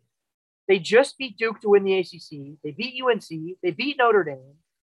 They just beat Duke to win the ACC. They beat UNC. They beat Notre Dame.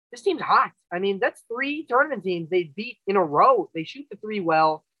 This team's hot. I mean, that's 3 tournament teams they beat in a row. They shoot the 3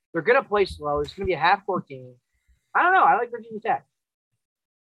 well. They're going to play slow. It's going to be a half-court game. I don't know. I like Virginia Tech.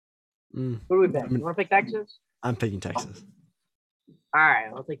 Who do we pick? You want to pick Texas? I'm picking Texas. All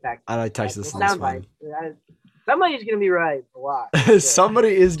right, I'll take Texas. I like Texas. Somebody's going to be right a lot.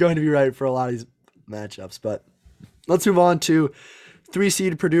 Somebody is going to be right for a lot of these matchups, but let's move on to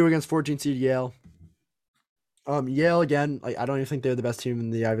 3-seed Purdue against 14-seed Yale. Yale again. Like I don't even think they're the best team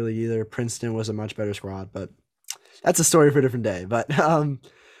in the Ivy League either. Princeton was a much better squad, but that's a story for a different day. But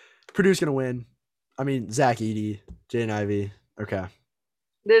Purdue's gonna win. I mean, Zach Edey, Jaden Ivey. Okay.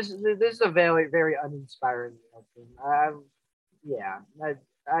 This is a very very uninspiring team. Yeah,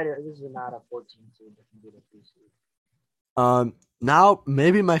 this is not a 14 seed that can beat a 3 seed. Now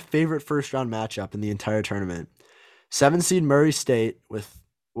maybe my favorite first round matchup in the entire tournament. 7 seed Murray State with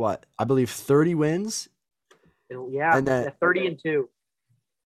what I believe 30 wins, Yeah, and then 30-2.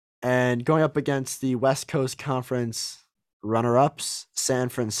 and going up against the West Coast Conference runner-ups, San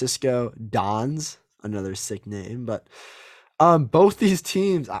Francisco Dons, another sick name, but both these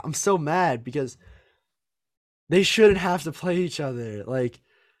teams, I'm so mad because they shouldn't have to play each other. Like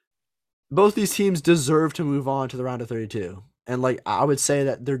both these teams deserve to move on to the round of 32. And like I would say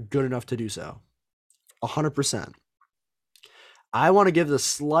that they're good enough to do so. 100%. I want to give the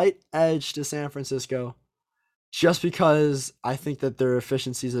slight edge to San Francisco just because I think that their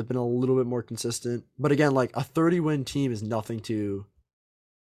efficiencies have been a little bit more consistent. But again, like a 30-win team is nothing to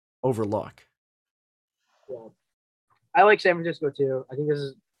overlook. Yeah. I like San Francisco too. I think this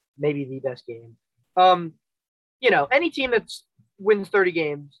is maybe the best game. Any team that wins 30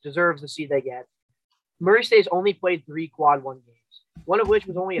 games deserves the seed they get. Murray State's only played 3 quad 1 games, one of which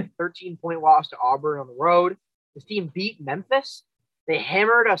was only a 13-point loss to Auburn on the road. This team beat Memphis. They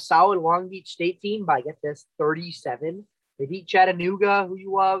hammered a solid Long Beach State team by, get this, 37. They beat Chattanooga, who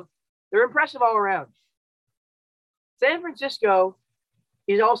you love. They're impressive all around. San Francisco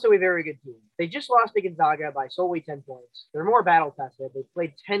is also a very good team. They just lost to Gonzaga by solely 10 points. They're more battle tested. They've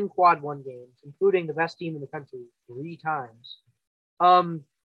played 10 quad 1 games, including the best team in the country 3 times.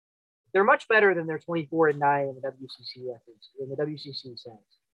 They're much better than their 24-9 in the WCC records, in the WCC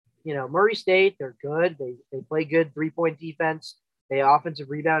sense. Murray State, they're good. They play good 3-point defense. They offensive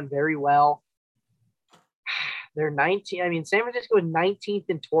rebound very well. They're 19. I mean, San Francisco is 19th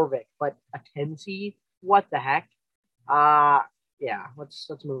in Torvik, but a 10 seed. What the heck? Yeah. Let's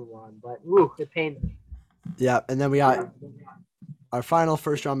move on. But it pained me. Yeah, and then we got our final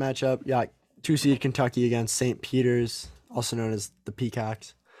first round matchup. Yeah, 2 seed Kentucky against St. Peter's, also known as the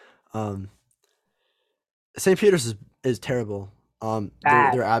Peacocks. St. Peter's is terrible.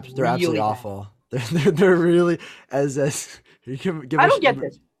 They're absolutely awful. They're really as you give I don't get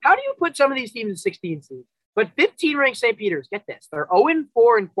this. How do you put some of these teams in 16 seed? But 15 ranked St. Peter's, get this. They're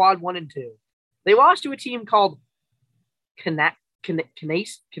 0-4 in quad 1 and 2. They lost to a team called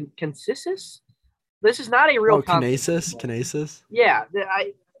Canisius. This is not a real Canisius. Yeah,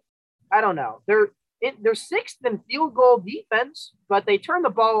 I don't know. They're 6th in field goal defense, but they turn the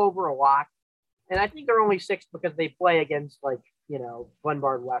ball over a lot. And I think they're only 6th because they play against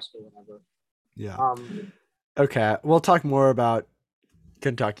Glenbard West or whatever. Yeah. Okay, we'll talk more about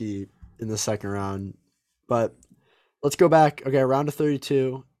Kentucky in the second round, but let's go back. Okay, round of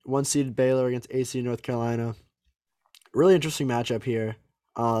 32, 1-seeded Baylor against 8-seeded North Carolina. Really interesting matchup here.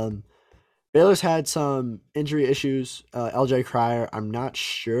 Baylor's had some injury issues. LJ Cryer, I'm not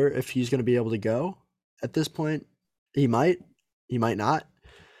sure if he's going to be able to go at this point. He might not.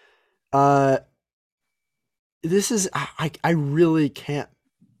 This is I really can't.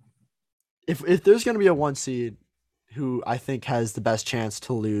 If there's going to be a 1 seed who I think has the best chance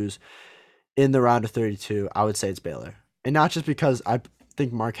to lose in the round of 32, I would say it's Baylor, and not just because I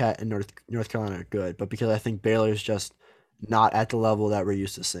think Marquette and North Carolina are good, but because I think Baylor is just not at the level that we're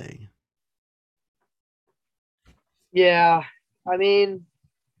used to seeing. Yeah, I mean,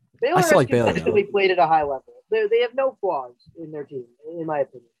 Baylor I still like Baylor. Consistently played at a high level. They have no flaws in their team, in my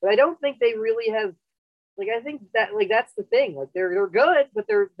opinion. But I don't think they really have. I think that that's the thing. They're good, but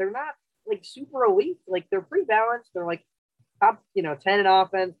they're not super elite. They're pretty balanced. They're top 10 in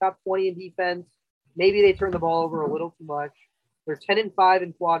offense, top 20 in defense. Maybe they turn the ball over a little too much. They're 10-5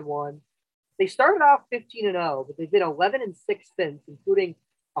 in quad 1. They started off 15-0, but they've been 11-6 since, including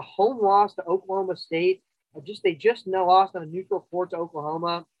a home loss to Oklahoma State. They just lost on a neutral court to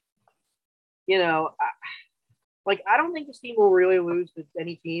Oklahoma. I don't think this team will really lose to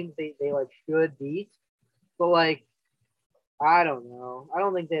any teams they should beat. But I don't know. I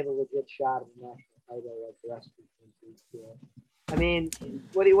don't think they have a legit shot at the national title like the rest of the teams do. I mean,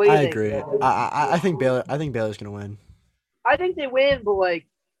 what do you think? I agree. I think Baylor. I think Baylor's gonna win. I think they win, but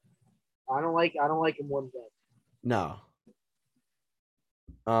I don't like them one bit. No.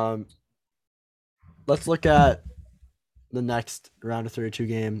 Let's look at the next round of 32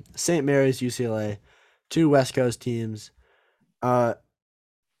 game. St. Mary's, UCLA, 2 West Coast teams.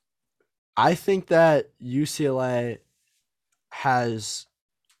 I think that UCLA has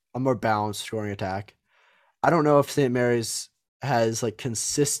a more balanced scoring attack. I don't know if St. Mary's has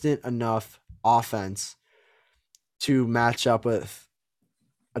consistent enough offense to match up with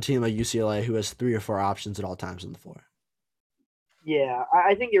a team like UCLA who has 3 or 4 options at all times on the floor. Yeah,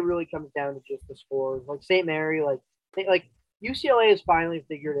 I think it really comes down to just the scores. Like St. Mary, like UCLA has finally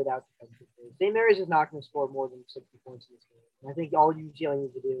figured it out defensively. St. Mary's is not going to score more than 60 points in this game. And I think all UCLA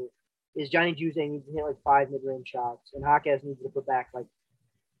needs to do is Johnny Juzang needs to hit like 5 mid-range shots, and Hawkes needs to put back like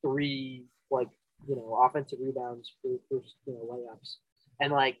 3 offensive rebounds for layups.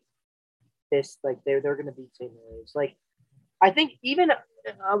 And like this, like they're going to beat St. Mary's. Like I think even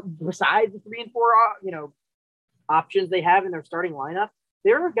besides the 3 and 4, options they have in their starting lineup,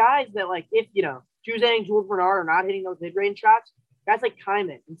 there are guys that like if Juzang, Jules Bernard are not hitting those mid-range shots, guys like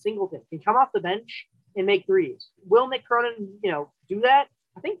Kyman and Singleton can come off the bench and make threes. Will Nick Cronin, do that?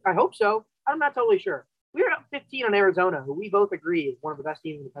 I hope so. I'm not totally sure. We were up 15 on Arizona, who we both agree is one of the best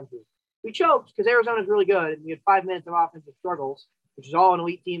teams in the country. We choked because Arizona is really good, and we had 5 minutes of offensive struggles, which is all an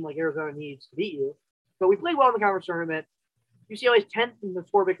elite team like Arizona needs to beat you. But we played well in the conference tournament. UCLA's 10th in the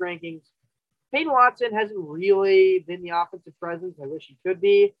Sporbic rankings. Peyton Watson hasn't really been the offensive presence I wish he could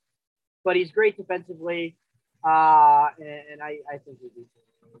be, but he's great defensively, and I think he'll be.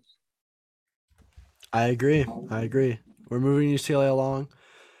 I agree. We're moving UCLA along.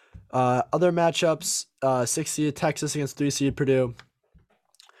 Other matchups: 6 seed Texas against 3 seed Purdue.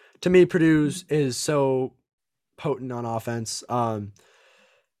 To me, Purdue is so potent on offense.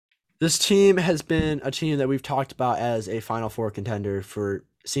 This team has been a team that we've talked about as a Final Four contender for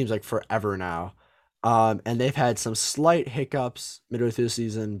seems like forever now. And they've had some slight hiccups midway through the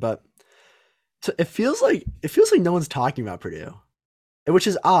season, but it feels like no one's talking about Purdue, which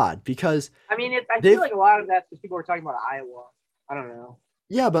is odd because I mean, I feel like a lot of that's because people are talking about Iowa. I don't know.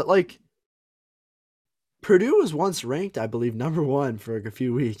 Yeah, but like Purdue was once ranked, I believe, number 1 for a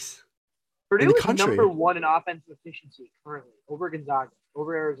few weeks. Purdue is number 1 in offensive efficiency currently over Gonzaga,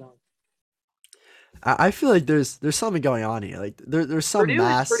 over Arizona. I feel like there's something going on here. Like there's some Purdue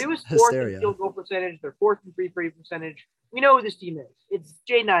is 4th hysteria. in field goal percentage. They're 4th in free percentage. We know who this team is. It's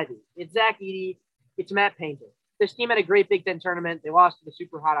Jaden Ivey. It's Zach Edey. It's Matt Painter. This team had a great Big Ten tournament. They lost to the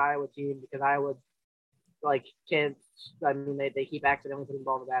super hot Iowa team because Iowa can't. I mean, they keep accidentally putting the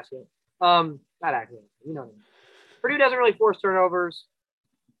ball in the basket. Not accidentally. What I mean. Purdue doesn't really force turnovers.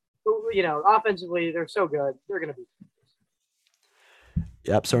 But, offensively, they're so good. They're going to be.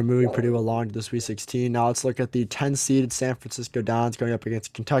 Yep, so we're moving Purdue along to the Sweet 16. Now let's look at the 10-seeded San Francisco Dons going up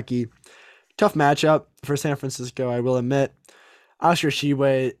against Kentucky. Tough matchup for San Francisco, I will admit. Oscar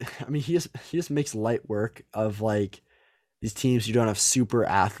Tshiebwe, I mean, he just makes light work of like these teams who don't have super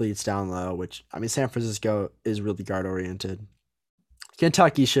athletes down low, which I mean, San Francisco is really guard oriented.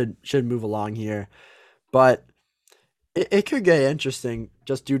 Kentucky should move along here, but it could get interesting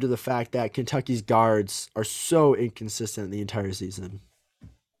just due to the fact that Kentucky's guards are so inconsistent the entire season.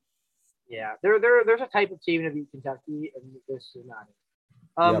 Yeah, there's a type of team to beat Kentucky, and this is not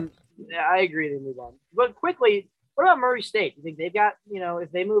it. Yeah, I agree they move on. But quickly, what about Murray State? You think they've got,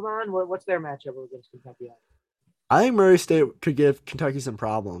 if they move on, what's their matchup against Kentucky? I think Murray State could give Kentucky some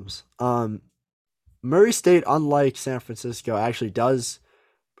problems. Murray State, unlike San Francisco, actually does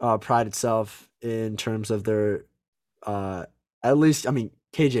pride itself in terms of their, at least, I mean,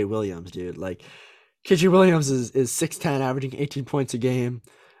 KJ Williams, dude. Like, KJ Williams is 6'10", averaging 18 points a game.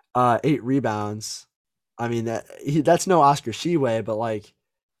 8 rebounds. I mean that's no Oscar Tshiebwe, but like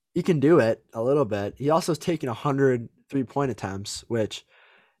he can do it a little bit. He also has taken 100 3-point attempts, which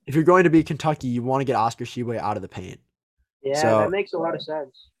if you're going to beat Kentucky, you want to get Oscar Tshiebwe out of the paint. Yeah, so, that makes a lot of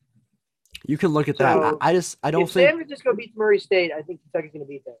sense. You can look at that. I don't think San Francisco beats Murray State, I think Kentucky's going to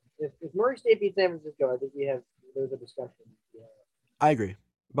beat them. If Murray State beats San Francisco, I think there's a discussion. Yeah. I agree,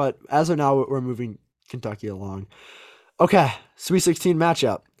 but as of now, we're moving Kentucky along. Okay, Sweet 16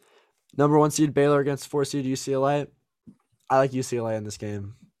 matchup. Number 1 seed Baylor against 4 seed UCLA. I like UCLA in this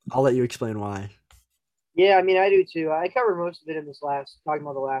game. I'll let you explain why. Yeah, I mean, I do too. I covered most of it in talking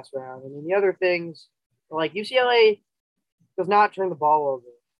about the last round. I mean, the other things, like UCLA does not turn the ball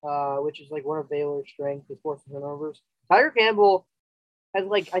over, which is like one of Baylor's strengths is forcing turnovers. Tyger Campbell has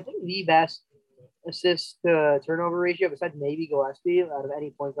I think the best assist to turnover ratio besides maybe Gillespie out of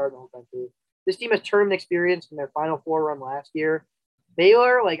any point guard in the whole country. This team has tournament experience from their Final Four run last year.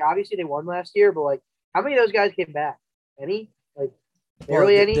 Baylor, obviously they won last year, but how many of those guys came back? Any?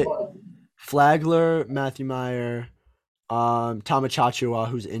 Barely any? Flagler, Matthew Meyer, Tama Chachua,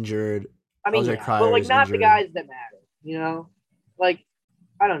 who's injured. I mean, yeah, but not injured. The guys that matter,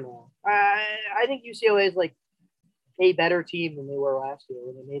 I don't know. I think UCLA is a better team than they were last year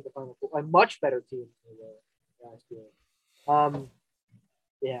when they made the Final Four. A much better team than they were last year.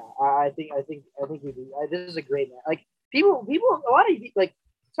 Yeah, I think we do. This is a great match. People, a lot of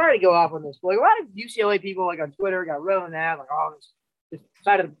sorry to go off on this, but like a lot of UCLA people like on Twitter got real mad, like, oh, this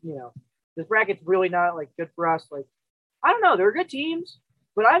side of this bracket's really not like good for us. Like, I don't know, they're good teams,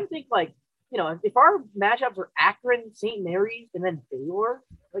 but I think like if our matchups are Akron, St. Mary's, and then Baylor,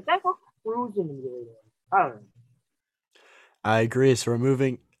 like that's all cruising in the Elite Eight. I don't know. I agree. So we're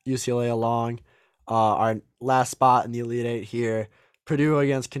moving UCLA along. Our last spot in the Elite Eight here, Purdue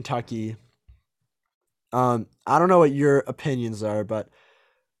against Kentucky. I don't know what your opinions are, but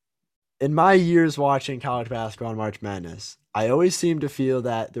in my years watching college basketball and March Madness, I always seem to feel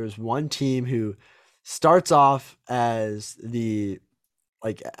that there's one team who starts off as the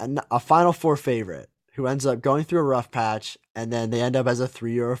like a Final Four favorite who ends up going through a rough patch, and then they end up as a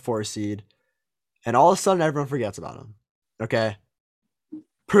 3 or a 4 seed, and all of a sudden everyone forgets about them. Okay,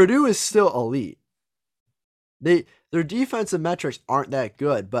 Purdue is still elite. Their defensive metrics aren't that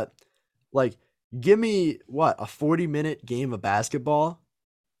good, but like give me what a 40-minute game of basketball,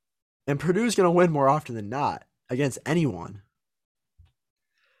 and Purdue's gonna win more often than not against anyone.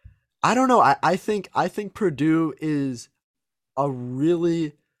 I don't know. I think Purdue is a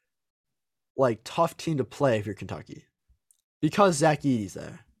really like tough team to play if you're Kentucky because Zach Edey's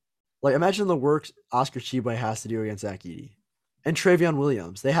there. Like imagine the work Oscar Tshiebwe has to do against Zach Edey and Travion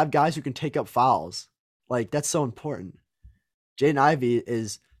Williams. They have guys who can take up fouls. Like that's so important. Jaden Ivey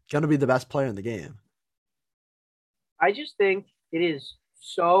is gonna be the best player in the game. I just think it is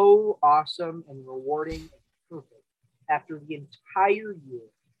so awesome and rewarding and perfect after the entire year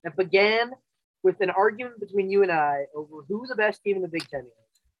that began with an argument between you and I over who's the best team in the Big Ten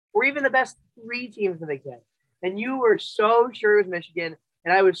is, or even the best 3 teams in the Big Ten. And you were so sure it was Michigan,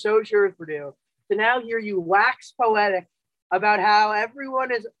 and I was so sure it was Purdue. To now hear you wax poetic about how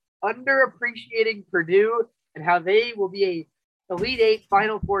everyone is underappreciating Purdue and how they will be a Elite Eight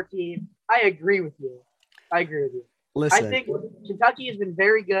Final Four team, I agree with you. Listen, I think Kentucky has been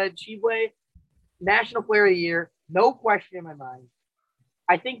very good. Tshiebwe, National Player of the Year, no question in my mind.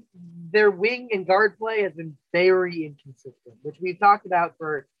 I think their wing and guard play has been very inconsistent, which we've talked about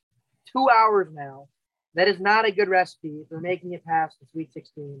for 2 hours now. That is not a good recipe for making it past the Sweet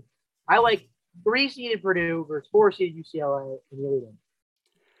 16. I like 3-seeded Purdue versus 4-seeded UCLA in the Elite Eight.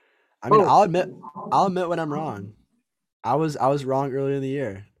 I mean, I'll admit when I'm wrong. I was wrong earlier in the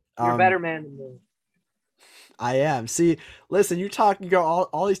year. You're a better man than me. I am. See, listen, you go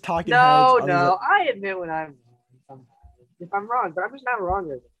all these talking heads. No, I admit when I'm wrong sometimes. If I'm wrong, but I'm just not wrong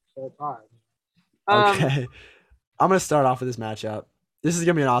with it, so it's hard. Okay. I'm gonna start off with this matchup. This is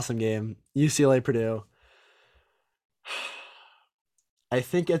gonna be an awesome game. UCLA Purdue. I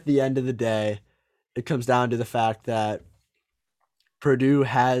think at the end of the day, it comes down to the fact that Purdue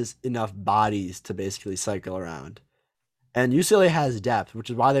has enough bodies to basically cycle around. And UCLA has depth, which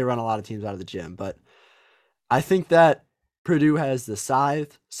is why they run a lot of teams out of the gym. But I think that Purdue has the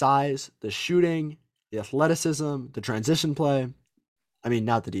size, the shooting, the athleticism, the transition play. I mean,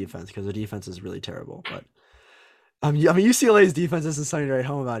 not the defense, because the defense is really terrible. But I mean, UCLA's defense isn't something to write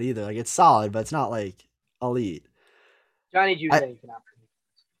home about either. Like it's solid, but it's not like elite. Johnny Juzang cannot.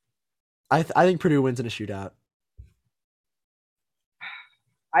 I think Purdue wins in a shootout.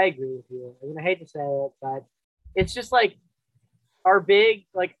 I agree with you. I mean, I hate to say it, but it's just like our big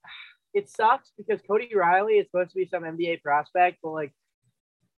like. It sucks because Cody Riley is supposed to be some NBA prospect, but like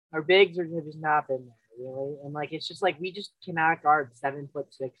our bigs are just not been there really, and like it's just like we just cannot guard 7'6"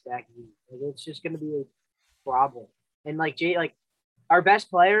 Zach Edey. Like it's just going to be a problem. And like our best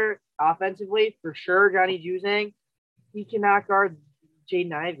player offensively for sure, Johnny Juzang, he cannot guard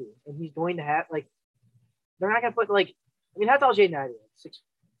Jaden Ivey, and he's going to have like they're not going to put like I mean how tall is Jaden Ivey?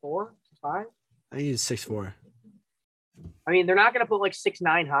 6'4", 6'5"? I think he's 6'4". I mean, they're not going to put like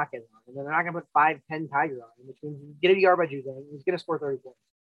 6'9" Hawkins on, and then they're not going to put 5'10" Tiger on, which means he's going to be guarded by Juzang. He's going to score 30 points,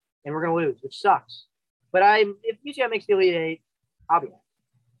 and we're going to lose, which sucks. But if UCLA makes the Elite Eight, I'll be happy.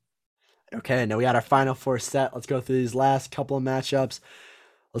 Okay, now we got our Final Four set. Let's go through these last couple of matchups.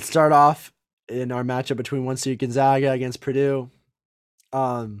 Let's start off in our matchup between 1-seed Gonzaga against Purdue.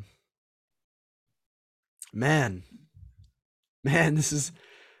 Man, this is.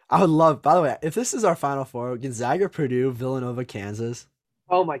 I would love. By the way, if this is our Final Four, Gonzaga, Purdue, Villanova, Kansas.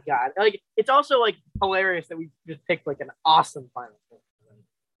 Oh my God! Like it's also like hilarious that we just picked like an awesome Final Four.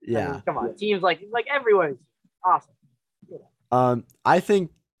 Yeah, I mean, come on, teams like everyone's awesome. I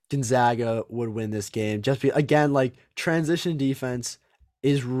think Gonzaga would win this game. Again, like transition defense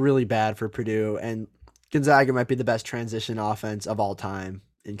is really bad for Purdue, and Gonzaga might be the best transition offense of all time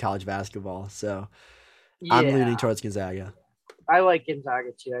in college basketball. So I'm leaning towards Gonzaga. I like Gonzaga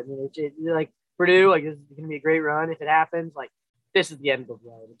too. I mean, it's like Purdue, like this is going to be a great run if it happens. Like this is the end of the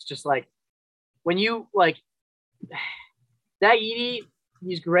road. It's just like when you like that Edey,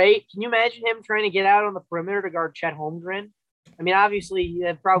 He's great. Can you imagine him trying to get out on the perimeter to guard Chet Holmgren? I mean, obviously,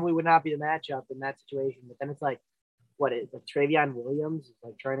 that probably would not be the matchup in that situation. But then it's like, what is like Travion Williams is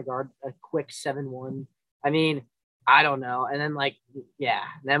like trying to guard a quick 7-1. I mean, I don't know. And then like, yeah,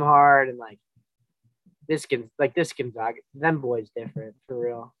 Nemhard and like this Gonzaga, them boys different for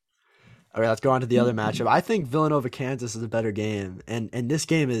real. All right, let's go on to the other matchup. I think Villanova Kansas is a better game, and this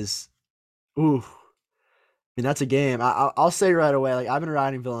game is, ooh, I mean that's a game. I'll say right away, like I've been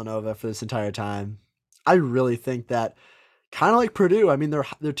riding Villanova for this entire time. I really think that kind of like Purdue. I mean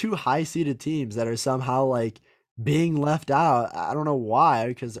they're two high seeded teams that are somehow like being left out. I don't know why,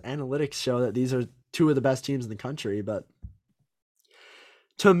 because analytics show that these are two of the best teams in the country, but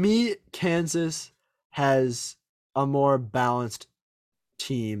to me, Kansas has a more balanced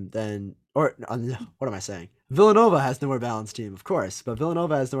team than, or what am I saying? Villanova has the more balanced team, of course, but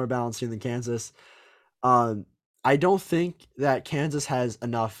Villanova has the more balanced team than Kansas. Um, I don't think that Kansas has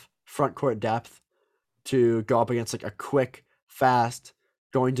enough front court depth to go up against like a quick, fast,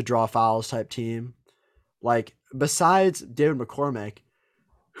 going to draw fouls type team. Like besides David McCormick,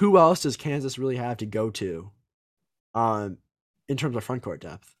 who else does Kansas really have to go to? Um, in terms of front court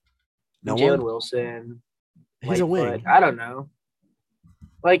depth, no Jalen one. Wilson, He's a Lightfoot. wing. I don't know.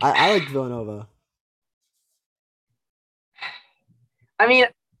 Like, I like Villanova. I mean,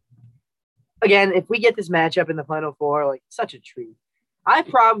 again, if we get this matchup in the Final Four, like such a treat. I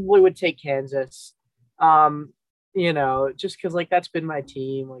probably would take Kansas. Just because like that's been my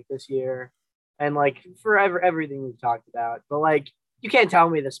team like this year, and like forever everything we've talked about. But like you can't tell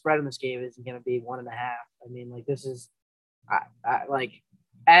me the spread in this game isn't going to be 1.5. I mean, like this is, like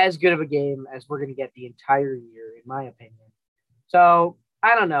as good of a game as we're going to get the entire year, in my opinion. So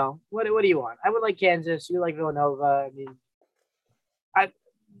I don't know. What do you want? I would like Kansas. You like Villanova. I mean, I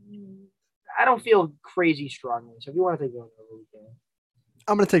I don't feel crazy strongly. So if you want to take Villanova, we can.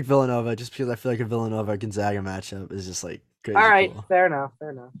 I'm gonna take Villanova just because I feel like a Villanova Gonzaga matchup is just like All crazy right, cool. fair enough.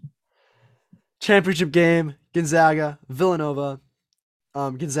 Fair enough. Championship game, Gonzaga, Villanova.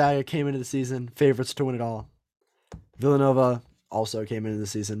 Gonzaga came into the season favorites to win it all. Villanova also came into the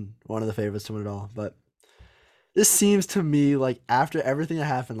season one of the favorites to win it all. But this seems to me like after everything that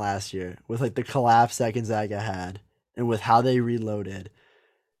happened last year, with like the collapse that Gonzaga had, and with how they reloaded,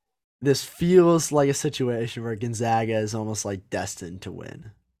 this feels like a situation where Gonzaga is almost like destined to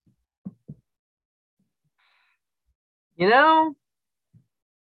win. You know,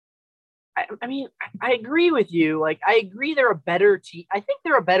 I mean, I agree with you. Like, I agree they're a better team. I think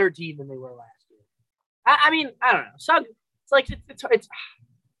they're a better team than they were last year. I mean, I don't know. Suggs, it's like it's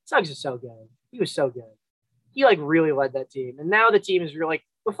Suggs is so good. He was so good. He like really led that team, and now the team is really like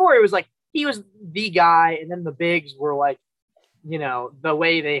before. It was like he was the guy, and then the bigs were like, the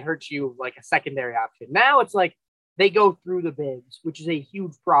way they hurt you like a secondary option. Now it's like they go through the bigs, which is a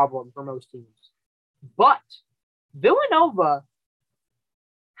huge problem for most teams. But Villanova,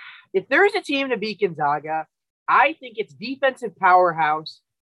 if there's a team to beat Gonzaga, I think it's defensive powerhouse,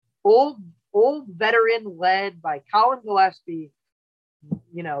 old veteran led by Colin Gillespie.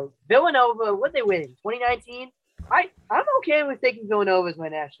 Villanova, what they win? 2019? I'm okay with taking Villanova as my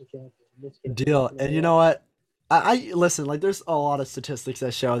national champion in this game. Deal. And you know what? I listen, like there's a lot of statistics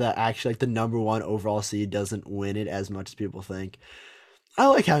that show that actually like the number one overall seed doesn't win it as much as people think. I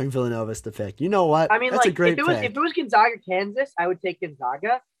like having Villanova as the pick. You know what? I mean, That's a like great if pick. it was Gonzaga, Kansas, I would take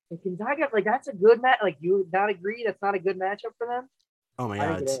Gonzaga. And Gonzaga, like that's a good match. Like you would not agree that's not a good matchup for them. Oh my I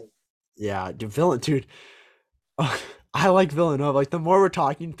god, think it it's is. yeah, dude. I like Villanova. Like the more we're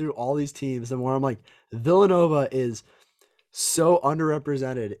talking through all these teams, the more I'm like Villanova is so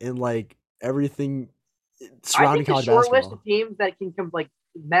underrepresented in like everything I surrounding think the college short list basketball. of teams that can come like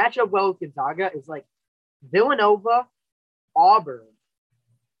match up well with Gonzaga is like Villanova, Auburn.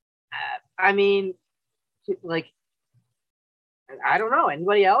 I mean, like I don't know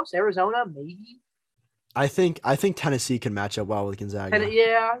anybody else. Arizona, maybe. I think Tennessee can match up well with And Gonzaga. I can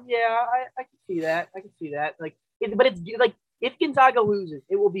see that. I can see that. Like, but it's like if Gonzaga loses,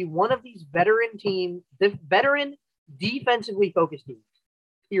 it will be one of these veteran teams, the veteran defensively focused teams.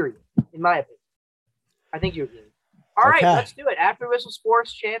 Period. In my opinion, I think you agree. All right, Okay. let's do it. After Whistle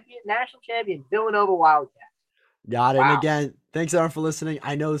Sports champion, national champion, Villanova Wildcats. Got it. And Wow, again, thanks everyone for listening.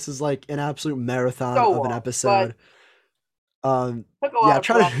 I know this is like an absolute marathon so of an long, but episode. Um, took a lot yeah, of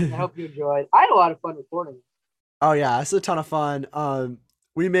try practice. I to. hope you enjoyed. I had a lot of fun recording. Oh yeah, it's a ton of fun.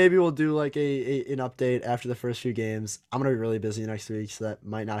 We maybe will do like an update after the first few games. I'm gonna be really busy next week, so that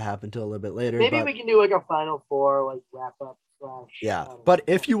might not happen until a little bit later. Maybe But we can do like a Final Four like wrap up slash. yeah, I don't but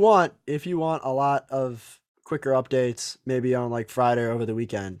know. if you want a lot of quicker updates, maybe on like Friday or over the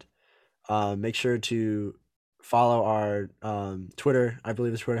weekend, make sure to follow our Twitter. I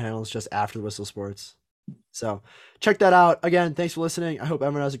believe the Twitter handle is just After the Whistle Sports. So check that out. Again, thanks for listening. I hope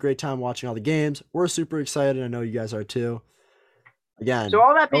everyone has a great time watching all the games. We're super excited. I know you guys are too. Again. So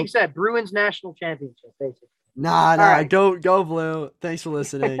all that being said, Bruins national championship, basically. Nah, right. go Blue. Thanks for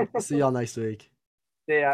listening. See y'all next week. Yeah.